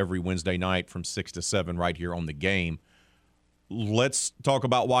listen to every Wednesday night from 6 to 7 right here on The Game. Let's talk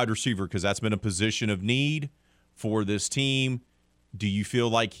about wide receiver because that's been a position of need for this team. Do you feel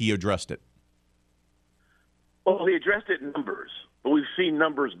like he addressed it? Well, he addressed it in numbers, but we've seen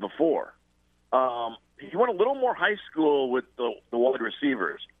numbers before. He went a little more high school with the wide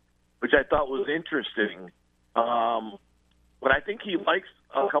receivers, which I thought was interesting. But I think he likes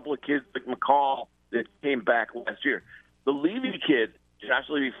a couple of kids like McCall that came back last year. The Levy kid, Josh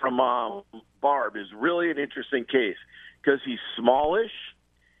Levy from Barb, is really an interesting case because he's smallish.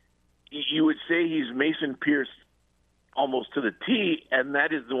 You would say he's Mason Pierce almost to the T, and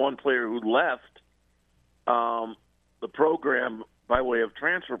that is the one player who left the program by way of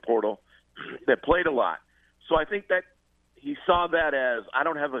transfer portal that played a lot. So I think that he saw that as, I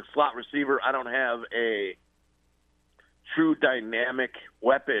don't have a slot receiver, I don't have a true dynamic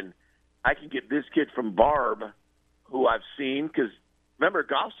weapon. I can get this kid from Barb, who I've seen, because remember,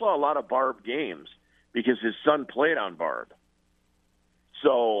 Goff saw a lot of Barb games because his son played on Barb.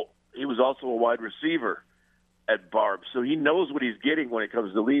 So he was also a wide receiver. at Barb, so he knows what he's getting when it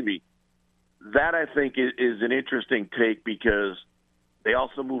comes to Levy. That, I think, is an interesting take because they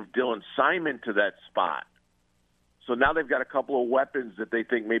also moved Dylan Simon to that spot. So now they've got a couple of weapons that they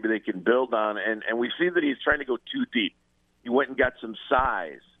think maybe they can build on, and we see that he's trying to go too deep. He went and got some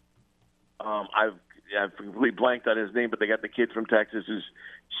size. I've completely blanked on his name, but they got the kid from Texas who's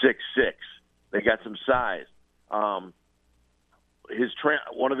 6'6". They got some size. One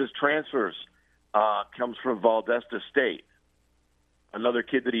of his transfers comes from Valdosta State, another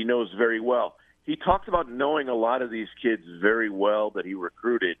kid that he knows very well. He talked about knowing a lot of these kids very well that he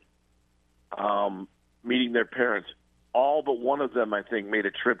recruited, meeting their parents. All but one of them, I think, made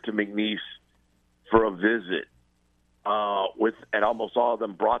a trip to McNeese for a visit. And almost all of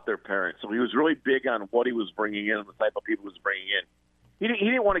them brought their parents. So he was really big on what he was bringing in and the type of people he was bringing in. He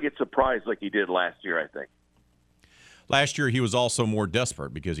didn't want to get surprised like he did last year, I think. Last year, he was also more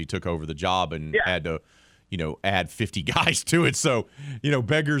desperate because he took over the job and had to, add 50 guys to it. So,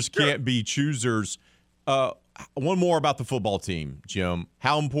 beggars can't be choosers. One more about the football team, Jim.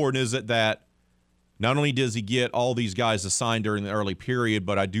 How important is it that not only does he get all these guys assigned during the early period,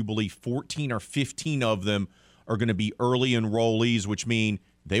 but I do believe 14 or 15 of them are going to be early enrollees, which mean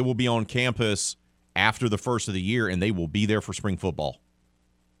they will be on campus after the first of the year, and they will be there for spring football.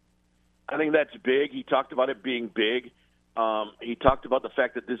 I think that's big. He talked about it being big. He talked about the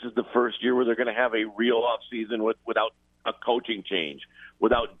fact that this is the first year where they're going to have a real off season without a coaching change,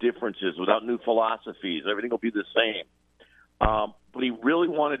 without differences, without new philosophies. Everything will be the same. But he really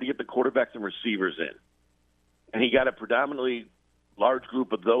wanted to get the quarterbacks and receivers in. And he got a predominantly large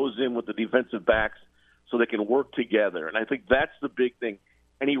group of those in with the defensive backs so they can work together. And I think that's the big thing.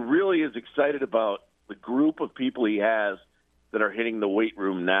 And he really is excited about the group of people he has that are hitting the weight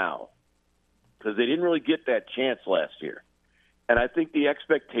room now, because they didn't really get that chance last year. And I think the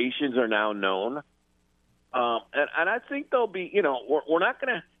expectations are now known. And I think they'll be, we're not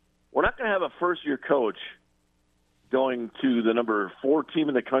going to have a first-year coach going to the number 4 team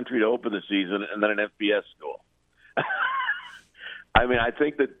in the country to open the season and then an FBS school. I mean, I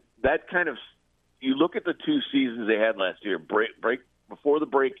think that kind of, you look at the 2 seasons they had last year, break before the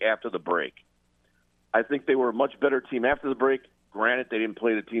break, after the break. I think they were a much better team after the break. Granted, they didn't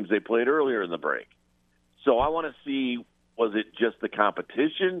play the teams they played earlier in the break. So I want to see, was it just the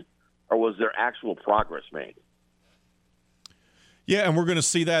competition or was there actual progress made? Yeah, and we're going to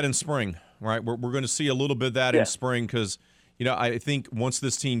see that in spring, right? We're going to see a little bit of that in spring because, I think once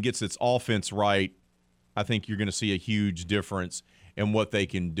this team gets its offense right, I think you're going to see a huge difference in what they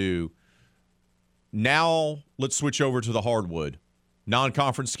can do. Now let's switch over to the hardwood.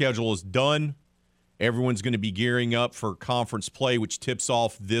 Non-conference schedule is done. Everyone's going to be gearing up for conference play, which tips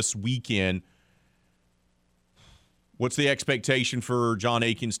off this weekend. What's the expectation for John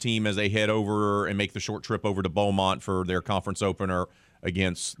Aiken's team as they head over and make the short trip over to Beaumont for their conference opener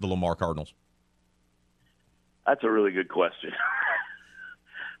against the Lamar Cardinals? That's a really good question.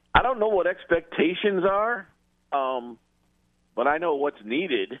 I don't know what expectations are, but I know what's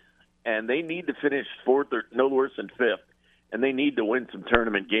needed, and they need to finish 4th or no worse than 5th, and they need to win some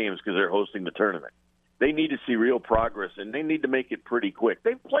tournament games because they're hosting the tournament. They need to see real progress, and they need to make it pretty quick.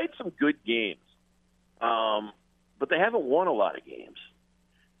 They've played some good games, but they haven't won a lot of games.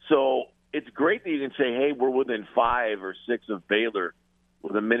 So it's great that you can say, hey, we're within 5 or 6 of Baylor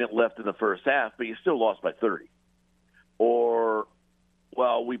with a minute left in the first half, but you still lost by 30. Or,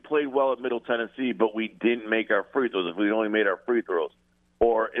 well, we played well at Middle Tennessee, but we didn't make our free throws if we only made our free throws.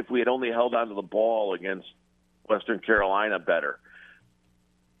 Or if we had only held onto the ball against Western Carolina better.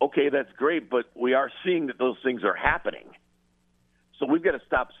 Okay, that's great, but we are seeing that those things are happening. So we've got to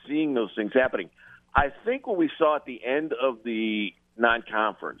stop seeing those things happening. I think what we saw at the end of the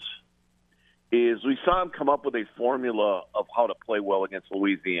non-conference is we saw him come up with a formula of how to play well against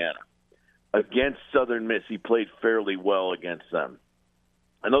Louisiana. Against Southern Miss, he played fairly well against them.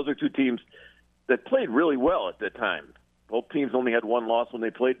 And those are 2 teams that played really well at that time. Both teams only had 1 loss when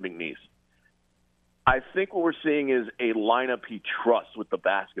they played McNeese. I think what we're seeing is a lineup he trusts with the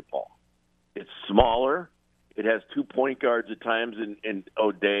basketball. It's smaller. It has 2 point guards at times in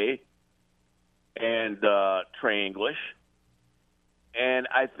O'Day and Trey English. And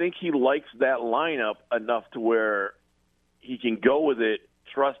I think he likes that lineup enough to where he can go with it,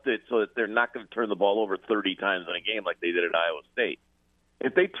 trust it, so that they're not going to turn the ball over 30 times in a game like they did at Iowa State.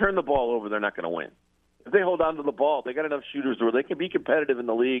 If they turn the ball over, they're not going to win. If they hold on to the ball, they got enough shooters where they can be competitive in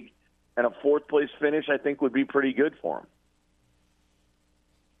the league, and a 4th-place finish, I think, would be pretty good for them.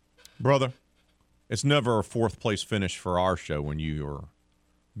 Brother, it's never a 4th-place finish for our show when you are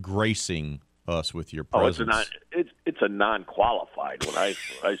gracing us with your presence. It's a non-qualified when I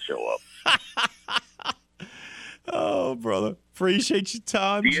show up. Oh, brother. Appreciate your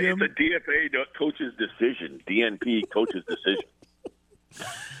time, Jim. It's a DFA coach's decision. DNP coach's decision.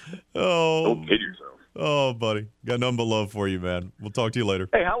 Oh, don't kid yourself. Oh, buddy, got nothing but love for you, man. We'll talk to you later.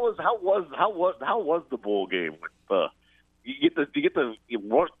 Hey, how was the bowl game? With you get to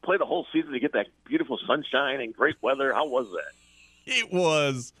play the whole season. You get that beautiful sunshine and great weather. How was that? It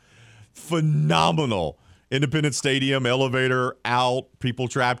was phenomenal. Independence Stadium, elevator out, people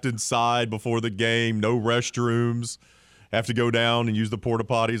trapped inside before the game, no restrooms, have to go down and use the porta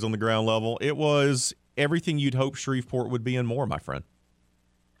potties on the ground level. It was everything you'd hope Shreveport would be and more, my friend.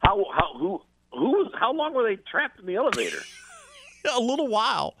 How long were they trapped in the elevator? A little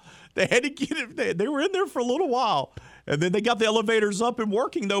while. They had to get it. They were in there for a little while. And then they got the elevators up and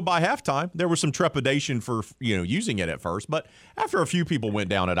working, though, by halftime. There was some trepidation for, using it at first. But after a few people went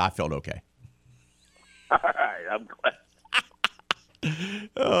down it, I felt okay. All right, I'm glad.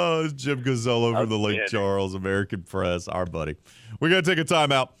 Oh, it's Jim Gazzello for the Lake Charles American Press, our buddy. We're going to take a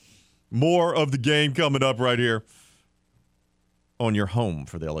timeout. More of the game coming up right here on your home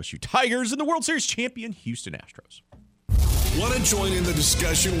for the LSU Tigers and the World Series champion Houston Astros. Want to join in the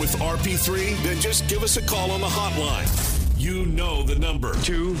discussion with RP3? Then just give us a call on the hotline. You know the number.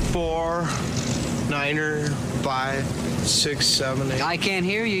 2, 4, 9er, 5, 6, 7, 8. I can't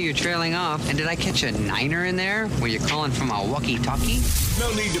hear you. You're trailing off. And did I catch a 9er in there? Were you calling from a walkie-talkie?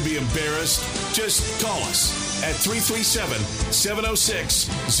 No need to be embarrassed. Just call us at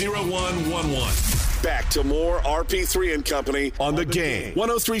 337-706-0111. Back to more RP3 and Company on The Game.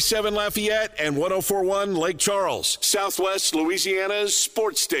 103.7 Lafayette and 104.1 Lake Charles, Southwest Louisiana's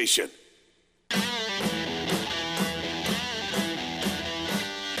sports station.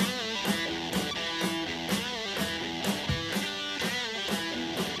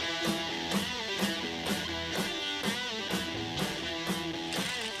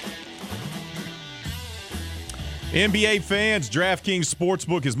 NBA fans, DraftKings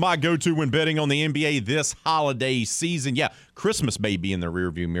Sportsbook is my go-to when betting on the NBA this holiday season. Yeah, Christmas may be in the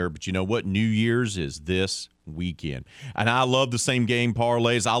rearview mirror, but you know what? New Year's is this weekend. And I love the same game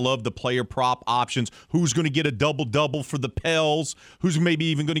parlays. I love the player prop options. Who's going to get a double-double for the Pels? Who's maybe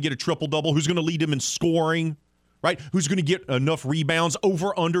even going to get a triple-double? Who's going to lead them in scoring? Right? Who's going to get enough rebounds,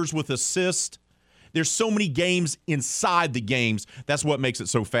 over-unders with assists? There's so many games inside the games. That's what makes it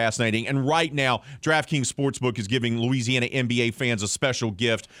so fascinating. And right now, DraftKings Sportsbook is giving Louisiana NBA fans a special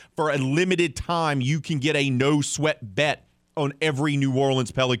gift. For a limited time, you can get a no-sweat bet on every New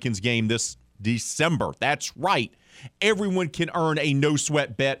Orleans Pelicans game this December. That's right. Everyone can earn a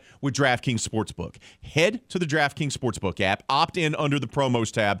no-sweat bet with DraftKings Sportsbook. Head to the DraftKings Sportsbook app, opt in under the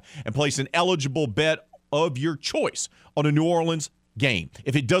promos tab, and place an eligible bet of your choice on a New Orleans game.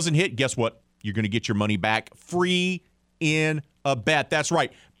 If it doesn't hit, guess what? You're going to get your money back free in a bet. That's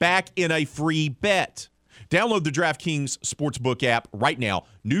right, back in a free bet. Download the DraftKings Sportsbook app right now.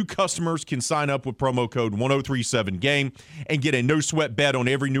 New customers can sign up with promo code 1037GAME and get a no-sweat bet on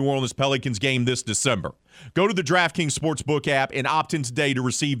every New Orleans Pelicans game this December. Go to the DraftKings Sportsbook app and opt in today to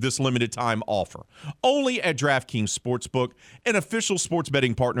receive this limited-time offer. Only at DraftKings Sportsbook, an official sports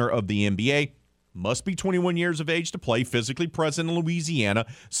betting partner of the NBA. Must be 21 years of age to play, physically present in Louisiana.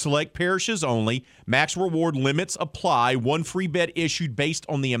 Select parishes only. Max reward limits apply. One free bet issued based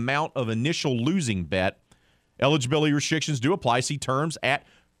on the amount of initial losing bet. Eligibility restrictions do apply. See terms at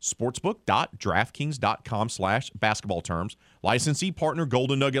sportsbook.draftkings.com/basketball terms. Licensee partner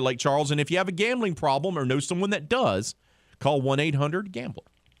Golden Nugget Lake Charles. And if you have a gambling problem or know someone that does, call 1-800-GAMBLER.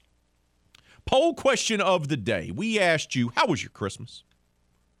 Poll question of the day. We asked you, how was your Christmas?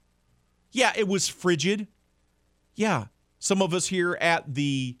 Yeah, it was frigid. Yeah, some of us here at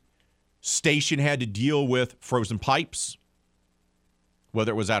the station had to deal with frozen pipes,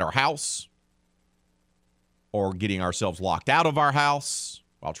 whether it was at our house or getting ourselves locked out of our house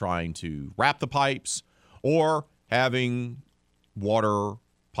while trying to wrap the pipes, or having water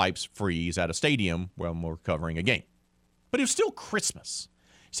pipes freeze at a stadium when we're covering a game. But it was still Christmas.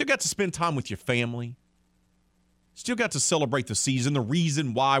 You still got to spend time with your family. Still got to celebrate the season, the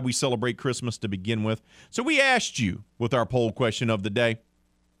reason why we celebrate Christmas to begin with. So we asked you with our poll question of the day,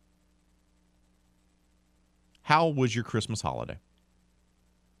 how was your Christmas holiday?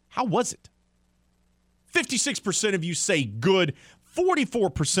 How was it? 56% of you say good.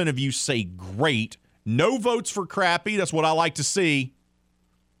 44% of you say great. No votes for crappy. That's what I like to see.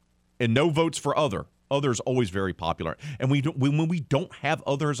 And no votes for other. Other is always very popular. And when we don't have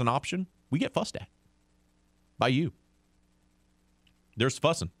other as an option, we get fussed at. By you. There's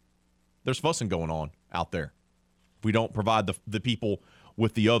fussing. There's fussing going on out there. If we don't provide the people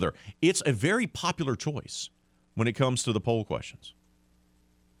with the other. It's a very popular choice when it comes to the poll questions.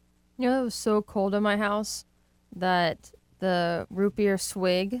 You know, it was so cold in my house that the root beer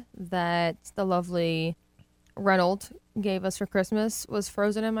swig that the lovely Reynolds gave us for Christmas was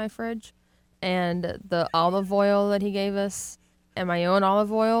frozen in my fridge, and the olive oil that he gave us and my own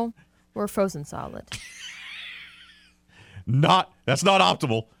olive oil were frozen solid. That's not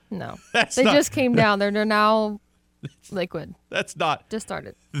optimal. No. They just came down. They're now liquid. That's not. Just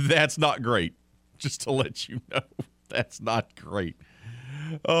started. That's not great. Just to let you know. That's not great.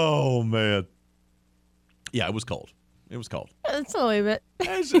 Oh, man. Yeah, it was cold. It was cold. It's only a bit.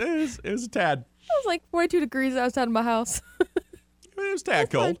 It was a tad. It was like 42 degrees outside of my house. It was a tad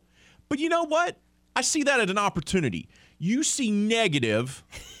cold. But you know what? I see that as an opportunity. You see negative,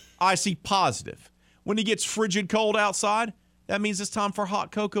 I see positive. When it gets frigid cold outside, that means it's time for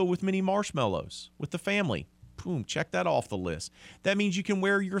hot cocoa with mini marshmallows with the family. Boom, check that off the list. That means you can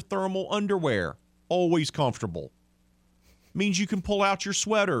wear your thermal underwear. Always comfortable. Means you can pull out your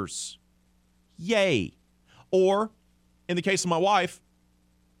sweaters. Yay. Or, in the case of my wife,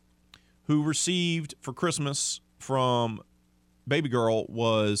 who received for Christmas from baby girl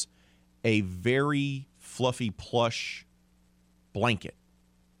was a very fluffy plush blanket.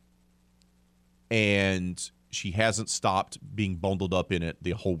 And she hasn't stopped being bundled up in it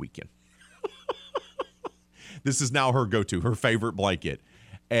the whole weekend. This is now her go-to, her favorite blanket.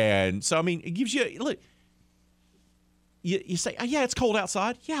 And so, I mean, it gives you, look, you say, oh, yeah, it's cold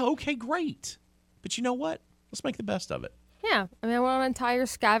outside. Yeah, okay, great. But you know what? Let's make the best of it. Yeah. I mean, I went on an entire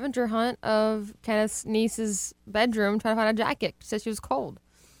scavenger hunt of Kenneth's niece's bedroom trying to find a jacket. She said she was cold.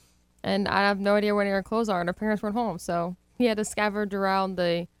 And I have no idea where any of her clothes are, and her parents weren't home. So he had to scavenge around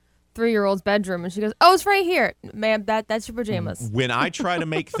the 3-year-old's bedroom, and she goes, oh, it's right here. Ma'am, that's your pajamas. When I try to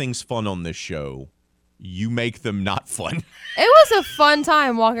make things fun on this show, you make them not fun. It was a fun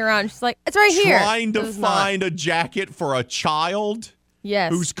time walking around. She's like, it's right here. Trying to find a jacket for a child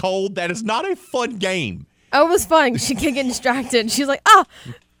who's cold, that is not a fun game. Oh, it was fun. She kept getting distracted. She's like,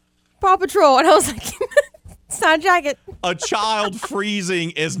 Paw Patrol. And I was like, it's not a jacket. A child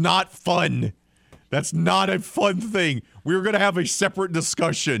freezing is not fun. That's not a fun thing. We're going to have a separate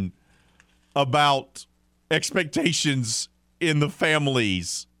discussion about expectations in the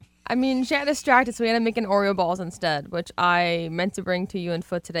families. I mean, she got distracted, so we ended up making Oreo balls instead, which I meant to bring to you and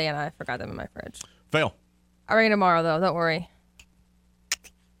Foot today, and I forgot them in my fridge. Fail. I'll bring it tomorrow, though. Don't worry.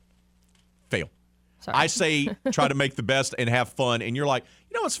 Fail. Sorry. I say try to make the best and have fun, and you're like,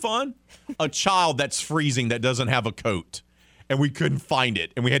 you know what's fun? A child that's freezing that doesn't have a coat, and we couldn't find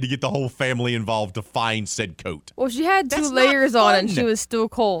it, and we had to get the whole family involved to find said coat. Well, she had two layers on, and she was still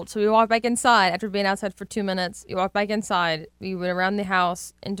cold. So we walked back inside after being outside for 2 minutes. We walked back inside. We went around the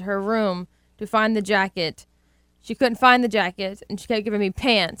house into her room to find the jacket. She couldn't find the jacket, and she kept giving me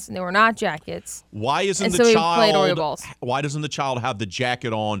pants, and they were not jackets. Why isn't and the so we child? played Oreo balls. Why doesn't the child have the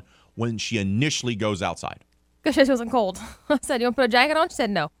jacket on when she initially goes outside? Because she wasn't cold. I said, you want to put a jacket on? She said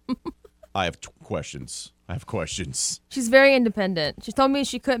no. I have questions. She's very independent. She told me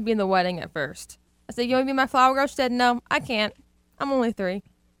she couldn't be in the wedding at first. I said, you want to be my flower girl? She said, no, I can't. I'm only 3.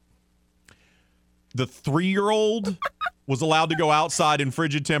 The 3-year-old was allowed to go outside in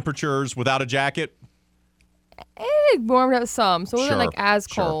frigid temperatures without a jacket? It warmed up some, so it wasn't like as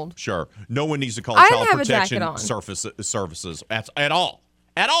cold. Sure. No one needs to call I child didn't have a protection jacket on. services at all.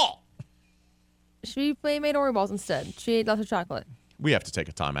 At all. She made Oreo balls instead. She ate lots of chocolate. We have to take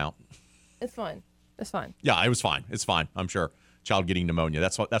a timeout. It's fine. It's fine. Yeah, it was fine. It's fine. I'm sure. Child getting pneumonia.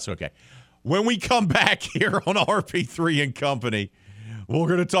 That's okay. When we come back here on RP3 and Company, we're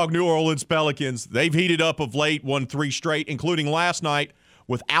going to talk New Orleans Pelicans. They've heated up of late, won 3 straight, including last night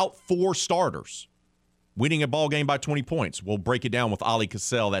without 4 starters, winning a ball game by 20 points. We'll break it down with Ali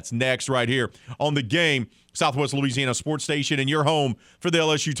Cassell. That's next right here on The Game, Southwest Louisiana Sports Station, and your home for the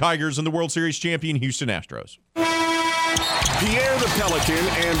LSU Tigers and the World Series champion Houston Astros. Pierre the Pelican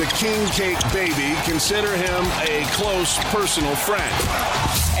and the King Cake Baby consider him a close personal friend.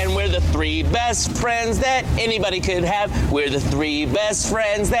 And we're the 3 best friends that anybody could have. We're the 3 best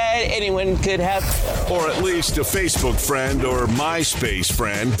friends that anyone could have. Or at least a Facebook friend or MySpace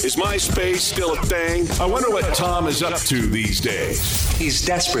friend. Is MySpace still a thing? I wonder what Tom is up to these days. He's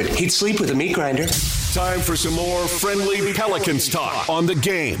desperate. He'd sleep with a meat grinder. Time for some more friendly Pelicans talk on The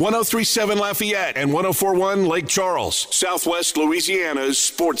Game. 103.7 Lafayette and 104.1 Lake Charles, Southwest Louisiana's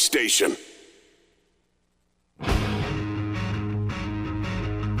sports station.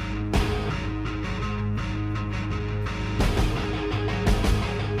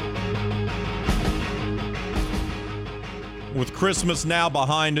 With Christmas now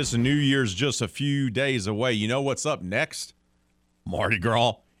behind us and New Year's just a few days away, you know what's up next? Mardi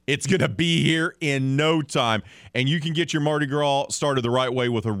Gras. It's going to be here in no time. And you can get your Mardi Gras started the right way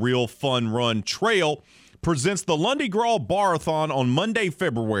with a real fun run trail presents the Lundy Grawl Bar-a-thon on Monday,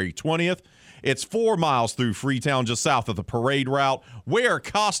 February 20th. It's 4 miles through Freetown, just south of the parade route. Wear a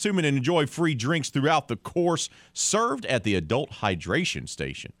costume and enjoy free drinks throughout the course, served at the adult hydration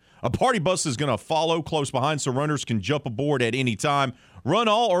station. A party bus is going to follow close behind so runners can jump aboard at any time, run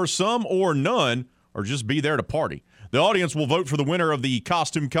all or some or none, or just be there to party. The audience will vote for the winner of the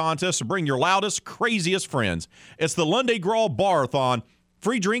costume contest, so bring your loudest, craziest friends. It's the Lundy Grawl Bar-a-thon.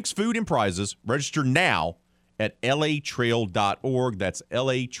 Free drinks, food, and prizes. Register now at latrail.org. That's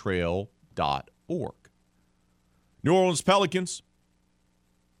latrail.org. New Orleans Pelicans.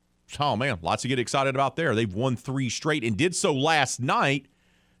 Oh, man, lots to get excited about there. They've won 3 straight and did so last night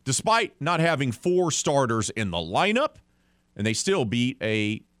despite not having 4 starters in the lineup, and they still beat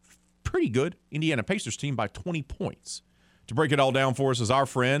a pretty good Indiana Pacers team by 20 points. To break it all down for us is our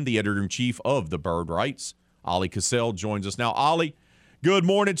friend, the editor-in-chief of the Bird Writes, Ollie Cassell, joins us now. Ollie, good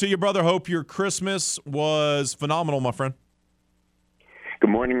morning to you, brother. Hope your Christmas was phenomenal, my friend. Good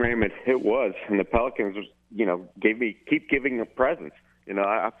morning, Raymond. It was, and the Pelicans, keep giving them presents.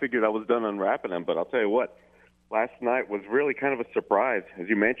 I figured I was done unwrapping them, but I'll tell you what, last night was really kind of a surprise. As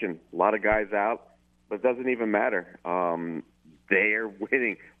you mentioned, a lot of guys out, but it doesn't even matter. They're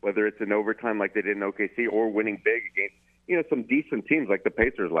winning, whether it's in overtime like they did in OKC or winning big against, some decent teams like the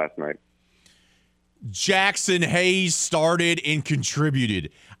Pacers last night. Jackson Hayes started and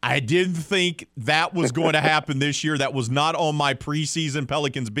contributed. I didn't think that was going to happen this year. That was not on my preseason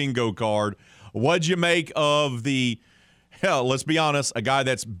Pelicans bingo card. What'd you make of let's be honest, a guy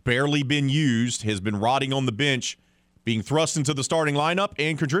that's barely been used, has been rotting on the bench, being thrust into the starting lineup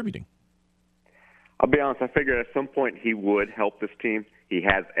and contributing? I'll be honest, I figured at some point he would help this team. He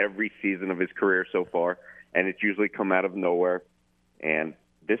has every season of his career so far, and it's usually come out of nowhere. And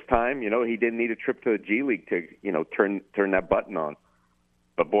this time, he didn't need a trip to the G League to, turn that button on.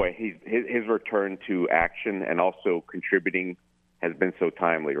 But boy, his return to action and also contributing has been so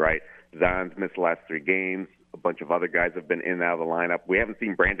timely, right? Zion's missed the last 3 games. A bunch of other guys have been in and out of the lineup. We haven't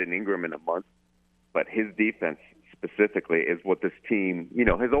seen Brandon Ingram in a month, but his defense specifically is what this team,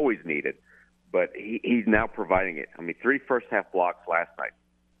 has always needed. But he's now providing it. 3 first-half blocks last night.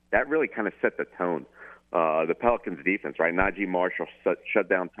 That really kind of set the tone. The Pelicans' defense, right? Najee Marshall shut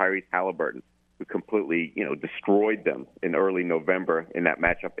down Tyrese Halliburton, who completely, destroyed them in early November in that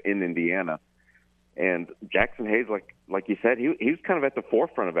matchup in Indiana. And Jackson Hayes, like you said, he was kind of at the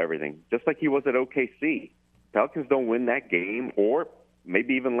forefront of everything, just like he was at OKC. Pelicans don't win that game, or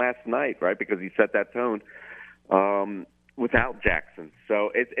maybe even last night, right, because he set that tone without Jackson. So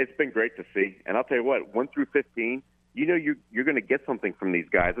it's been great to see. And I'll tell you what, 1 through 15, you're going to get something from these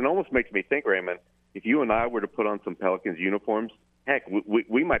guys. And it almost makes me think, Raymond, if you and I were to put on some Pelicans uniforms, heck,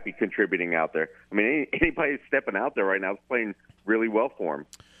 we might be contributing out there. Anybody stepping out there right now is playing really well for them.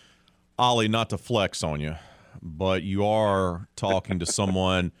 Ollie, not to flex on you, but you are talking to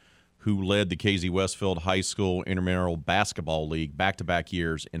someone who led the KZ Westfield High School Intramural Basketball League back-to-back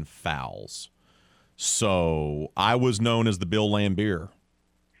years in fouls. So I was known as the Bill Laimbeer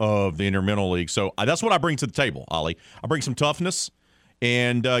of the Intramural League. So that's what I bring to the table, Ollie. I bring some toughness.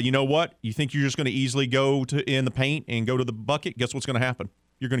 And you know what? You think you're just going to easily go in the paint and go to the bucket? Guess what's going to happen?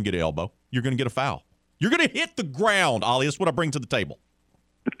 You're going to get an elbow. You're going to get a foul. You're going to hit the ground, Ollie. That's what I bring to the table.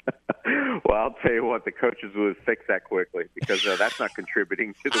 Well, I'll tell you what, the coaches would fix that quickly because that's not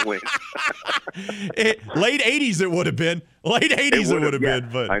contributing to the win. Late 80s it would have been. Late 80s it would have been,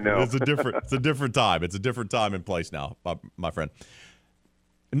 but I know. It's a different time. It's a different time and place now, my friend.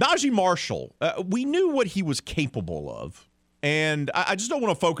 Najee Marshall, we knew what he was capable of, and I just don't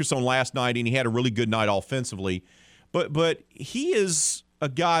want to focus on last night, and he had a really good night offensively, but he is a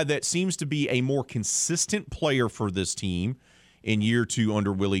guy that seems to be a more consistent player for this team in year 2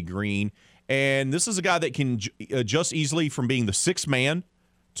 under Willie Green. And this is a guy that can adjust easily from being the 6th man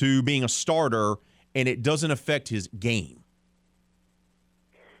to being a starter, and it doesn't affect his game.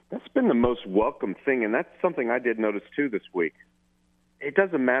 That's been the most welcome thing, and that's something I did notice too this week. It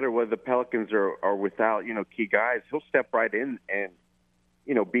doesn't matter whether the Pelicans are without, key guys. He'll step right in and,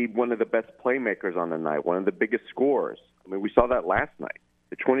 be one of the best playmakers on the night, one of the biggest scorers. We saw that last night.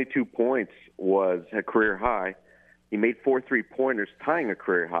 The 22 points was a career high. He made 4 3-pointers, tying a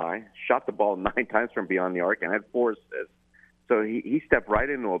career high, shot the ball 9 times from beyond the arc, and had 4 assists. So he stepped right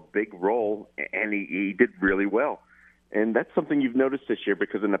into a big role, and he did really well. And that's something you've noticed this year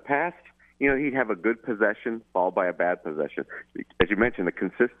because in the past, he'd have a good possession followed by a bad possession. As you mentioned, the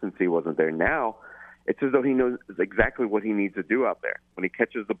consistency wasn't there. Now, it's as though he knows exactly what he needs to do out there. When he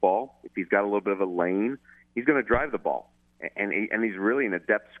catches the ball, if he's got a little bit of a lane, he's going to drive the ball. And he's really an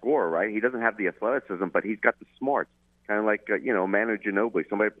adept scorer, right? He doesn't have the athleticism, but he's got the smarts. kind of like Manu Ginobili.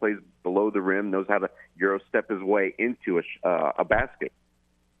 Somebody plays below the rim, knows how to Euro step his way into a basket,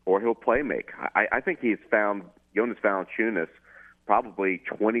 or he'll play make. I think he's found Jonas Valanciunas probably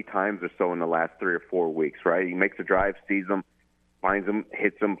 20 times or so in the last 3 or 4 weeks. Right, he makes a drive, sees him, finds him,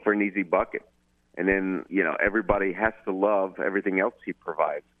 hits him for an easy bucket, and then everybody has to love everything else he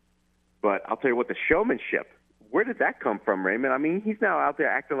provides. But I'll tell you what, the showmanship. Where did that come from, Raymond? I mean, he's now out there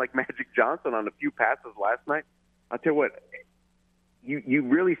acting like Magic Johnson on a few passes last night. I'll tell you what, you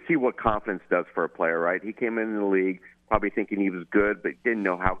really see what confidence does for a player, right? He came in the league probably thinking he was good, but didn't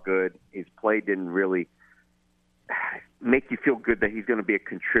know how good. His play didn't really make you feel good that he's going to be a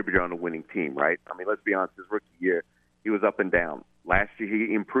contributor on a winning team, right? I mean, let's be honest, his rookie year, he was up and down. Last year,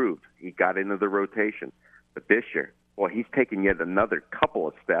 he improved. He got into the rotation. But this year, he's taken yet another couple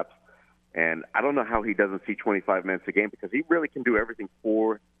of steps. And I don't know how he doesn't see 25 minutes a game, because he really can do everything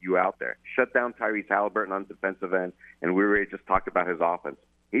for you out there. Shut down Tyrese Halliburton on defensive end, and we already just talked about his offense.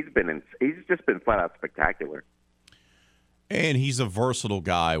 He's just been flat out spectacular. And he's a versatile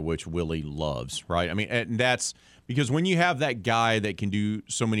guy, which Willie loves, right? I mean, and that's because when you have that guy that can do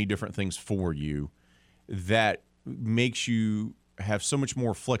so many different things for you, that makes you have so much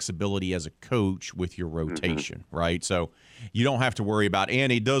more flexibility as a coach with your rotation, right? So you don't have to worry about,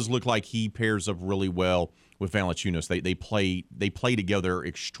 and it does look like he pairs up really well with Valanciunas. They play together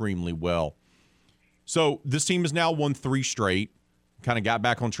extremely well. So this team has now won 3 straight, kind of got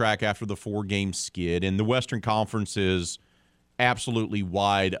back on track after the 4-game skid, and the Western Conference is absolutely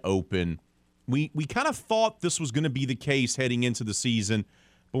wide open. We kind of thought this was going to be the case heading into the season,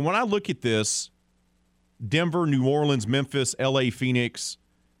 but when I look at this, Denver, New Orleans, Memphis, LA, Phoenix,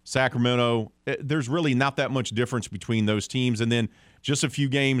 Sacramento, there's really not that much difference between those teams. And then just a few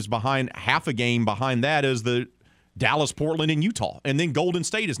games behind, half a game behind that is the Dallas, Portland, and Utah. And then Golden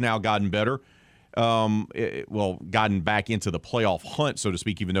State has now gotten better. Gotten back into the playoff hunt, so to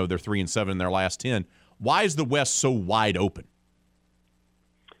speak, even though they're 3-7 in their last 10. Why is the West so wide open?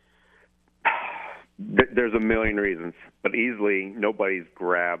 There's a million reasons, but easily nobody's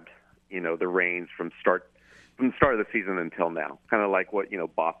grabbed, the reins from the start of the season until now. Kind of like what,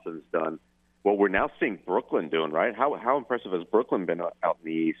 Boston's done. What we're now seeing Brooklyn doing, right? How impressive has Brooklyn been out in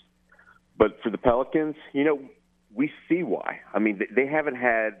the East? But for the Pelicans, we see why. I mean, they haven't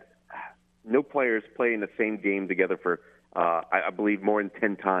had no players play in the same game together for, I believe, more than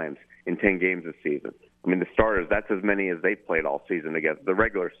 10 times in 10 games this season. I mean, the starters, that's as many as they played all season together, the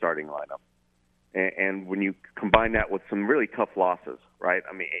regular starting lineup. And when you combine that with some really tough losses, right?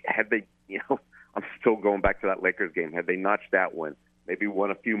 I mean, had they, I'm still going back to that Lakers game. Had they notched that win, maybe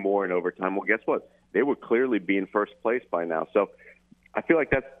won a few more in overtime, well, guess what? They would clearly be in first place by now. So I feel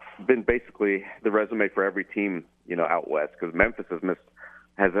like that's been basically the resume for every team, out west, because Memphis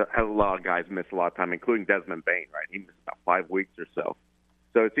has a lot of guys miss a lot of time, including Desmond Bane, right? He missed about 5 weeks or so.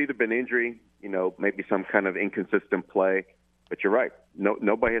 So it's either been injury, maybe some kind of inconsistent play. But you're right.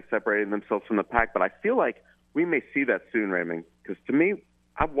 Nobody has separated themselves from the pack. But I feel like we may see that soon, Raymond, because to me,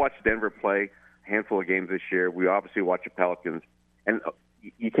 I've watched Denver play a handful of games this year. We obviously watch the Pelicans. And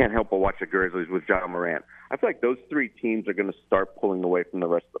you can't help but watch the Grizzlies with John Morant. I feel like those 3 teams are going to start pulling away from the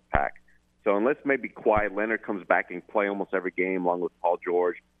rest of the pack. So unless maybe Kawhi Leonard comes back and play almost every game along with Paul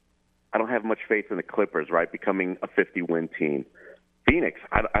George, I don't have much faith in the Clippers, right, becoming a 50-win team. Phoenix,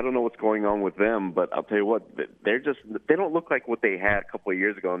 I don't know what's going on with them, but I'll tell you what, they don't look like what they had a couple of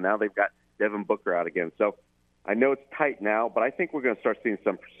years ago. And now they've got Devin Booker out again. So I know it's tight now, but I think we're going to start seeing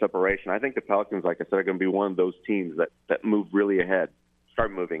some separation. I think the Pelicans, like I said, are going to be one of those teams that move really ahead,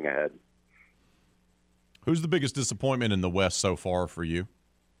 start moving ahead. Who's the biggest disappointment in the West so far for you?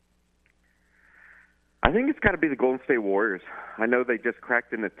 I think it's got to be the Golden State Warriors. I know they just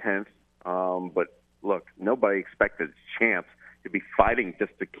cracked in the 10th, but look, nobody expected champs to be fighting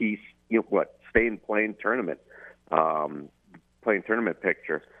just to playing tournament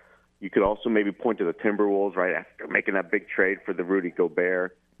picture. You could also maybe point to the Timberwolves, right, after making that big trade for the Rudy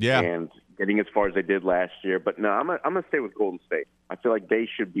Gobert and getting as far as they did last year. But no, I'm gonna stay with Golden State. I feel like they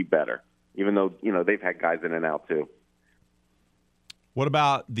should be better, even though they've had guys in and out too. What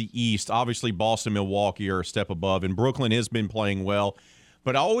about the East? Obviously, Boston, Milwaukee are a step above, and Brooklyn has been playing well,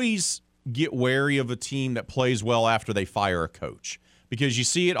 but always get wary of a team that plays well after they fire a coach, because you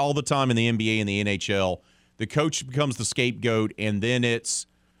see it all the time in the NBA and the NHL. The coach becomes the scapegoat, and then it's,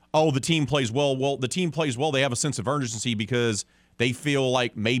 the team plays well. Well, the team plays well. They have a sense of urgency because they feel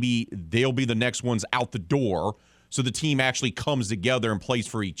like maybe they'll be the next ones out the door. So the team actually comes together and plays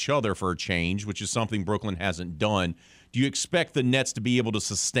for each other for a change, which is something Brooklyn hasn't done. Do you expect the Nets to be able to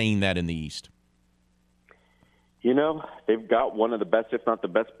sustain that in the East? You know, they've got one of the best, if not the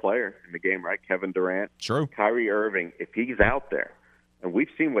best player in the game, right? Kevin Durant. True. Kyrie Irving, if he's out there, and we've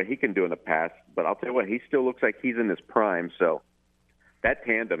seen what he can do in the past, but I'll tell you what, he still looks like he's in his prime. So that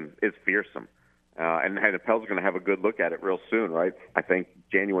tandem is fearsome. And the Pels are going to have a good look at it real soon, right? I think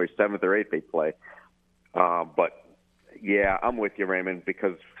January 7th or 8th they play. But, yeah, I'm with you, Raymond,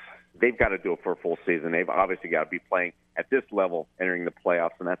 because they've got to do it for a full season. They've obviously got to be playing at this level entering the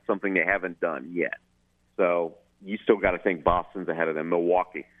playoffs, and that's something they haven't done yet. So you still got to think Boston's ahead of them.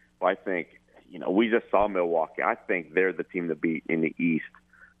 Milwaukee, well, I think, we just saw Milwaukee. I think they're the team to beat in the East.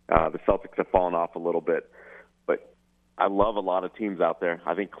 The Celtics have fallen off a little bit. But I love a lot of teams out there.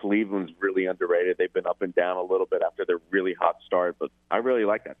 I think Cleveland's really underrated. They've been up and down a little bit after their really hot start. But I really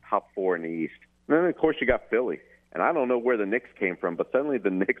like that top 4 in the East. And then, of course, you got Philly. And I don't know where the Knicks came from, but suddenly the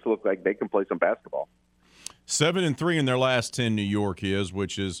Knicks look like they can play some basketball. 7-3 in their last 10, New York is,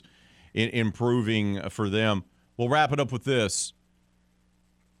 which is improving for them. We'll wrap it up with this.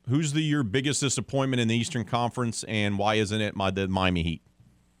 Who's your biggest disappointment in the Eastern Conference, and why isn't it the Miami Heat?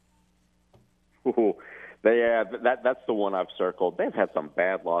 Ooh, that's the one I've circled. They've had some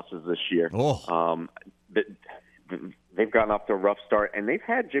bad losses this year. Oh. They've gotten off to a rough start, and they've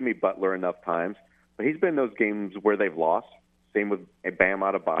had Jimmy Butler enough times, but he's been in those games where they've lost. Same with Bam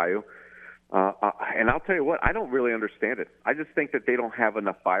Adebayo. And I'll tell you what, I don't really understand it. I just think that they don't have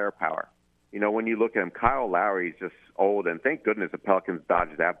enough firepower. When you look at him, Kyle Lowry's just old, and thank goodness the Pelicans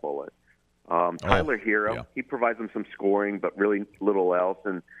dodged that bullet. Tyler Hero, he provides them some scoring, but really little else.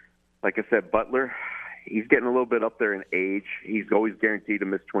 And like I said, Butler, he's getting a little bit up there in age. He's always guaranteed to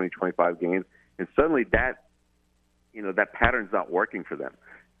miss 20, 25 games. And suddenly that pattern's not working for them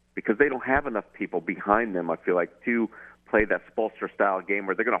because they don't have enough people behind them, I feel like, to play that Spoelstra-style game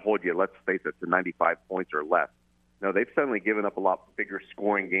where they're going to hold you, let's face it, to 95 points or less. No, they've suddenly given up a lot bigger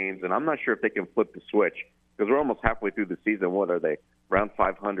scoring games, and I'm not sure if they can flip the switch because we're almost halfway through the season. What are they? Around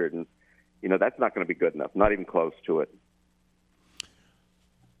 500, and that's not going to be good enough. Not even close to it.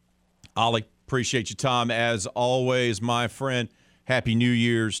 Ollie, appreciate your time as always, my friend. Happy New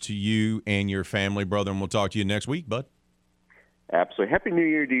Year's to you and your family, brother, and we'll talk to you next week, bud. Absolutely. Happy New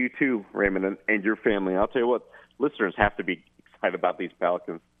Year to you too, Raymond, and your family. I'll tell you what, listeners have to be excited about these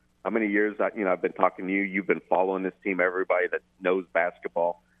Pelicans. How many years I've been talking to you. You've been following this team, everybody that knows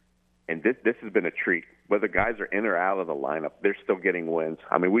basketball. And this has been a treat. Whether guys are in or out of the lineup, they're still getting wins.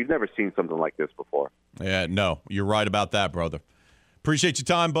 I mean, we've never seen something like this before. Yeah, no, you're right about that, brother. Appreciate your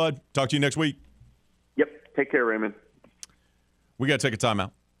time, bud. Talk to you next week. Yep. Take care, Raymond. We got to take a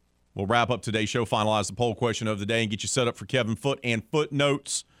timeout. We'll wrap up today's show, finalize the poll question of the day, and get you set up for Kevin Foote and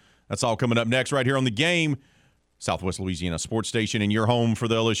Footnotes. That's all coming up next right here on The Game, Southwest Louisiana Sports Station, and your home for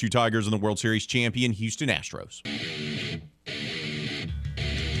the LSU Tigers and the World Series champion Houston Astros.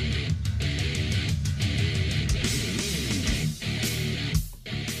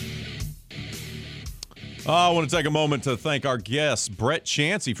 I want to take a moment to thank our guest, Brett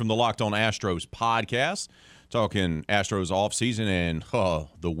Chansey from the Locked On Astros podcast, talking Astros offseason and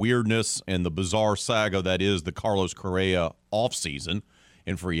the weirdness and the bizarre saga that is the Carlos Correa offseason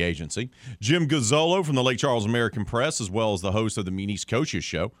in free agency. Jim Gazzolo from the Lake Charles American Press, as well as the host of the Meanies Coaches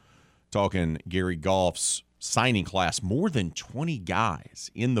Show, talking Gary Goff's signing class. More than 20 guys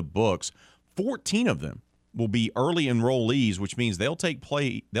in the books. 14 of them will be early enrollees, which means they'll take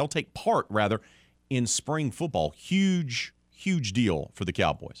part in spring football. Huge deal for the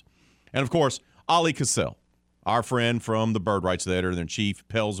Cowboys. And, of course, Ali Cassell, our friend from the Bird Rights, the editor-in-chief.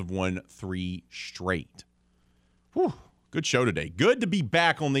 Pels have won 3 straight. Whew. Good show today. Good to be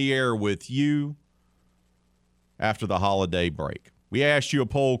back on the air with you after the holiday break. We asked you a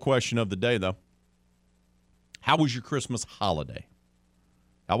poll question of the day, though. How was your Christmas holiday?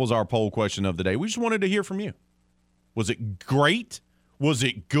 That was our poll question of the day. We just wanted to hear from you. Was it great? Was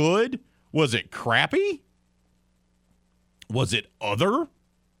it good? Was it crappy? Was it other?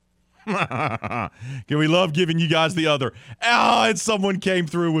 We love giving you guys the other. And someone came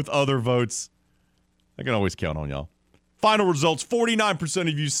through with other votes. I can always count on y'all. Final results, 49%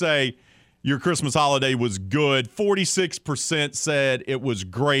 of you say your Christmas holiday was good. 46% said it was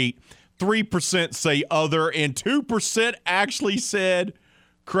great. 3% say other. And 2% actually said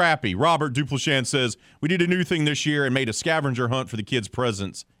crappy. Robert Duplichan says, we did a new thing this year and made a scavenger hunt for the kids'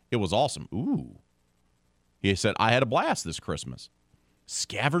 presents. It was awesome. Ooh. He said, I had a blast this Christmas.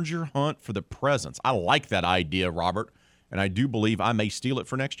 Scavenger hunt for the presents. I like that idea, Robert. And I do believe I may steal it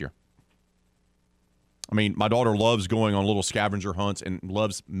for next year. I mean, my daughter loves going on little scavenger hunts and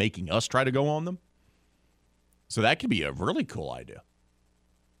loves making us try to go on them. So that could be a really cool idea.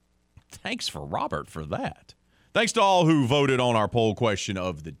 Thanks for Robert for that. Thanks to all who voted on our poll question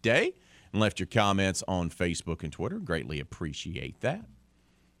of the day. and left your comments on Facebook and Twitter. Greatly appreciate that.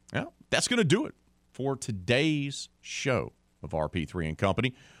 Well, that's going to do it for today's show of RP3 and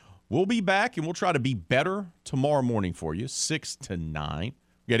Company. We'll be back, and we'll try to be better tomorrow morning for you, 6 to 9.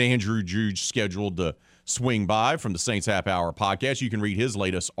 We got Andrew Juge scheduled to swing by from the Saints Half Hour podcast. You can read his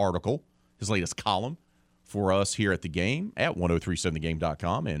latest article, his latest column for us here at The Game at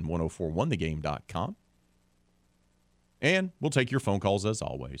 1037thegame.com and 1041thegame.com. And we'll take your phone calls as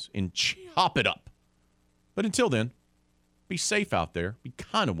always and chop it up. But until then, be safe out there. Be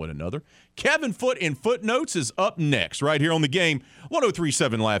kind to one another. Kevin Foote in Footnotes is up next right here on The Game.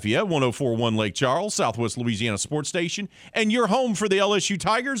 1037 Lafayette, 1041 Lake Charles, Southwest Louisiana Sports Station, and your home for the LSU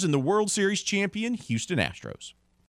Tigers and the World Series champion Houston Astros.